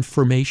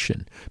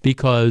misinformation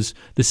because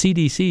the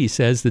CDC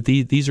says that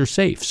these are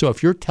safe. So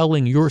if you're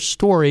telling your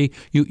story,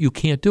 you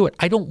can't do it.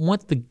 I don't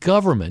want the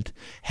government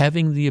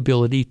having the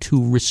ability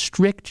to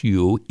restrict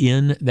you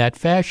in that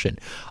fashion.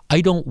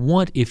 I don't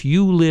want, if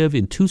you live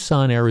in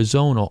Tucson,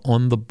 Arizona,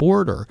 on the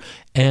border,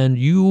 and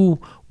you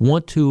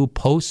want to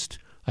post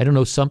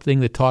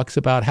something that talks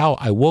about how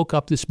I woke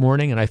up this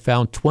morning and I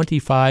found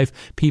 25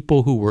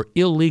 people who were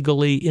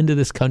illegally into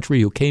this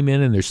country who came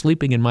in and they're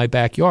sleeping in my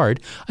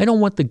backyard. I don't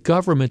want the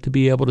government to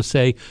be able to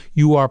say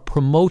you are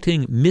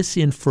promoting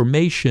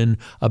misinformation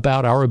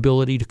about our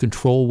ability to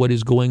control what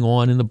is going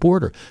on in the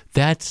border.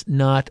 That's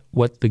not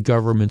what the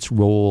government's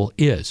role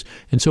is.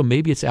 And so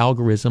maybe it's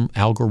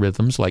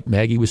algorithms like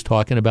Maggie was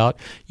talking about.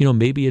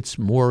 Maybe it's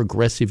more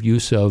aggressive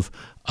use of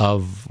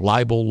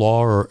libel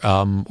law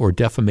or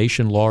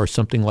defamation law or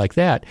something like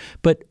that.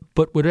 But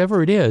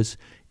whatever it is,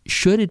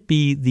 should it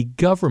be the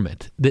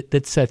government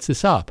that sets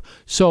this up?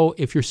 So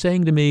if you're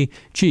saying to me,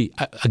 gee,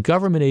 a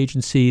government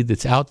agency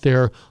that's out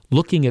there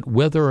looking at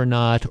whether or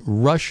not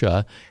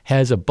Russia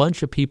has a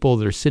bunch of people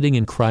that are sitting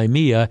in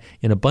Crimea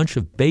in a bunch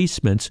of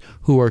basements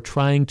who are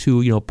trying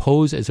to,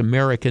 pose as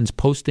Americans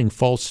posting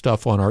false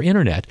stuff on our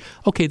internet,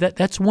 okay,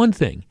 that's one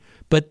thing.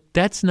 But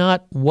that's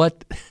not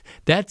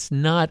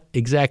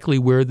exactly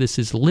where this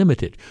is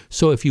limited.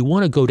 So if you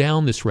want to go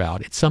down this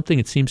route, it's something,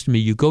 it seems to me,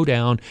 you go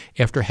down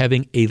after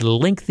having a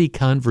lengthy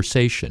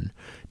conversation,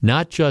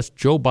 not just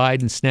Joe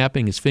Biden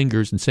snapping his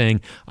fingers and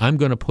saying, I'm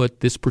going to put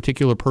this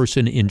particular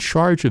person in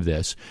charge of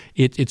this.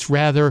 It's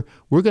rather,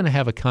 we're going to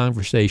have a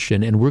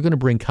conversation and we're going to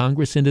bring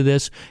Congress into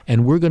this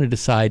and we're going to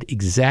decide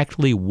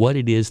exactly what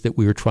it is that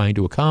we are trying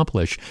to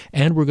accomplish.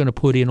 And we're going to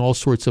put in all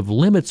sorts of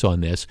limits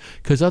on this,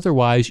 because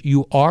otherwise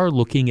you are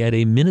looking at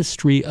a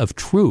ministry of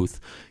truth,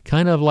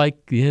 kind of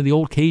like the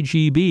old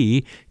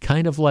KGB,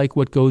 kind of like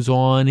what goes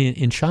on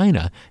in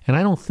China. And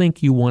I don't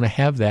think you want to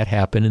have that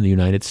happen in the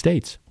United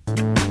States.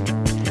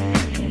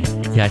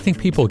 Yeah, I think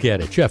people get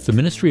it. Jeff, the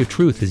Ministry of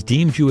Truth has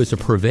deemed you as a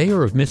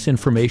purveyor of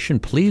misinformation.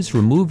 Please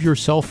remove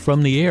yourself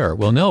from the air.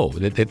 Well, no,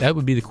 that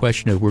would be the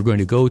question of, we're going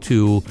to go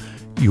to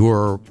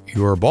your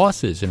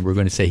bosses and we're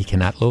going to say he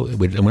cannot,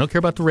 we don't care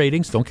about the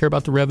ratings, don't care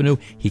about the revenue.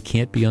 He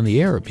can't be on the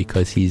air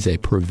because he's a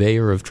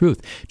purveyor of truth.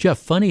 Jeff,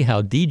 funny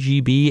how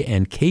DGB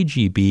and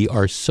KGB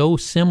are so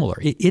similar.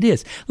 It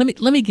is.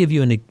 Let me give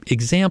you an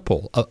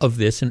example of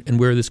this and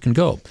where this can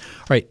go. All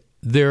right,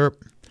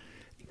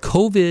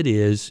 COVID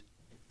is,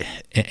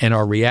 and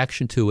our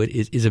reaction to it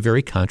is a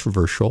very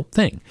controversial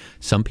thing.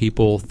 Some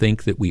people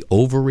think that we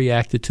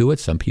overreacted to it.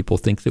 Some people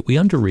think that we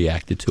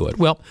underreacted to it.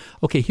 Well,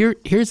 okay,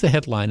 here's the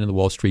headline in the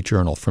Wall Street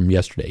Journal from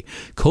yesterday.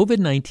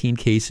 COVID-19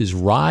 cases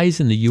rise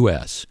in the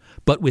U.S.,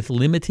 but with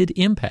limited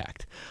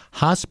impact.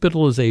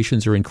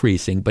 Hospitalizations are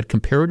increasing, but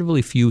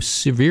comparatively few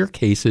severe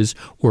cases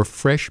or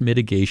fresh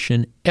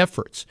mitigation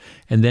efforts.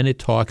 And then it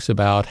talks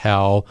about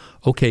how,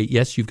 okay,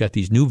 yes, you've got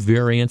these new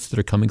variants that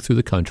are coming through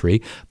the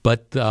country,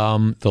 but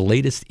the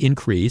latest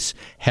increase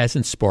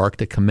hasn't sparked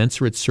a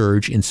commensurate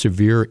surge in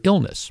severe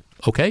illness.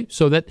 Okay,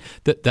 so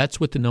that's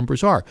what the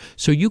numbers are.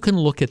 So you can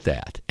look at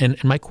that.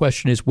 And my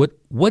question is, what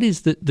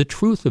is the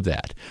truth of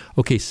that?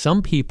 Okay,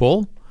 some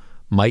people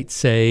might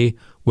say,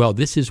 well,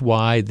 this is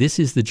why, this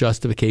is the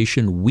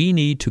justification. We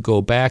need to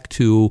go back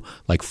to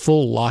like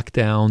full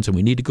lockdowns, and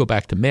we need to go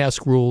back to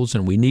mask rules,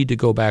 and we need to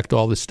go back to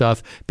all this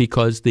stuff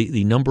because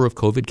the number of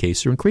COVID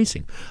cases are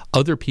increasing.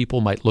 Other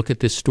people might look at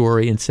this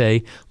story and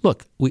say,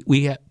 look,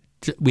 we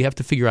have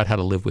to figure out how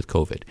to live with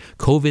COVID.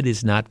 COVID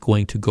is not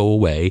going to go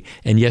away.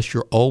 And yes,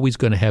 you're always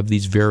going to have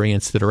these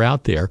variants that are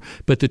out there.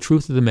 But the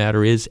truth of the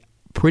matter is,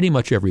 pretty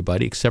much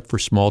everybody, except for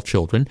small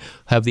children,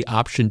 have the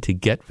option to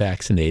get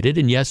vaccinated.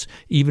 And yes,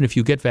 even if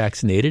you get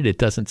vaccinated, it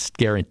doesn't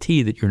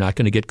guarantee that you're not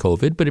going to get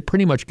COVID, but it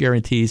pretty much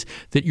guarantees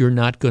that you're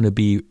not going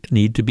to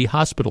need to be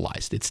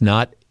hospitalized.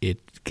 It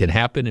can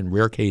happen in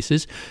rare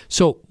cases.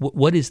 So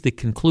what is the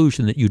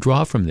conclusion that you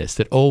draw from this?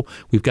 That,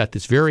 we've got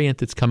this variant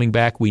that's coming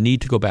back, we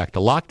need to go back to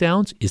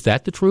lockdowns? Is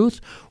that the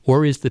truth?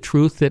 Or is the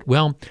truth that,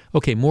 well,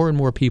 okay, more and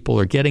more people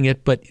are getting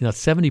it, but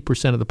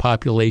 70% of the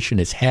population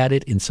has had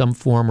it in some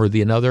form or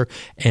the another,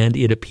 and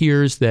it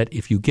appears that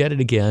if you get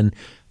it again,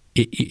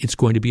 it's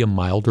going to be a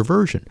milder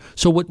version.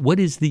 So what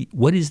is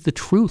the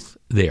truth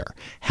there?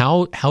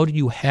 How do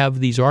you have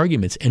these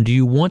arguments? And do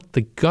you want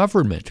the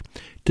government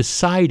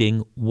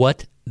deciding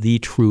what the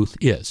truth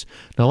is?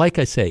 Now, like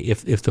I say,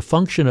 if the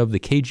function of the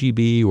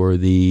KGB or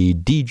the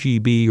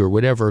DGB or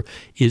whatever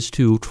is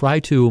to try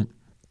to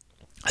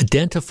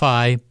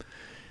identify,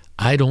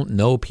 I don't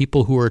know,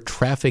 people who are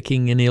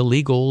trafficking in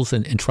illegals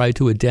and try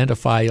to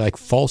identify like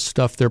false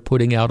stuff they're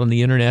putting out on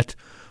the internet,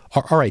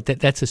 all right,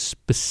 that's a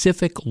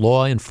specific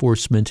law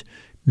enforcement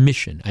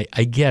mission.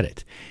 I get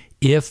it.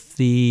 If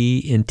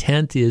the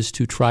intent is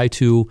to try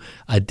to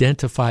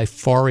identify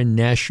foreign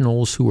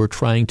nationals who are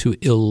trying to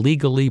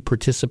illegally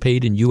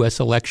participate in U.S.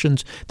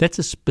 elections, that's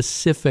a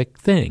specific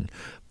thing.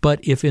 But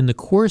if in the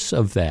course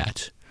of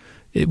that,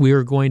 we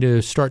are going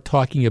to start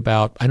talking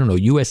about, I don't know,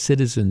 U.S.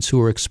 citizens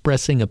who are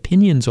expressing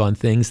opinions on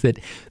things that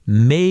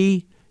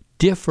may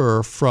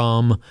differ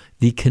from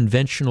the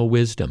conventional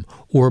wisdom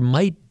or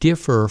might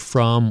differ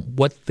from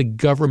what the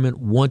government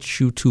wants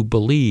you to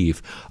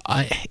believe,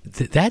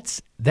 that's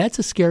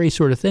a scary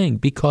sort of thing,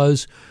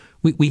 because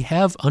we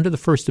have, under the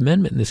First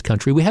Amendment in this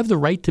country, we have the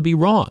right to be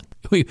wrong.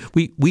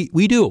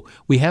 We do.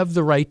 We have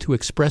the right to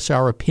express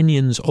our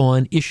opinions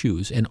on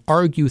issues and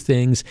argue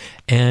things.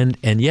 And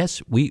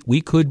yes,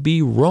 we could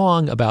be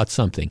wrong about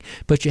something,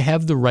 but you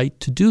have the right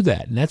to do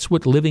that. And that's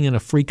what living in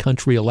a free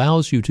country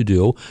allows you to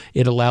do.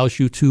 It allows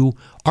you to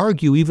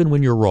argue even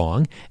when you're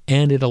wrong,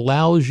 and it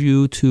allows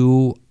you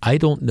to,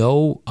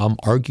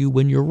 argue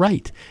when you're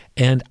right.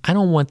 And I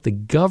don't want the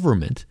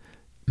government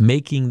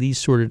making these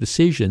sort of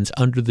decisions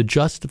under the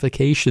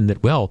justification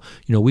that,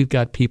 we've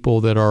got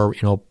people that are,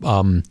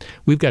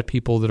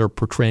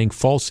 portraying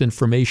false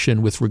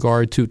information with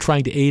regard to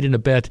trying to aid and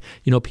abet,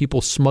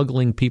 people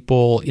smuggling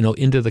people,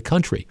 into the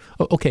country.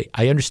 Okay,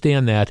 I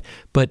understand that,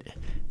 but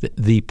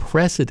the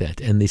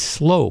precedent and the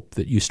slope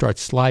that you start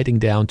sliding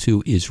down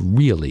to is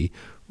really,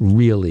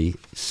 really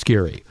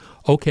scary.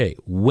 Okay,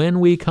 when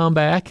we come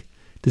back,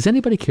 does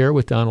anybody care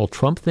what Donald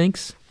Trump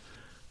thinks?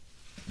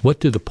 What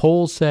do the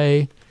polls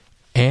say?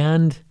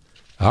 And,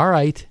 all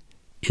right,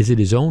 is it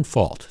his own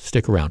fault?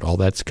 Stick around. All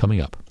that's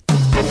coming up.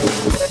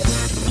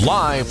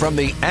 Live from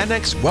the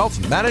Annex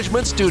Wealth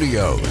Management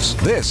Studios,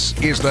 this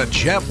is the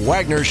Jeff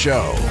Wagner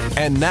Show.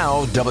 And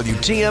now,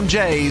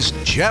 WTMJ's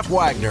Jeff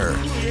Wagner.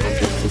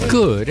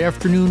 Good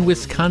afternoon,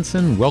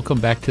 Wisconsin.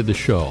 Welcome back to the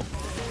show.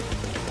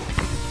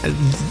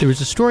 There was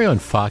a story on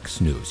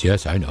Fox News,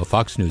 yes, I know,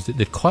 Fox News,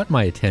 that caught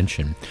my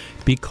attention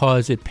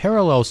because it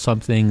parallels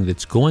something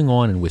that's going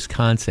on in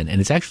Wisconsin,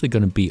 and it's actually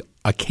going to be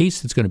a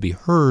case that's going to be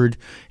heard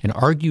and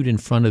argued in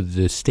front of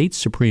the state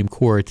Supreme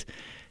Court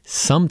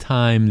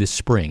sometime this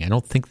spring. I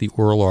don't think the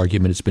oral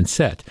argument has been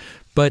set,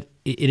 but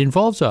it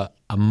involves a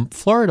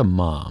Florida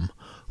mom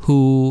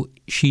who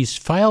she's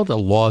filed a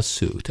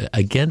lawsuit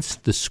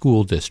against the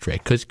school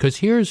district because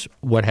here's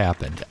what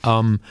happened.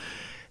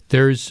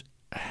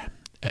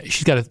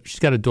 She's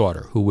got a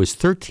daughter who was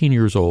 13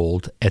 years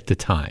old at the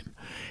time,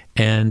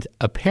 and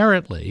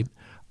apparently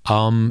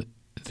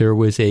there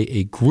was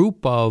a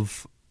group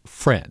of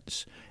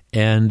friends,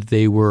 and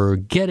they were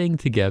getting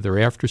together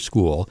after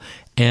school,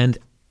 and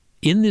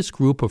in this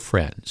group of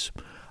friends,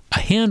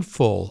 a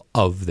handful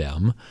of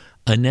them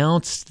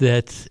announced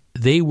that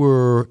they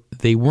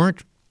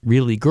weren't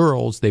really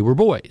girls, they were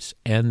boys,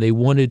 and they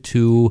wanted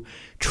to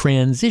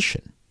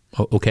transition.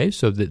 Okay,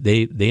 so that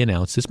they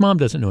announced this. Mom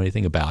doesn't know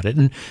anything about it,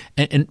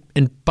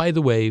 and by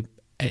the way,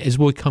 as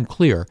will become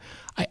clear,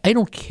 I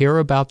don't care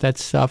about that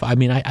stuff. I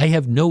mean, I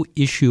have no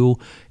issue.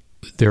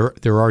 There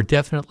are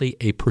definitely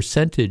a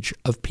percentage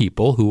of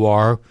people who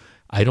are,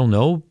 I don't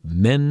know,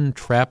 men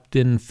trapped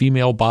in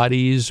female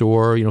bodies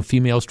or,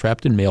 females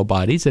trapped in male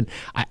bodies. And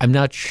I'm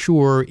not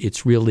sure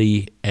it's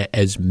really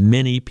as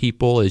many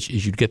people as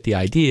you'd get the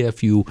idea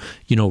if you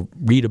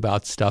read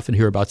about stuff and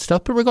hear about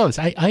stuff. But regardless,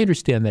 I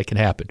understand that can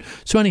happen.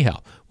 So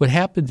anyhow, what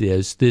happened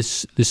is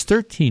this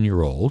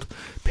 13-year-old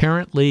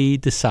apparently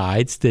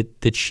decides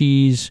that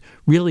she's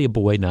really a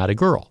boy, not a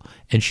girl,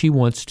 and she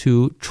wants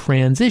to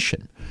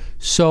transition.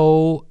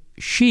 So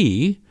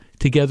she,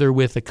 together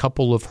with a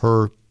couple of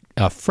her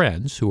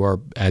friends who are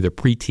either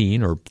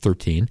preteen or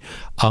 13,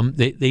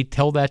 they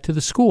tell that to the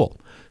school.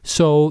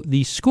 So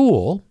the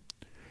school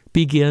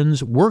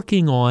begins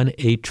working on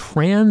a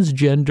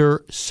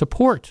transgender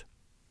support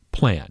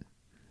plan.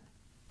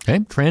 Okay,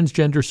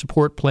 transgender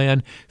support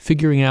plan,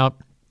 figuring out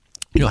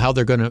how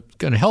they're going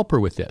to help her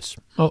with this.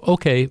 Oh,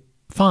 okay,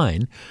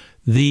 fine.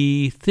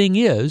 The thing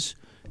is,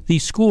 the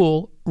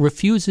school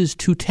refuses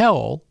to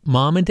tell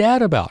mom and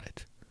dad about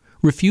it.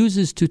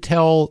 Refuses to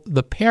tell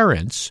the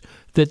parents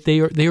that they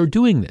are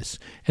doing this.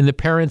 And the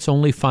parents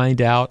only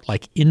find out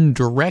like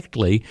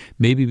indirectly,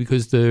 maybe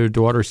because their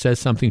daughter says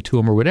something to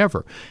them or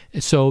whatever.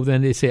 So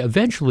then they say,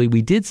 eventually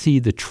we did see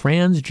the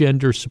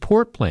transgender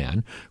support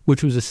plan,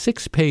 which was a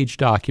 6-page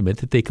document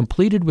that they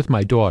completed with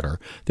my daughter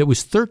that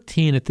was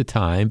 13 at the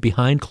time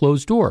behind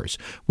closed doors,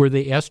 where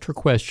they asked her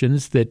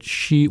questions that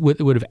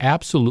would have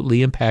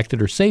absolutely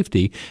impacted her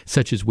safety,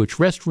 such as which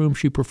restroom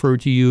she preferred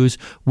to use,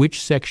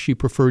 which sex she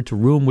preferred to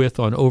room with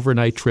on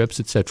overnight trips,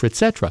 et cetera, et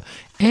cetera.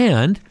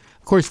 And,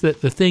 of course, the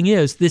thing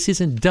is, this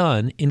isn't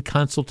done in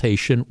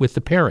consultation with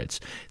the parents.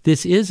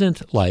 This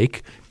isn't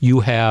like you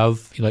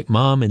have like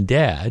mom and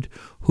dad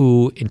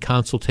who, in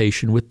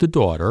consultation with the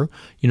daughter,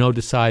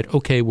 decide,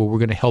 okay, well, we're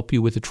going to help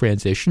you with the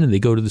transition, and they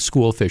go to the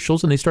school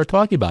officials and they start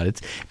talking about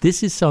it.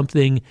 This is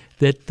something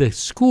that the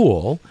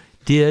school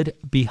did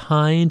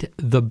behind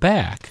the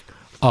back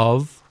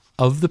of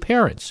the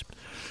parents.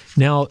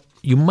 Now,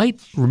 you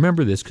might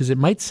remember this because it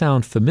might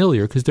sound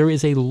familiar because there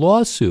is a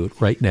lawsuit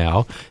right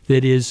now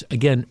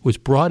that was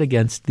brought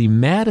against the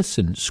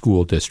Madison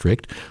School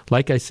District,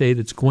 like I say,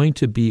 that's going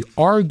to be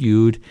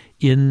argued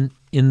in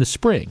the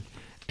spring.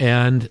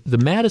 And the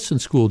Madison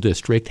School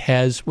District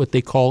has what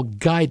they call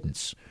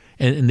guidance,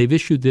 and they've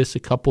issued this a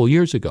couple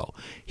years ago.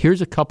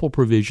 Here's a couple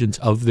provisions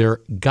of their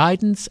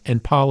guidance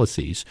and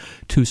policies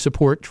to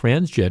support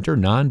transgender,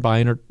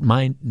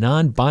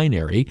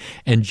 non-binary,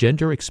 and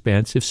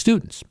gender-expansive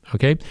students.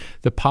 Okay,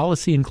 the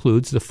policy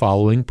includes the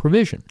following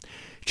provision.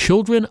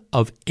 Children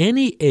of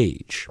any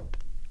age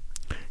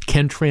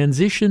can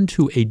transition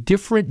to a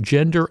different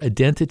gender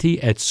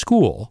identity at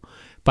school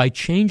by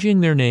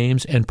changing their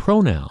names and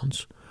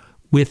pronouns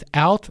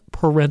without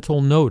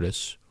parental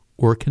notice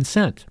or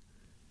consent.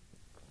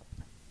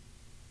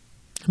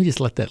 Let me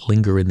just let that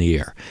linger in the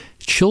air.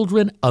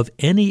 Children of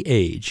any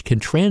age can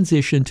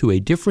transition to a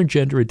different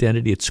gender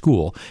identity at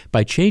school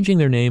by changing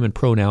their name and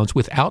pronouns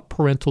without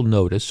parental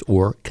notice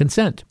or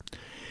consent.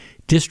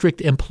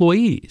 District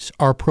employees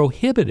are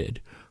prohibited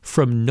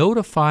from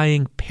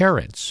notifying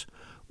parents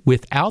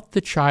without the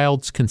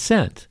child's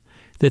consent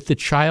that the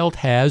child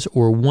has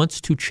or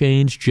wants to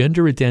change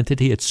gender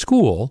identity at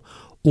school,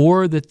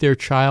 or that their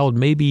child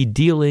may be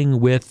dealing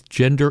with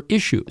gender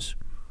issues.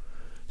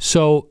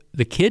 So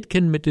the kid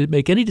can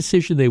make any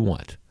decision they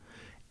want,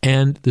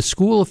 and the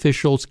school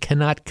officials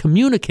cannot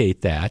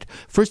communicate that.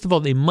 First of all,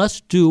 they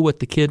must do what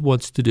the kid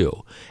wants to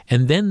do,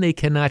 and then they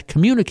cannot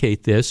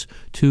communicate this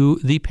to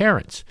the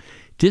parents.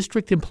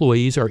 District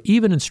employees are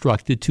even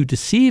instructed to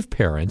deceive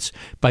parents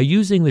by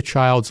using the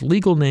child's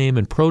legal name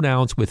and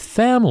pronouns with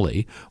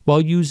family while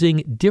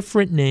using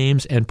different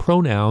names and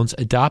pronouns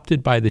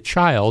adopted by the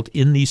child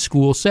in the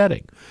school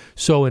setting.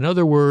 So in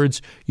other words,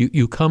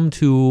 you come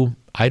to,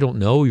 I don't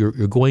know, you're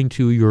going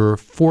to your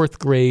fourth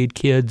grade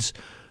kid's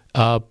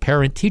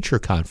parent-teacher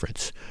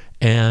conference,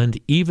 And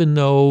even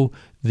though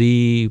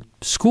the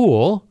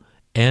school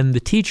and the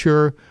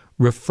teacher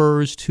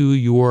refers to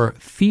your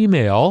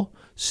female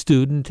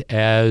student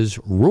as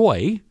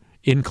Roy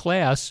in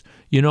class,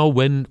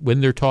 when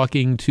they're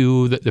talking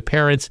to the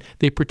parents,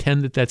 they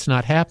pretend that that's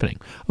not happening.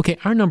 Okay,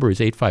 our number is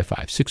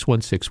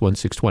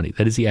 855-616-1620.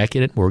 That is the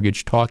AccuNet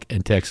Mortgage talk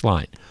and text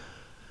line.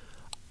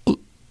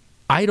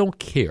 I don't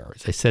care,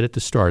 as I said at the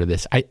start of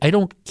this, I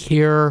don't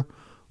care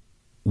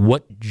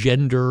what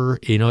gender,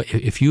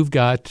 if you've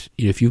got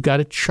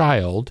a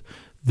child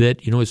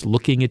that, is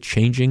looking at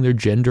changing their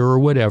gender or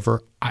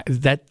whatever,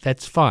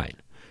 that's fine.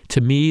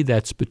 To me,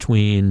 that's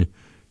between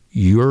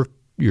your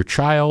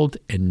child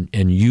and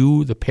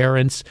you, the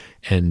parents,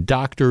 and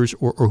doctors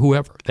or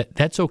whoever.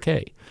 That's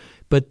okay.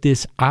 But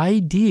this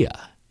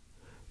idea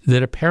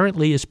that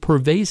apparently is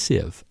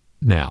pervasive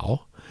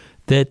now,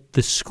 that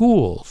the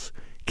schools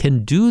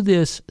can do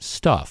this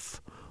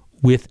stuff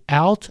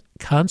without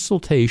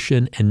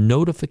consultation and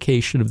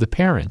notification of the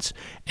parents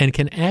and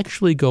can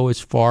actually go as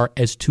far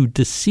as to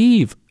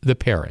deceive the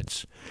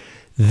parents.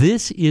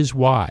 This is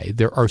why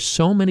there are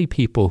so many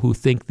people who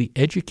think the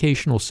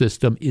educational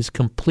system is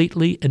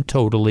completely and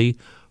totally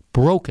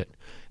broken.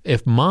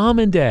 If mom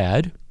and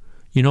dad,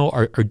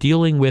 are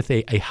dealing with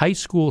a high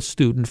school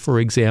student, for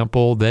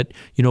example, that,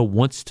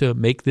 wants to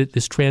make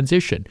this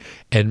transition,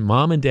 and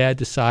mom and dad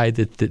decide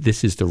that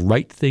this is the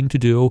right thing to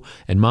do,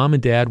 and mom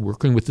and dad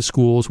working with the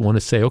schools want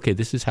to say, okay,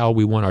 this is how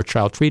we want our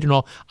child treated and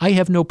all, I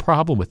have no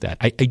problem with that.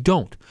 I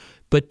don't.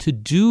 But to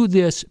do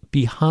this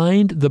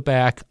behind the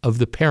back of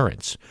the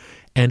parents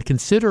and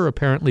consider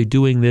apparently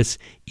doing this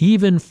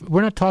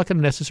we're not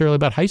talking necessarily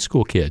about high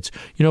school kids.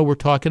 We're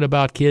talking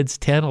about kids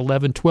 10,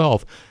 11,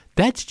 12.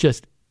 That's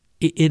just,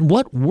 in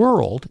what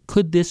world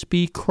could this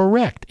be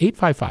correct?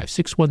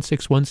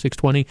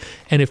 855-616-1620.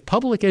 And if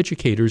public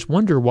educators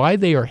wonder why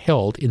they are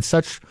held in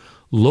such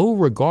low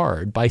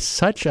regard by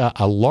such a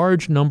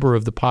large number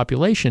of the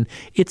population,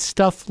 it's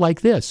stuff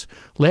like this.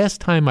 Last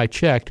time I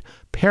checked,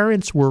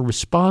 parents were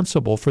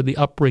responsible for the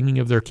upbringing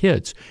of their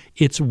kids.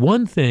 It's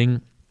one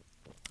thing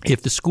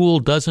if the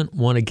school doesn't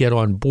want to get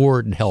on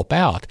board and help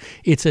out.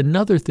 It's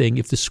another thing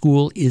if the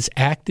school is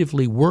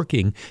actively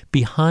working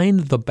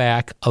behind the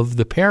back of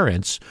the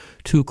parents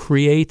to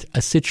create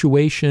a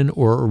situation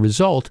or a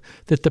result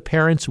that the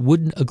parents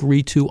wouldn't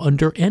agree to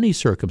under any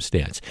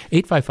circumstance.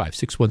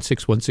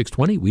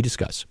 855-616-1620, we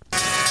discuss.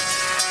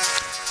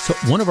 So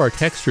one of our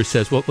texters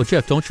says, well,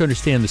 Jeff, don't you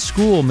understand the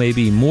school may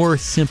be more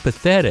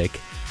sympathetic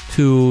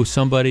to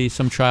some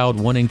child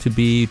wanting to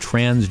be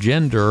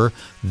transgender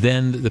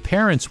than the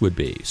parents would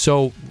be.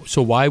 So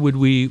why would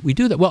we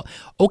do that? Well,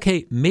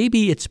 okay,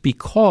 maybe it's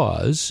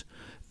because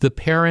the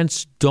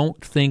parents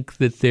don't think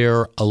that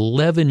their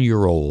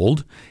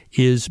 11-year-old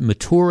is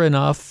mature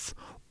enough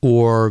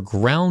or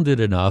grounded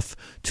enough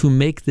to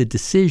make the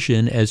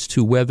decision as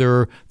to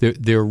whether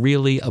they're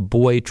really a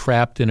boy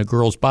trapped in a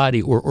girl's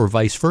body or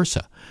vice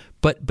versa.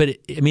 But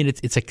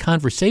it's a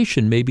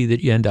conversation maybe that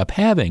you end up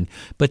having.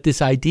 But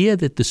this idea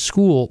that the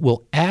school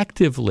will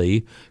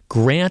actively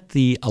grant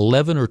the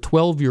 11 or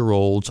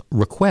 12-year-old's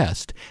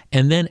request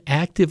and then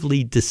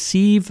actively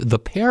deceive the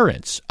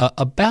parents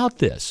about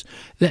this,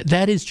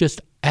 that is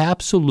just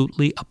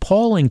absolutely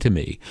appalling to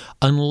me,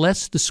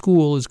 unless the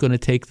school is going to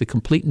take the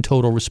complete and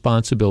total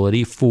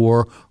responsibility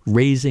for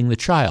raising the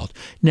child.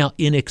 Now,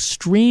 in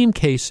extreme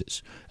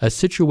cases, a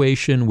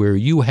situation where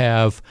you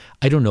have,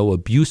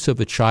 abuse of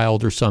a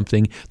child or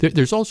something,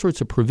 there's all sorts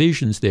of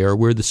provisions there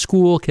where the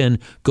school can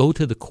go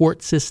to the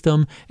court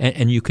system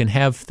and you can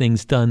have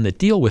things done that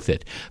deal with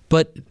it.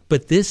 But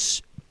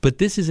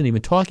this isn't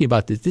even talking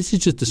about this. This is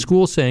just the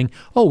school saying,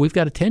 oh, we've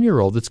got a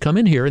 10-year-old that's come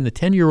in here, and the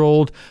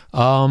 10-year-old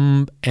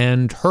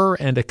and her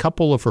and a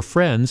couple of her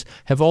friends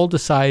have all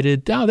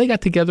decided, they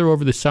got together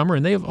over the summer,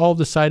 and they have all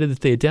decided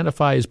that they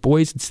identify as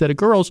boys instead of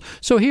girls.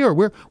 So here,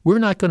 we're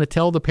not going to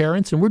tell the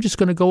parents, and we're just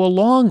going to go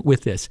along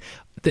with this.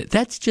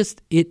 That's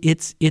just,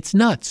 it's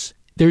nuts.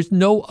 There's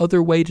no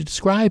other way to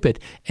describe it,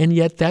 and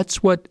yet that's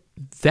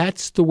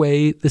the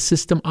way the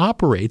system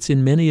operates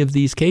in many of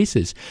these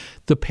cases.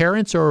 The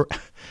parents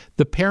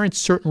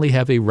certainly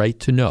have a right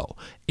to know.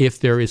 If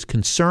there is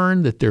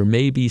concern that there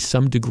may be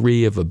some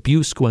degree of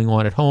abuse going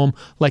on at home,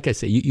 like I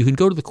say, you can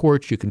go to the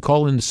courts, you can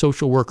call in the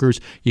social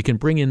workers, you can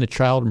bring in the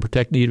child and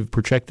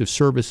protective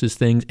services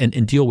things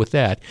and deal with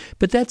that.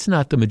 But that's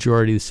not the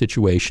majority of the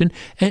situation.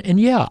 And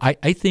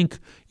I think,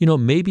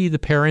 maybe the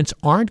parents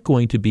aren't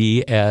going to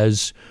be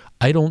as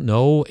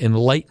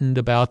enlightened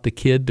about the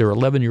kid, their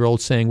 11-year-old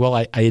saying, well,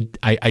 I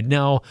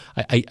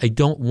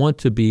don't want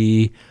to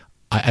be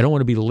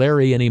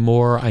Larry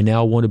anymore. I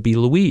now want to be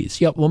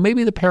Louise. Yeah, well,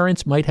 maybe the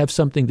parents might have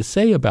something to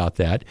say about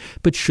that,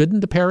 but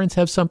shouldn't the parents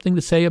have something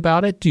to say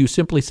about it? Do you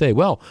simply say,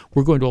 well,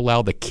 we're going to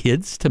allow the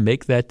kids to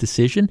make that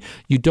decision?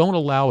 You don't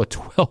allow a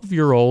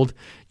 12-year-old,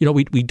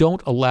 we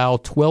don't allow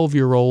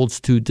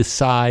 12-year-olds to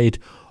decide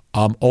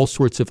all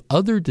sorts of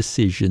other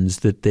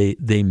decisions that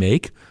they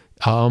make.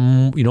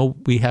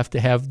 We have to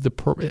have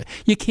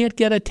you can't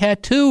get a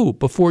tattoo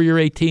before you're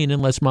 18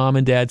 unless mom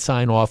and dad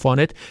sign off on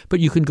it. But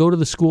you can go to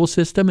the school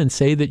system and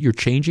say that you're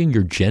changing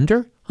your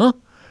gender? Huh?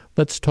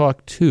 Let's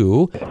talk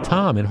to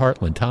Tom in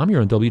Heartland. Tom,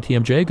 you're on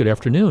WTMJ. Good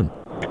afternoon.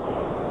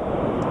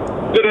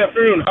 Good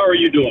afternoon. How are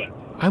you doing?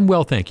 I'm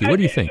well, thank you. What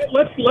do you think?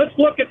 Let's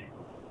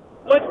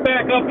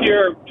back up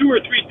here 2 or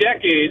 3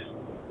 decades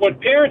when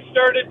parents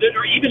started,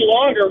 or even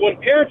longer, when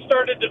parents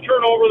started to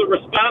turn over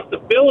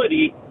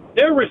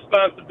their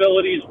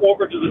responsibilities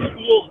over to the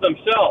schools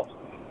themselves.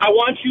 I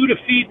want you to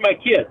feed my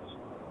kids.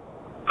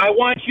 I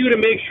want you to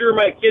make sure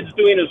my kid's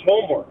doing his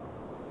homework.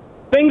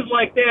 Things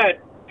like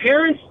that.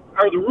 Parents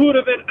are the root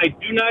of it. I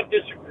do not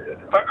disagree.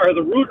 Are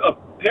the root of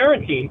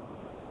parenting,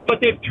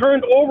 but they've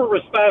turned over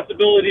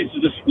responsibilities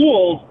to the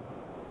schools.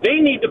 They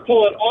need to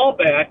pull it all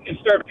back and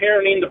start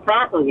parenting the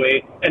proper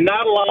way and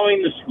not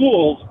allowing the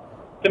schools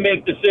to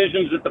make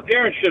decisions that the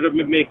parents should have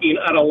been making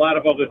on a lot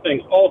of other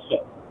things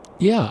also.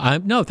 Yeah,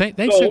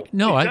 thanks. So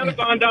I've kind of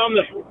gone down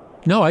this.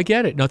 No, I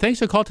get it. No, thanks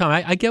for the call, Tom.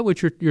 I get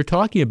what you're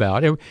talking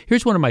about.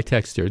 Here's one of my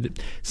texts here.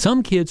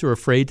 Some kids are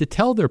afraid to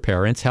tell their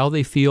parents how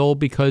they feel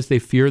because they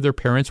fear their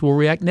parents will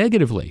react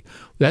negatively.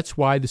 That's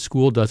why the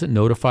school doesn't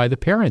notify the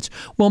parents.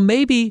 Well,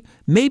 maybe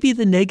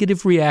the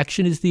negative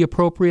reaction is the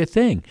appropriate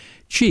thing.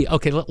 Gee,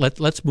 okay,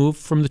 let's move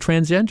from the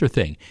transgender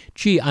thing.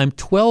 Gee, I'm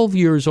 12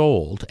 years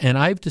old, and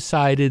I've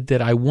decided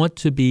that I want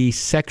to be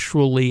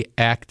sexually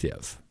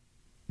active.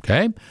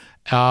 Okay?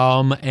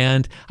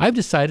 And I've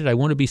decided I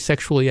want to be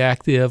sexually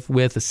active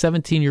with a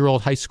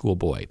 17-year-old high school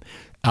boy.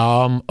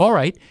 All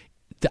right.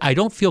 I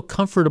don't feel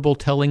comfortable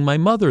telling my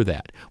mother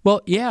that.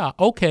 Well, yeah,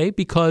 okay,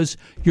 because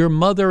your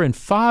mother and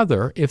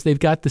father, if they've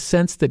got the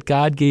sense that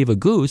God gave a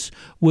goose,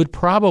 would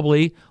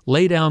probably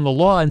lay down the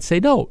law and say,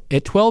 no,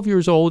 at 12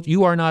 years old,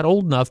 you are not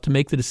old enough to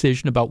make the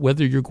decision about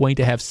whether you're going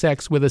to have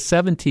sex with a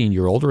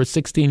 17-year-old or a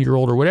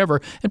 16-year-old or whatever.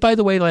 And by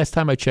the way, last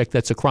time I checked,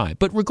 that's a crime.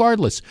 But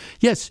regardless,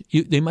 yes,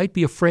 they might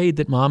be afraid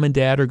that mom and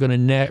dad are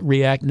going to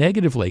react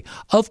negatively.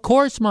 Of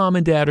course, mom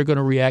and dad are going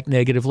to react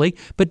negatively,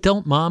 but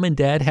don't mom and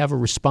dad have a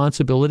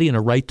responsibility and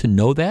a right to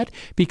know that?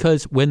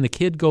 Because when the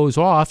kid goes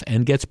off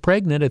and gets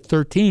pregnant at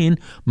 13,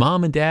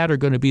 mom and dad are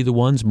going to be the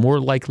ones more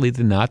likely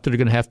than not that are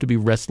going to have to be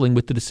wrestling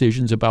with the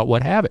decisions about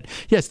what happened.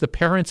 Yes, the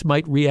parents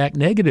might react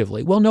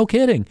negatively. Well, no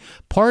kidding.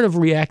 Part of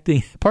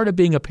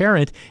being a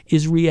parent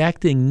is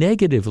reacting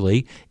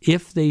negatively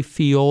if they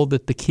feel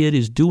that the kid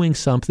is doing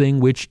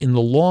something which in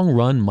the long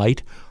run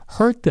might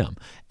hurt them.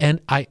 And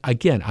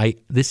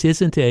this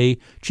isn't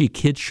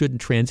kids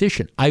shouldn't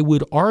transition. I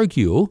would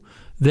argue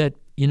that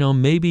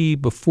maybe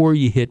before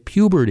you hit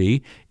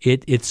puberty,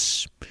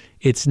 it's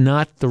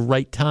not the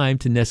right time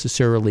to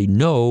necessarily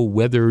know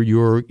whether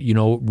you're,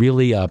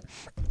 really a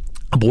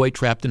boy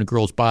trapped in a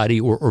girl's body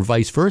or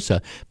vice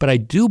versa. But I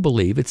do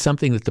believe it's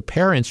something that the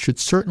parents should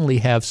certainly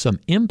have some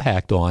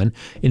impact on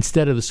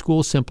instead of the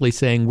school simply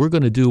saying, we're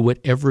going to do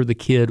whatever the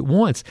kid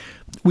wants.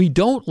 We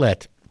don't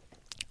let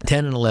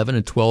 10 and 11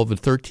 and 12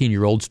 and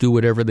 13-year-olds do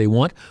whatever they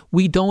want.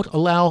 We don't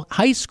allow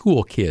high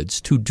school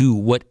kids to do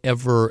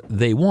whatever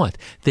they want.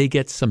 They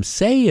get some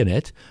say in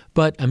it,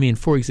 but,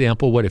 for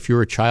example, what if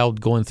you're a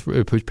child going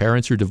through, whose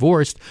parents are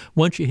divorced,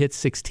 once you hit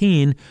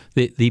 16,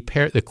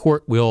 the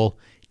court will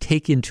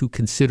take into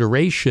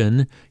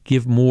consideration,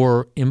 give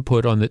more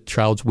input on the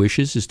child's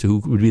wishes as to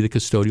who would be the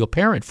custodial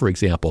parent, for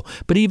example.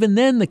 But even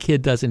then, the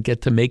kid doesn't get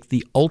to make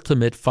the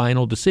ultimate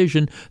final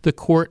decision. The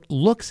court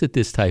looks at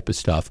this type of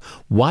stuff.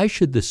 Why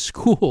should the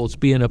schools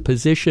be in a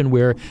position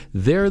where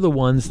they're the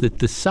ones that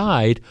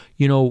decide,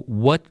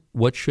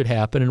 what should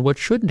happen and what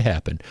shouldn't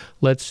happen?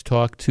 Let's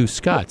talk to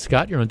Scott.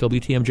 Scott, you're on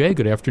WTMJ.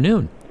 Good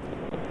afternoon.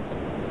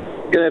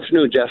 Good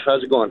afternoon, Jeff.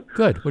 How's it going?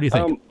 Good. What do you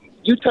think?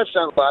 You touched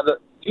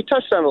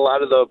on a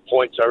lot of the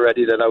points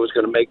already that I was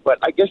going to make, but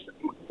I guess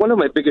one of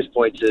my biggest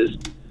points is,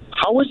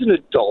 how as an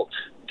adult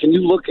can you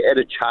look at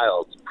a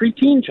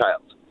preteen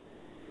child,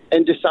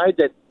 and decide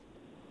that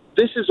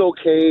this is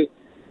okay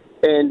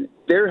and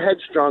they're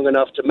headstrong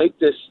enough to make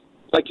this,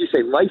 like you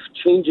say,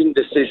 life-changing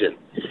decision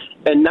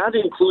and not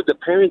include the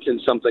parents in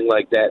something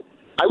like that?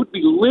 I would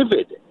be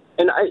livid.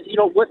 And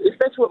if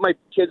that's what my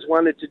kids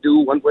wanted to do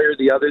one way or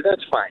the other,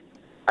 that's fine.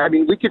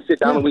 We could sit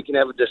down and we can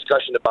have a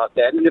discussion about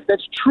that. And if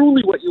that's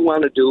truly what you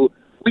want to do,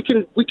 we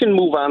can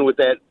move on with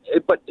that.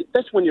 But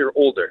that's when you're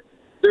older.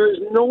 There is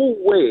no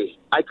way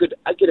I could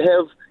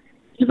have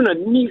even a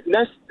niece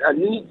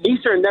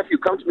or a nephew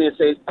come to me and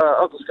say,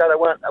 Uncle Scott, I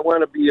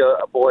want to be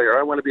a boy or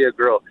I want to be a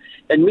girl.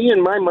 And me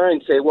in my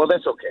mind say, well,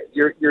 that's okay.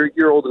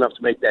 You're old enough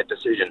to make that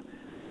decision.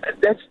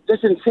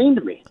 That's insane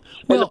to me.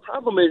 Well, and the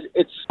problem is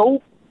it's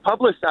so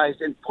publicized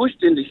and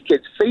pushed in these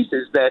kids'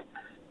 faces that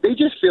they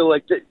just feel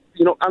like that.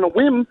 On a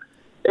whim,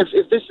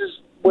 if this is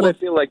what I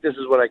feel like, this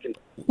is what I can.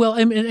 Well,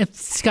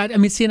 Scott,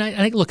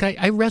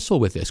 I wrestle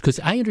with this because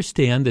I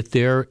understand that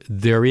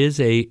there is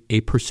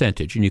a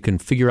percentage, and you can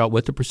figure out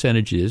what the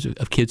percentage is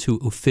of kids who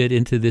fit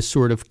into this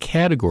sort of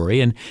category,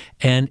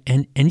 and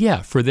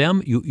yeah, for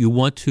them, you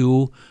want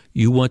to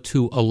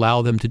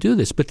allow them to do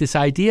this, but this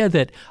idea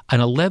that an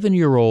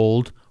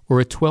 11-year-old or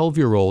a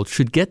 12-year-old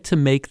should get to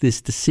make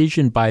this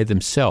decision by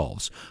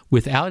themselves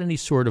without any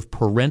sort of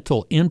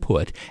parental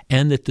input,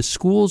 and that the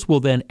schools will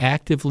then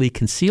actively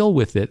conceal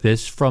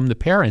this from the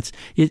parents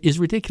is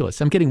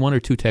ridiculous. I'm getting one or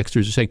two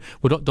texters who are saying,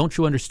 well, don't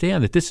you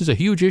understand that this is a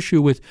huge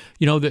issue with,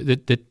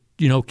 that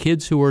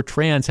kids who are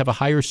trans have a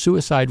higher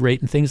suicide rate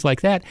and things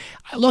like that.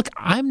 Look,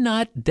 I'm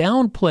not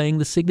downplaying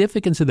the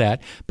significance of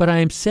that, but I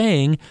am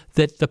saying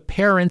that the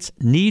parents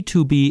need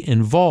to be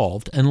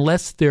involved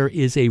unless there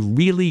is a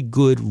really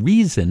good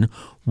reason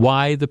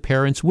why the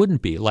parents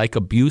wouldn't be, like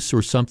abuse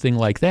or something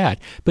like that.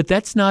 But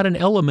that's not an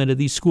element of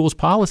these schools'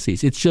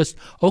 policies. It's just,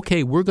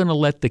 okay, we're going to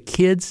let the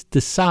kids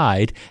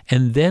decide,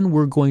 and then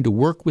we're going to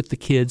work with the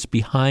kids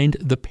behind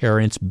the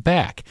parents'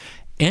 back.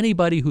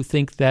 Anybody who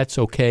thinks that's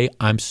okay,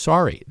 I'm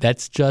sorry.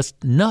 That's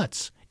just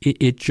nuts.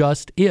 It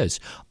just is,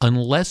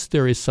 unless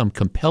there is some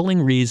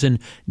compelling reason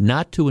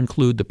not to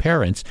include the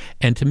parents.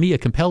 And to me, a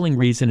compelling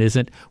reason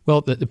isn't, well,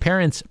 the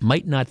parents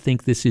might not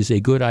think this is a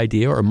good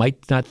idea or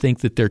might not think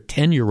that their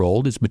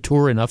 10-year-old is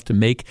mature enough to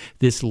make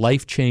this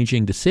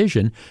life-changing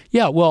decision.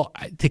 Yeah, well,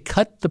 to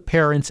cut the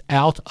parents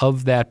out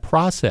of that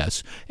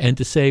process and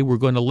to say we're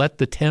going to let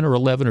the 10 or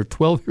 11 or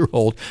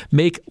 12-year-old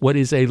make what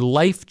is a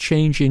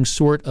life-changing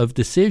sort of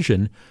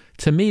decision,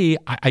 to me,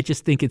 I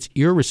just think it's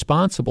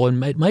irresponsible,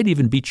 and it might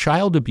even be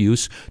child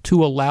abuse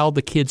to allow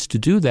the kids to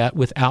do that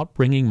without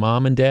bringing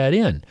mom and dad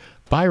in.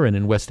 Byron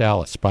in West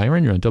Allis.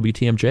 Byron, you're on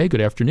WTMJ. Good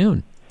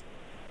afternoon.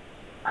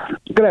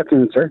 Good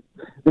afternoon, sir.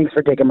 Thanks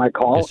for taking my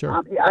call. Yes, sir.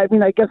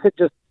 I guess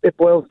it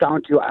boils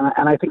down to,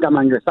 and I think I'm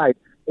on your side,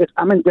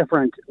 I'm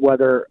indifferent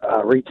whether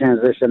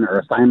retransition or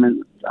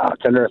assignment,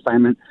 gender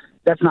assignment.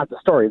 That's not the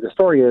story. The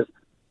story is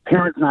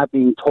parents not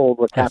being told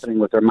what's happening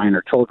with their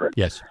minor children.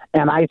 Yes.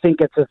 And I think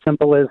it's as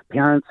simple as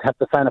parents have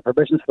to sign a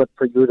permission slip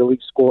for you to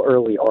leave school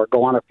early or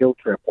go on a field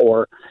trip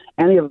or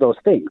any of those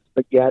things.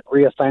 But yet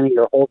reassigning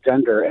your whole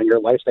gender and your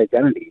life's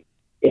identity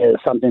is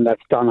something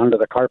that's done under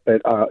the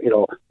carpet,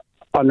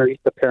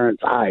 underneath the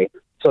parent's eye,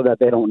 so that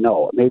they don't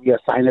know. Maybe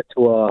assign it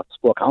to a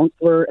school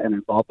counselor and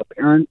involve the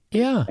parent,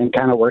 and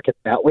kind of work it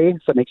that way,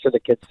 so make sure the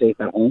kid's safe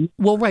at home.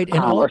 Well, right,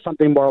 and or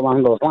something more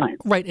along those lines.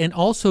 Right, and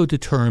also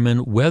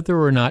determine whether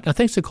or not. Now,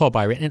 thanks for the call,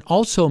 Byron, and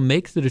also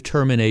make the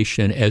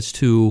determination as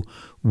to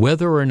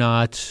whether or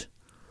not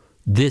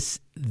this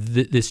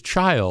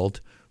child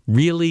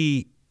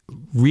really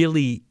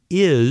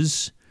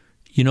is.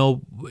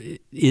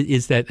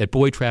 Is that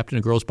boy trapped in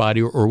a girl's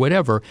body or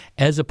whatever,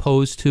 as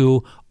opposed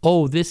to,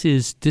 oh, this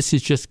is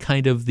just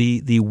kind of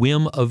the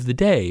whim of the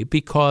day,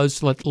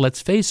 because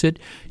let's face it,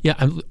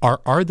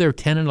 are there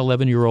 10 and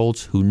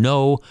 11-year-olds who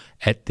know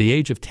at the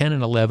age of 10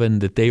 and 11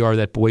 that they are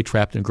that boy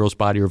trapped in a girl's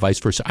body or vice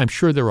versa? I'm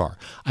sure there are.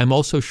 I'm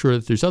also sure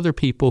that there's other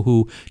people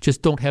who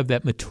just don't have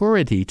that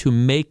maturity to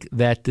make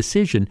that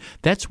decision.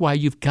 That's why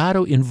you've got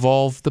to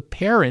involve the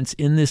parents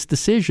in this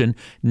decision,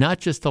 not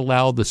just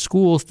allow the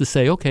schools to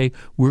say, okay,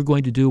 we're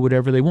going to do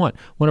whatever they want.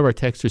 One of our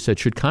texters said,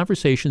 should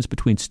conversations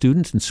between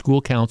students and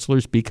school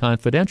counselors be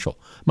confidential?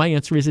 My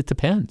answer is it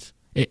depends.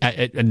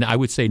 And I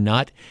would say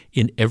not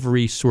in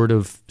every sort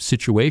of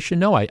situation.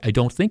 No, I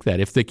don't think that.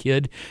 If the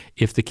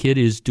kid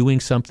is doing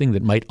something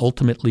that might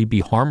ultimately be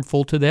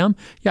harmful to them,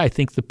 I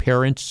think the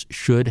parents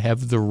should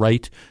have the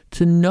right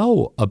to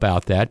know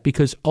about that,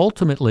 because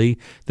ultimately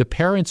the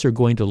parents are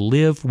going to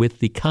live with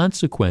the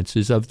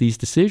consequences of these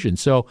decisions.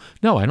 So,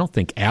 no, I don't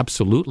think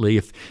absolutely.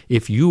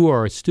 If you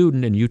are a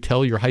student and you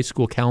tell your high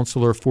school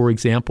counselor, for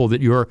example, that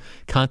you're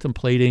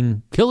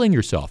contemplating killing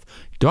yourself,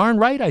 darn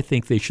right, I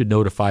think they should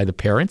notify the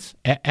parents.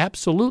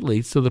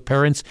 Absolutely, so the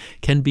parents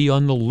can be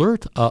on the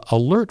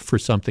alert for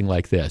something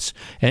like this.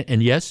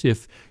 And yes,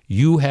 if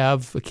you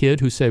have a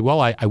kid who say,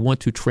 well, I want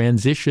to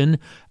transition,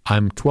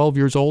 I'm 12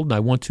 years old and I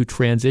want to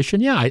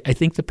transition, I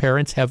think the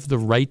parents have the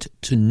right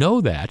to know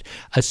that,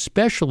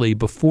 especially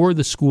before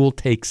the school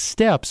takes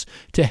steps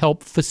to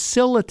help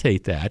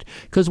facilitate that.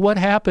 Because what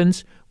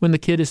happens when the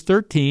kid is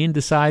 13,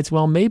 decides,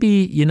 well,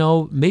 maybe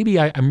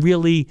I'm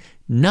really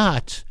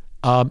not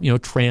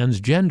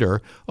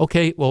transgender.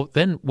 Okay, well,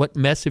 then what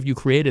mess have you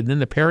created? And then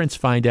the parents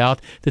find out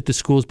that the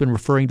school's been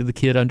referring to the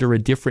kid under a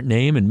different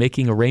name and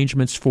making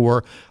arrangements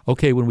for,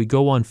 okay, when we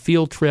go on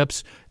field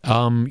trips,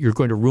 you're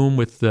going to room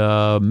with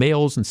the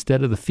males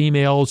instead of the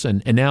females.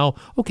 And now,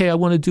 okay, I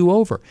want to do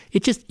over.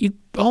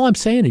 All I'm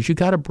saying is you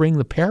got to bring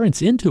the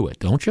parents into it,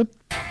 don't you?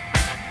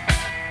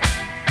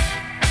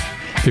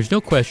 There's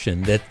no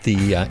question that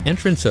the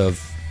entrance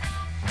of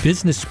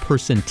business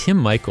person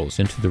Tim Michels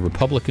into the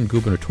Republican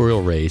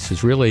gubernatorial race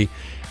has really,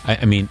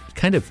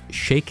 kind of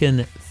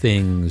shaken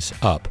things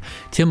up.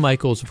 Tim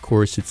Michels, of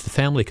course, it's the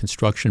family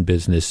construction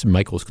business,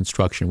 Michels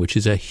Construction, which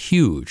is a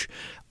huge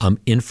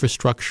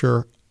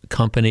infrastructure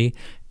company.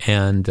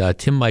 And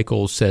Tim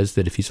Michels says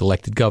that if he's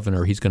elected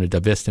governor, he's going to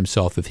divest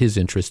himself of his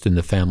interest in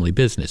the family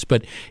business.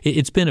 But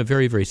it's been a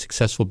very, very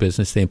successful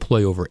business. They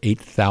employ over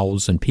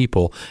 8,000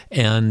 people.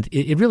 And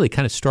it really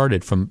kind of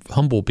started from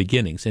humble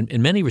beginnings.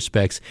 In many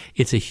respects,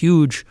 it's a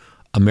huge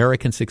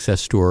American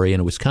success story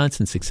and a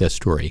Wisconsin success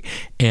story.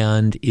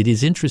 And it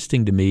is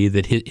interesting to me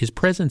that his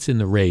presence in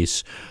the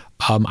race,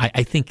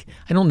 I think,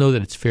 I don't know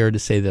that it's fair to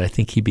say that I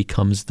think he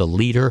becomes the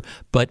leader,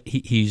 but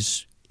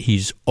he's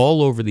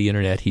all over the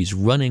internet. He's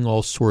running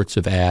all sorts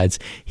of ads.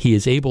 He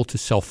is able to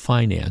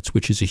self-finance,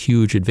 which is a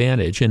huge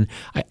advantage. And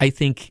I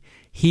think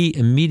he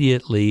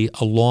immediately,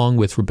 along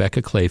with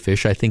Rebecca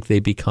Clayfish, I think they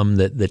become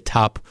the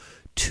top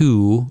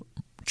two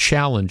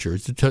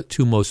challengers, the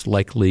two most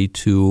likely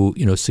to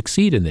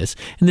succeed in this.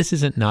 And this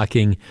isn't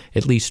knocking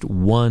at least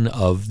one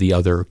of the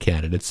other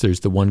candidates.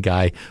 There's the one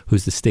guy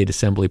who's the state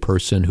assembly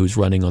person who's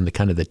running on the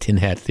kind of the tin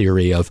hat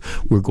theory of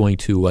we're going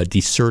to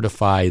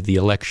decertify the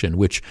election,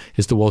 which,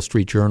 as the Wall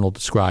Street Journal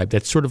described,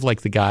 that's sort of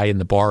like the guy in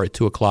the bar at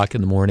 2:00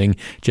 in the morning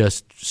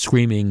just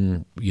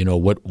screaming,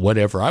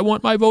 whatever, I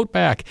want my vote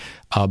back.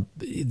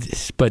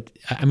 But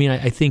I mean,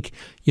 I think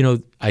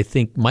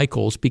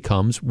Michaels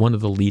becomes one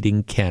of the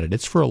leading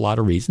candidates for a lot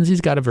of reasons.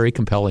 He's got a very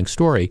compelling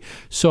story.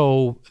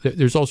 So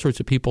there's all sorts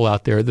of people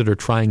out there that are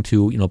trying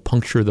to,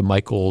 puncture the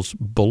Michaels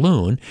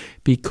balloon,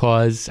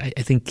 because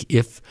I think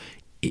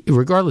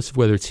regardless of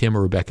whether it's him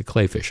or Rebecca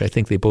Clayfish, I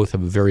think they both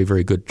have a very,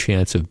 very good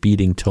chance of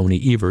beating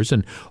Tony Evers.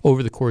 And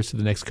over the course of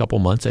the next couple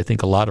months, I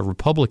think a lot of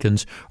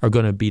Republicans are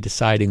going to be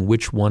deciding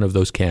which one of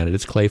those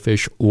candidates,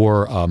 Clayfish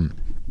or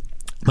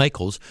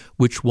Michaels,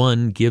 which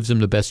one gives them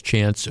the best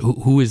chance,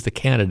 who is the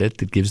candidate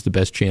that gives the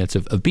best chance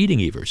of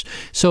beating Evers.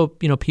 So,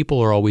 people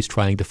are always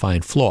trying to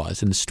find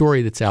flaws. And the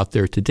story that's out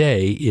there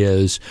today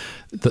is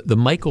the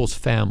Michaels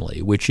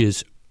family, which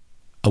is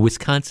a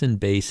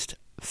Wisconsin-based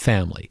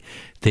family.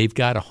 They've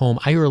got a home.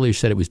 I earlier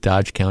said it was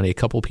Dodge County. A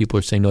couple of people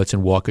are saying, no, it's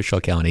in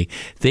Waukesha County.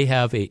 They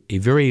have a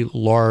very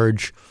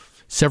large,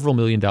 several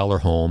 $million-dollar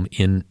home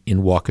in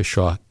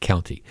Waukesha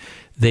County.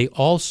 They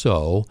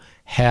also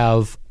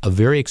have a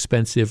very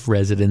expensive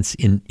residence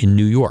in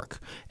New York.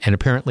 And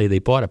apparently they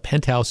bought a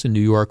penthouse in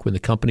New York when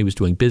the company was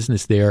doing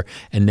business there,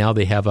 and now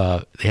they have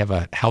a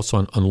house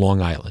on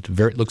Long Island.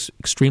 It looks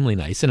extremely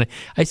nice. And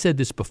I said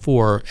this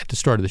before at the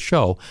start of the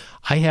show.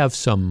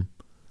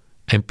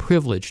 I'm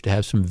privileged to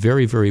have some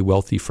very, very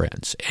wealthy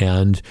friends,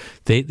 and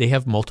they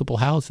have multiple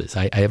houses.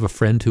 I have a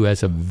friend who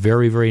has a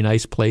very, very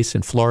nice place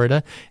in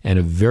Florida, and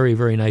a very,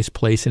 very nice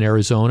place in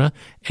Arizona,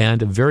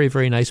 and a very,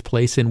 very nice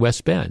place in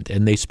West Bend.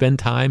 And they spend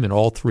time in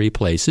all three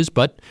places,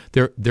 but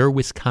they're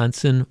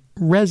Wisconsin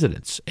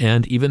residents.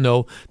 And even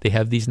though they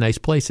have these nice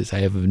places, I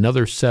have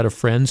another set of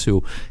friends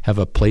who have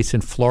a place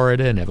in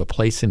Florida and have a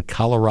place in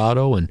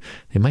Colorado, and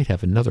they might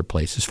have another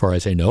place as far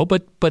as I know,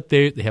 but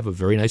they have a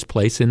very nice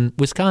place in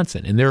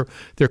Wisconsin, and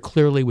they're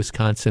clearly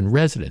Wisconsin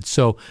residents.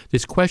 So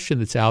this question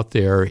that's out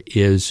there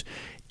is,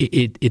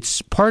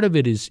 it's part of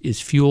it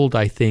is fueled,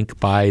 I think,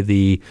 by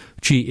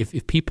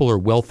if people are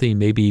wealthy,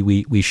 maybe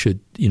we should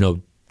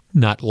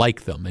not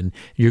like them. And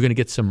you're going to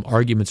get some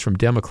arguments from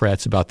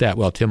Democrats about that.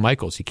 Well, Tim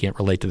Michaels, he can't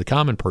relate to the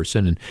common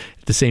person. And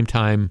at the same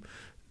time,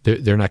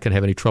 they're not going to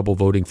have any trouble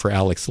voting for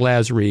Alex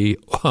Lasry,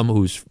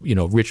 who's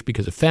rich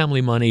because of family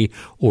money,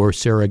 or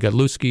Sarah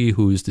Godlewski,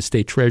 who's the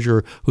state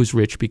treasurer, who's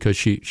rich because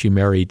she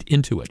married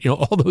into it.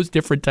 All those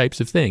different types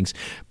of things.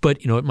 But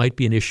it might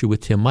be an issue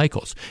with Tim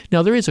Michaels.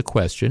 Now, there is a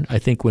question, I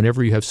think,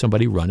 whenever you have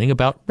somebody running,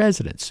 about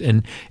residents.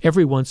 And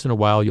every once in a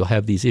while, you'll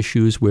have these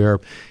issues where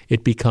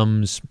it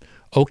becomes,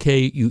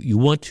 okay, you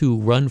want to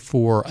run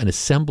for an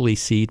assembly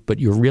seat, but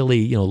you're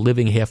really,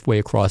 living halfway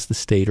across the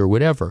state or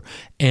whatever.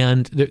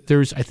 And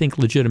there's, I think,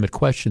 legitimate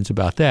questions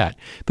about that.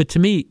 But to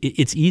me,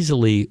 it's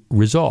easily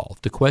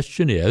resolved. The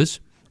question is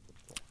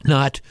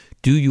not,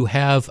 do you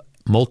have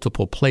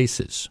multiple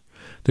places?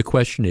 The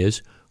question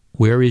is,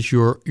 where is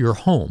your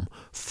home?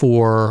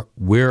 For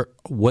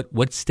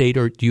what state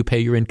do you pay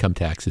your income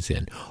taxes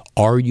in?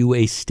 Are you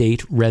a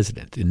state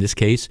resident? In this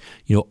case,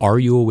 are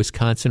you a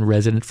Wisconsin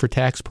resident for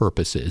tax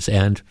purposes?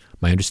 And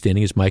my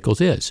understanding is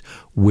Michaels is.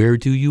 Where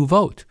do you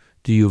vote?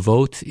 Do you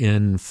vote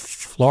in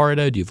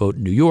Florida? Do you vote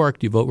in New York?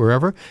 Do you vote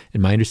wherever?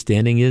 And my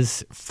understanding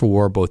is,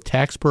 for both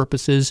tax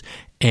purposes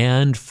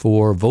and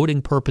for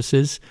voting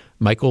purposes,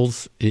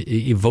 Michaels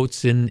he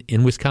votes in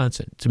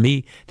Wisconsin. To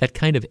me, that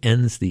kind of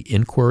ends the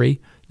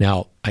inquiry.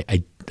 Now,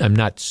 I'm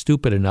not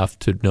stupid enough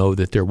to know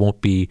that there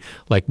won't be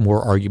more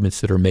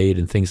arguments that are made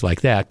and things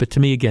like that. But to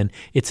me, again,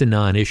 it's a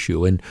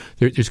non-issue. And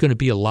there's going to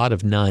be a lot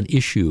of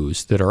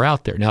non-issues that are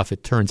out there. Now, if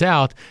it turns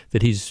out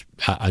that he's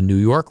a New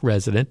York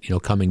resident,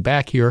 coming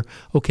back here,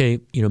 okay,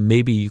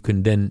 maybe you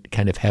can then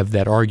kind of have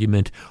that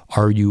argument.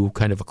 Are you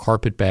kind of a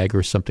carpetbagger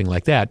or something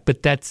like that?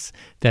 But that's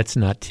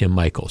not Tim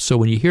Michaels. So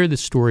when you hear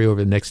this story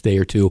over the next day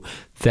or two,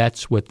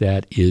 that's what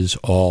that is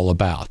all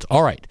about.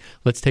 All right,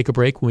 let's take a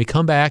break. When we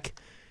come back,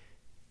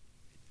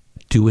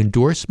 do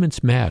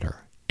endorsements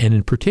matter? And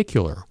in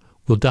particular,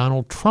 will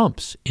Donald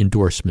Trump's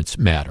endorsements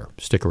matter?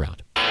 Stick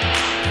around.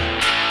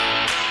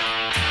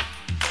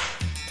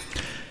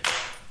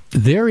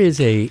 There is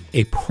a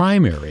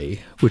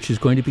primary which is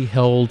going to be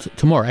held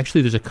tomorrow.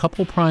 Actually, there's a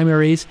couple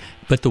primaries,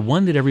 but the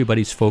one that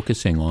everybody's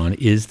focusing on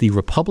is the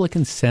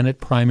Republican Senate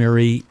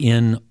primary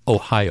in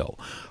Ohio.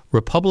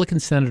 Republican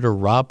Senator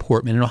Rob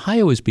Portman in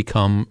Ohio has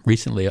become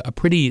recently a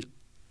pretty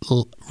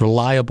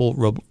reliable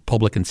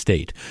Republican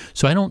state.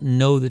 So I don't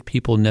know that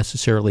people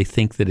necessarily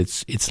think that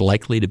it's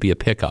likely to be a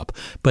pickup.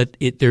 But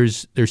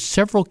there's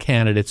several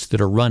candidates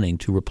that are running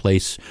to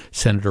replace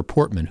Senator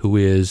Portman, who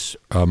is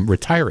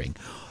retiring.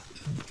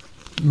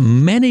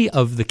 Many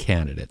of the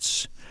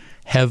candidates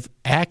have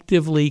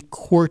actively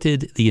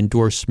courted the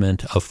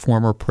endorsement of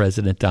former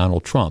President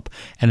Donald Trump.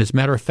 And as a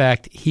matter of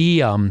fact,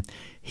 he's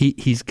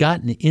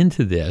gotten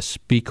into this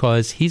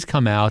because he's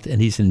come out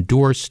and he's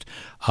endorsed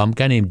a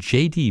guy named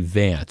J.D.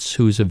 Vance,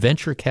 who's a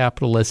venture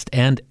capitalist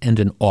and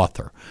an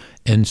author.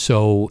 And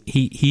so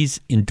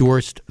he's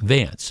endorsed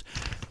Vance.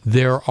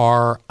 There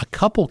are a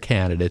couple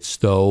candidates,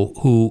 though,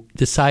 who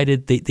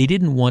decided they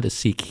didn't want to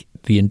seek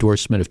the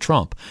endorsement of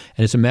Trump.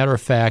 And as a matter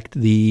of fact,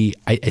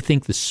 I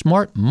think the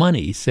smart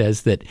money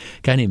says that a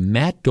guy named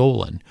Matt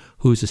Dolan,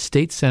 who's a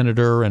state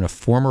senator and a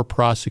former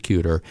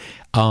prosecutor,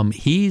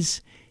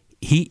 he's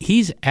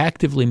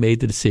actively made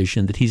the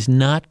decision that he's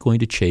not going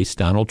to chase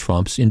Donald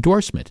Trump's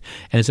endorsement.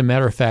 And as a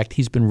matter of fact,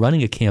 he's been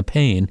running a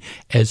campaign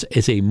as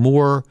a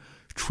more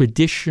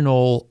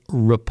traditional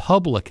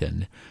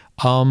Republican.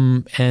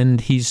 And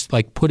he's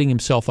like putting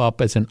himself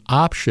up as an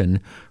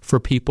option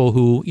for people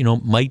who,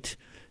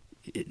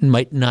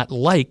 might not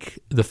like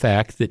the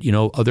fact that,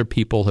 other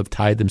people have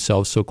tied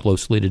themselves so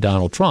closely to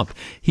Donald Trump.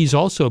 He's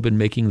also been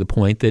making the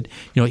point that,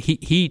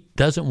 he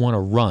doesn't want to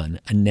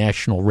run a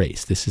national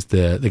race. This is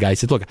the guy who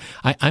said, look,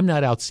 I'm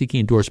not out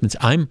seeking endorsements.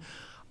 I'm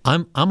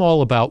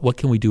all about what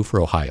can we do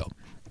for Ohio.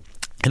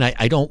 And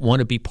I don't want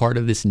to be part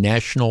of this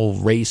national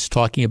race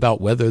talking about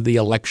whether the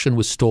election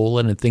was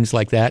stolen and things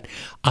like that.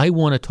 I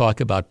want to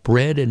talk about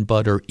bread and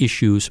butter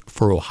issues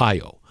for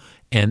Ohio.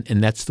 And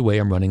that's the way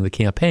I'm running the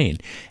campaign.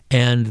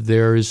 And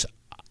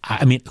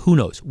who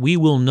knows? We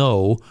will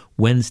know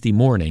Wednesday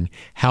morning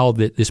how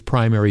this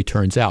primary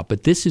turns out.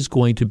 But this is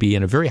going to be,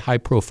 in a very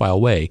high-profile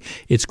way,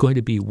 it's going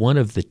to be one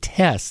of the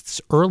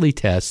early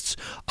tests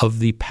of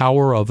the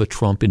power of a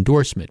Trump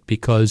endorsement,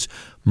 because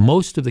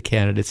most of the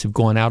candidates have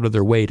gone out of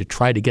their way to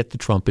try to get the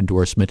Trump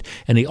endorsement,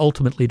 and they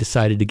ultimately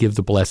decided to give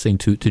the blessing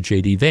to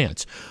J.D.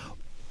 Vance.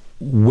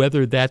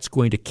 Whether that's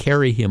going to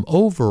carry him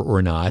over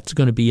or not, it's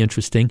going to be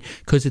interesting,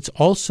 because it's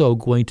also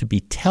going to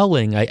be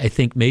telling, I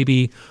think,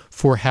 maybe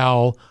for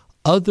how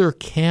other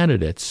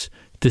candidates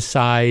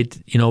decide,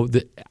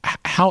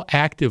 how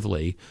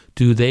actively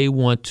do they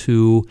want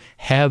to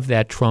have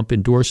that Trump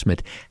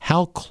endorsement?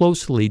 How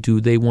closely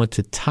do they want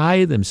to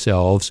tie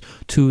themselves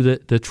to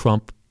the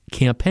Trump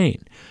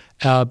campaign?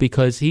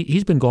 Because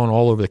he's been going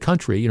all over the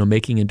country,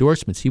 making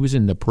endorsements. He was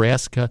in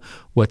Nebraska,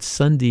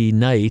 Sunday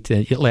night,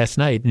 last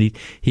night, and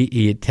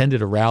he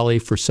attended a rally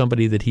for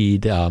somebody that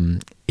he'd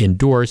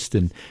endorsed,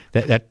 and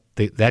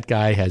that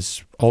guy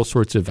has all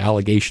sorts of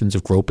allegations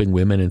of groping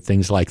women and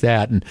things like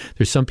that. And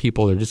there's some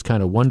people that are just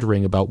kind of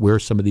wondering about where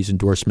some of these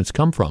endorsements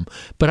come from.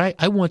 But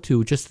I want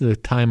to, just the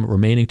time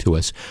remaining to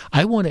us,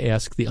 I want to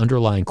ask the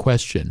underlying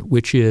question,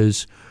 which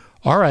is,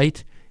 all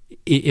right,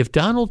 if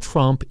Donald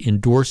Trump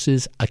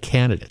endorses a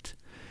candidate,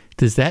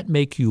 does that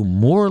make you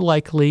more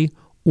likely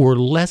or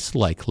less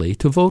likely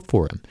to vote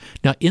for him?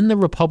 Now, in the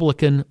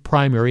Republican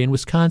primary in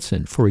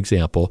Wisconsin, for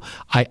example,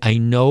 I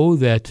know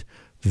that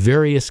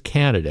various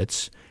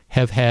candidates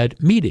have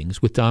had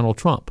meetings with Donald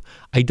Trump.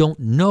 I don't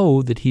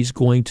know that he's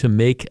going to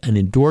make an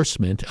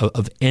endorsement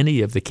of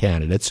any of the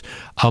candidates,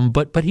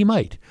 but he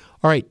might.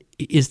 All right,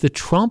 is the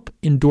Trump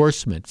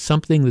endorsement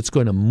something that's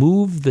going to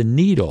move the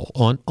needle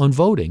on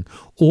voting,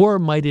 or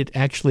might it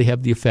actually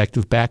have the effect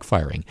of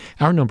backfiring?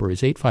 Our number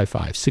is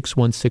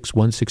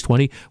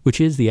 855-616-1620,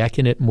 which is the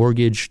AccuNet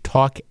Mortgage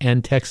talk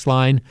and text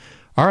line.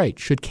 All right,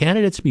 should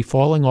candidates be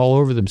falling all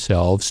over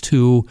themselves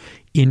to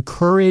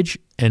encourage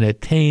and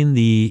attain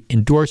the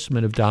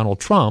endorsement of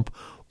Donald Trump,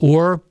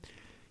 or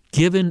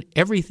given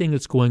everything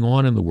that's going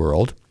on in the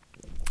world,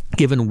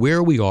 given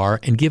where we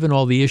are and given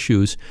all the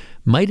issues,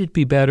 might it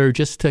be better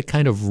just to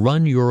kind of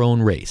run your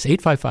own race?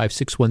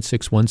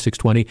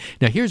 855-616-1620.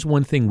 Now, here's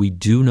one thing we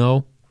do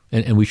know,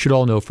 and we should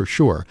all know for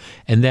sure,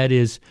 and that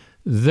is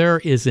there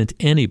isn't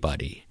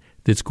anybody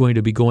that's going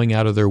to be going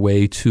out of their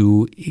way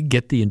to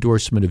get the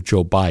endorsement of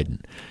Joe Biden.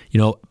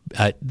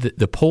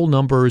 The poll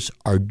numbers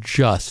are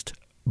just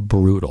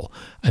brutal.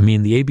 I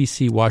mean, the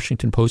ABC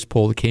Washington Post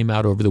poll that came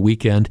out over the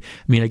weekend,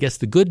 I guess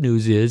the good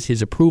news is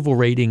his approval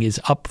rating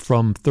is up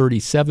from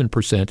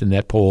 37% in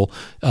that poll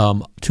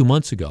 2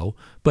 months ago,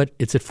 but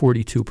it's at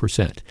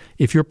 42%.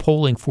 If you're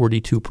polling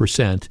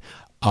 42%,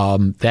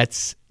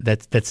 that's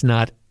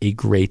not a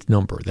great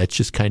number. That's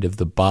just kind of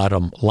the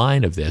bottom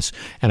line of this.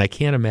 And I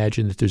can't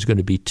imagine that there's going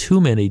to be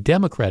too many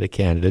Democratic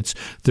candidates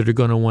that are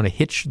going to want to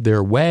hitch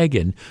their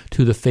wagon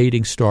to the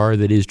fading star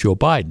that is Joe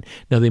Biden.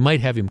 Now, they might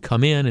have him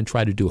come in and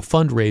try to do a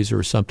fundraiser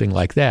or something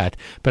like that,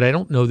 but I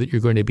don't know that you're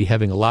going to be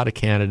having a lot of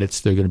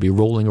candidates that are going to be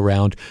rolling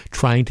around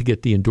trying to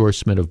get the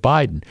endorsement of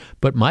Biden.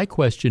 But my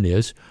question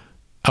is,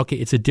 okay,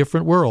 it's a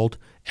different world,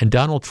 and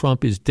Donald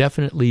Trump is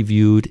definitely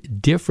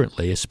viewed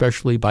differently,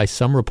 especially by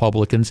some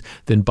Republicans,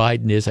 than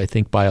Biden is, I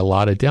think, by a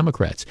lot of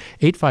Democrats.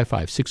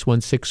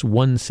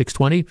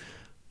 855-616-1620.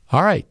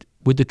 All right,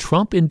 would the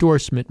Trump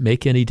endorsement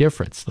make any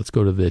difference? Let's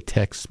go to the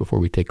text before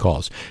we take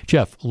calls.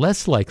 Jeff,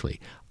 less likely.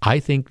 I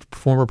think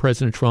former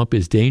President Trump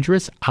is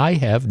dangerous. I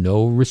have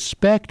no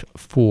respect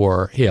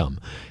for him.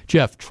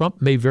 Jeff, Trump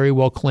may very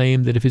well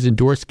claim that if his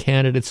endorsed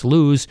candidates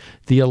lose,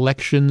 the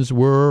elections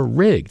were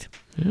rigged.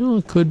 Well,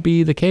 it could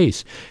be the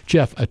case.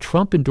 Jeff, a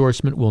Trump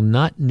endorsement will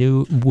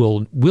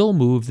will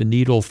move the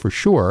needle for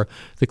sure.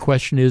 The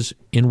question is,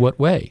 in what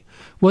way?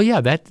 Well, yeah,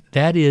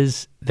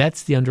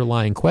 that's the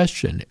underlying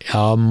question.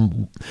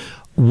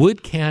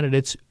 Would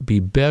candidates be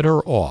better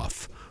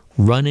off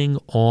running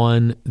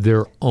on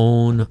their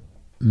own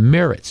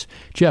merits?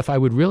 Jeff, I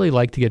would really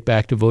like to get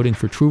back to voting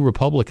for true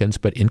Republicans,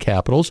 but in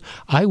capitals,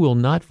 I will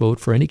not vote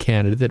for any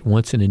candidate that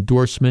wants an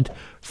endorsement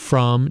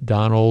from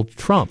Donald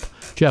Trump.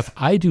 Jeff,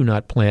 I do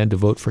not plan to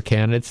vote for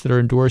candidates that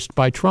are endorsed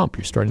by Trump.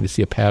 You're starting to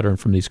see a pattern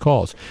from these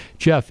calls.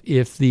 Jeff,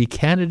 if the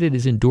candidate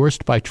is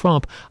endorsed by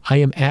Trump, I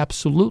am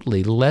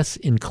absolutely less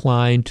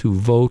inclined to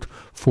vote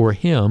for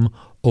him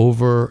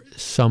over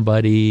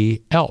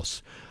somebody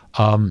else.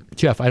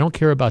 Jeff, I don't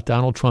care about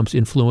Donald Trump's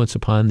influence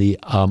upon the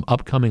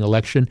upcoming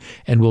election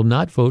and will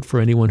not vote for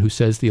anyone who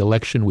says the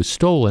election was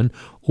stolen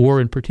or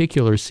in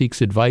particular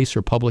seeks advice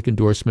or public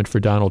endorsement for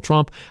Donald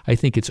Trump. I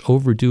think it's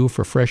overdue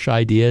for fresh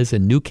ideas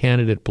and new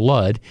candidate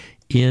blood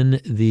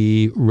in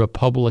the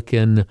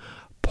Republican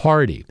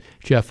Party.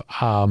 Jeff,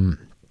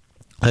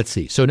 let's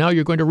see. So now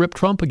you're going to rip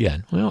Trump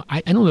again. Well,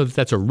 I don't know if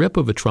that's a rip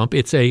of a Trump.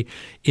 It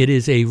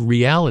is a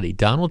reality.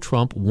 Donald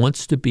Trump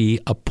wants to be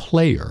a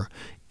player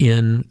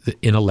in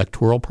an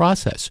electoral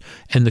process.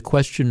 And the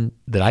question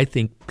that I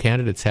think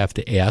candidates have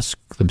to ask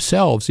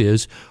themselves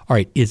is, all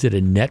right, is it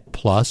a net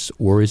plus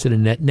or is it a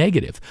net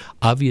negative?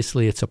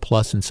 Obviously, it's a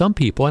plus in some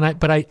people,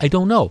 but I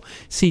don't know.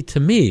 See, to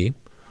me,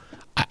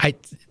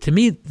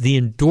 the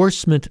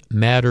endorsement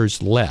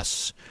matters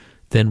less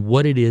than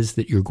what it is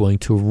that you're going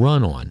to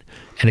run on.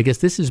 And I guess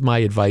this is my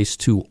advice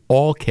to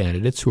all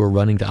candidates who are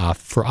running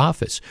for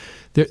office.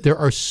 There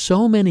are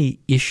so many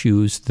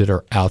issues that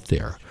are out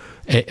there.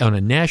 On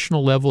a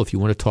national level, if you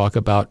want to talk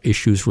about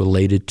issues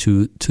related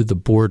to the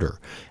border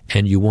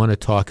and you want to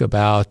talk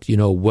about,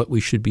 what we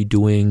should be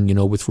doing,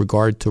 with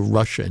regard to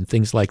Russia and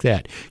things like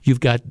that, you've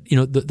got,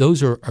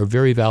 those are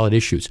very valid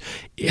issues.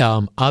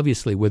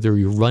 Obviously, whether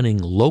you're running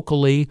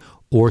locally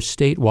or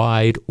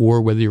statewide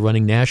or whether you're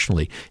running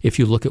nationally, if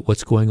you look at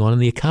what's going on in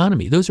the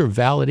economy, those are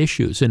valid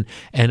issues. And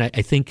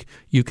I think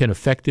you can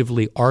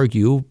effectively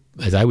argue,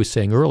 as I was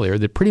saying earlier,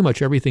 that pretty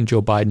much everything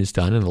Joe Biden has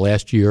done in the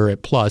last year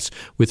plus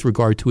with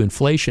regard to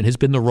inflation has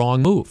been the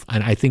wrong move.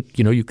 And I think,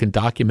 you can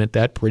document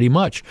that pretty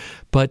much.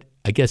 But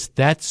I guess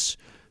that's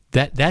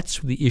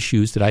the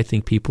issues that I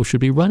think people should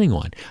be running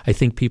on. I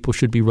think people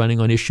should be running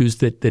on issues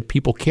that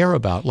people care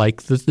about,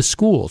 like the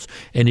schools,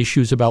 and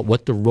issues about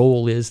what the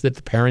role is that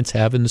the parents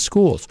have in the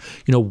schools.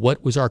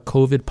 What was our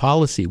COVID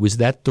policy? Was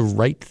that the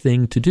right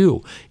thing to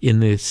do in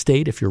the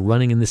state? If you're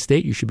running in the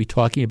state, you should be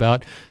talking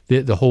about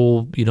the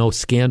whole,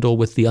 scandal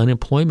with the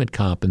unemployment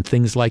comp and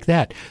things like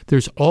that.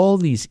 There's all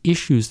these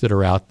issues that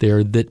are out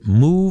there that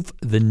move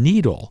the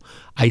needle,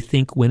 I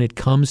think, when it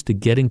comes to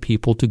getting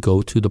people to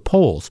go to the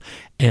polls.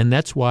 And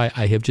that's why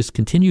I have just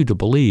continued to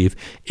believe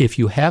if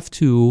you have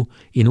to,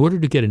 in order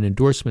to get an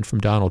endorsement from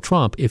Donald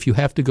Trump, if you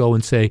have to go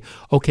and say,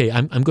 okay,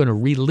 I'm going to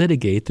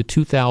relitigate the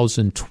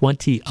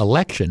 2020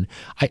 election,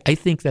 I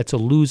think that's a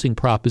losing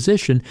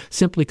proposition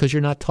simply because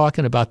you're not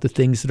talking about the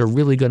things that are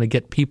really going to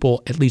get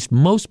people, at least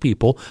most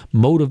people,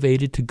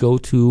 motivated to go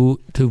to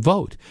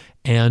vote.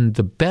 And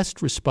the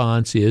best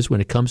response is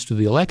when it comes to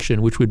the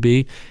election, which would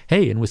be,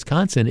 hey, in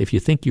Wisconsin, if you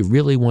think you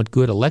really want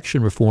good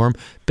election reform,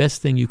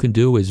 best thing you can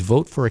do is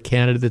vote for a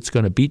candidate that's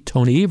going to beat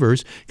Tony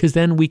Evers, because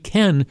then we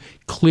can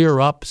clear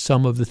up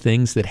some of the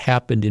things that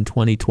happened in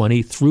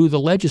 2020 through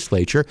the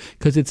legislature,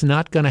 because it's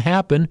not going to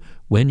happen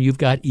when you've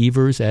got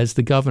Evers as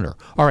the governor.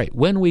 All right,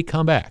 when we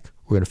come back,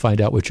 we're going to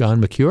find out with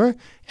John McCure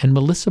and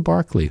Melissa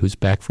Barkley, who's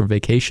back from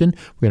vacation.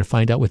 We're going to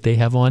find out what they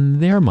have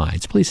on their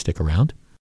minds. Please stick around.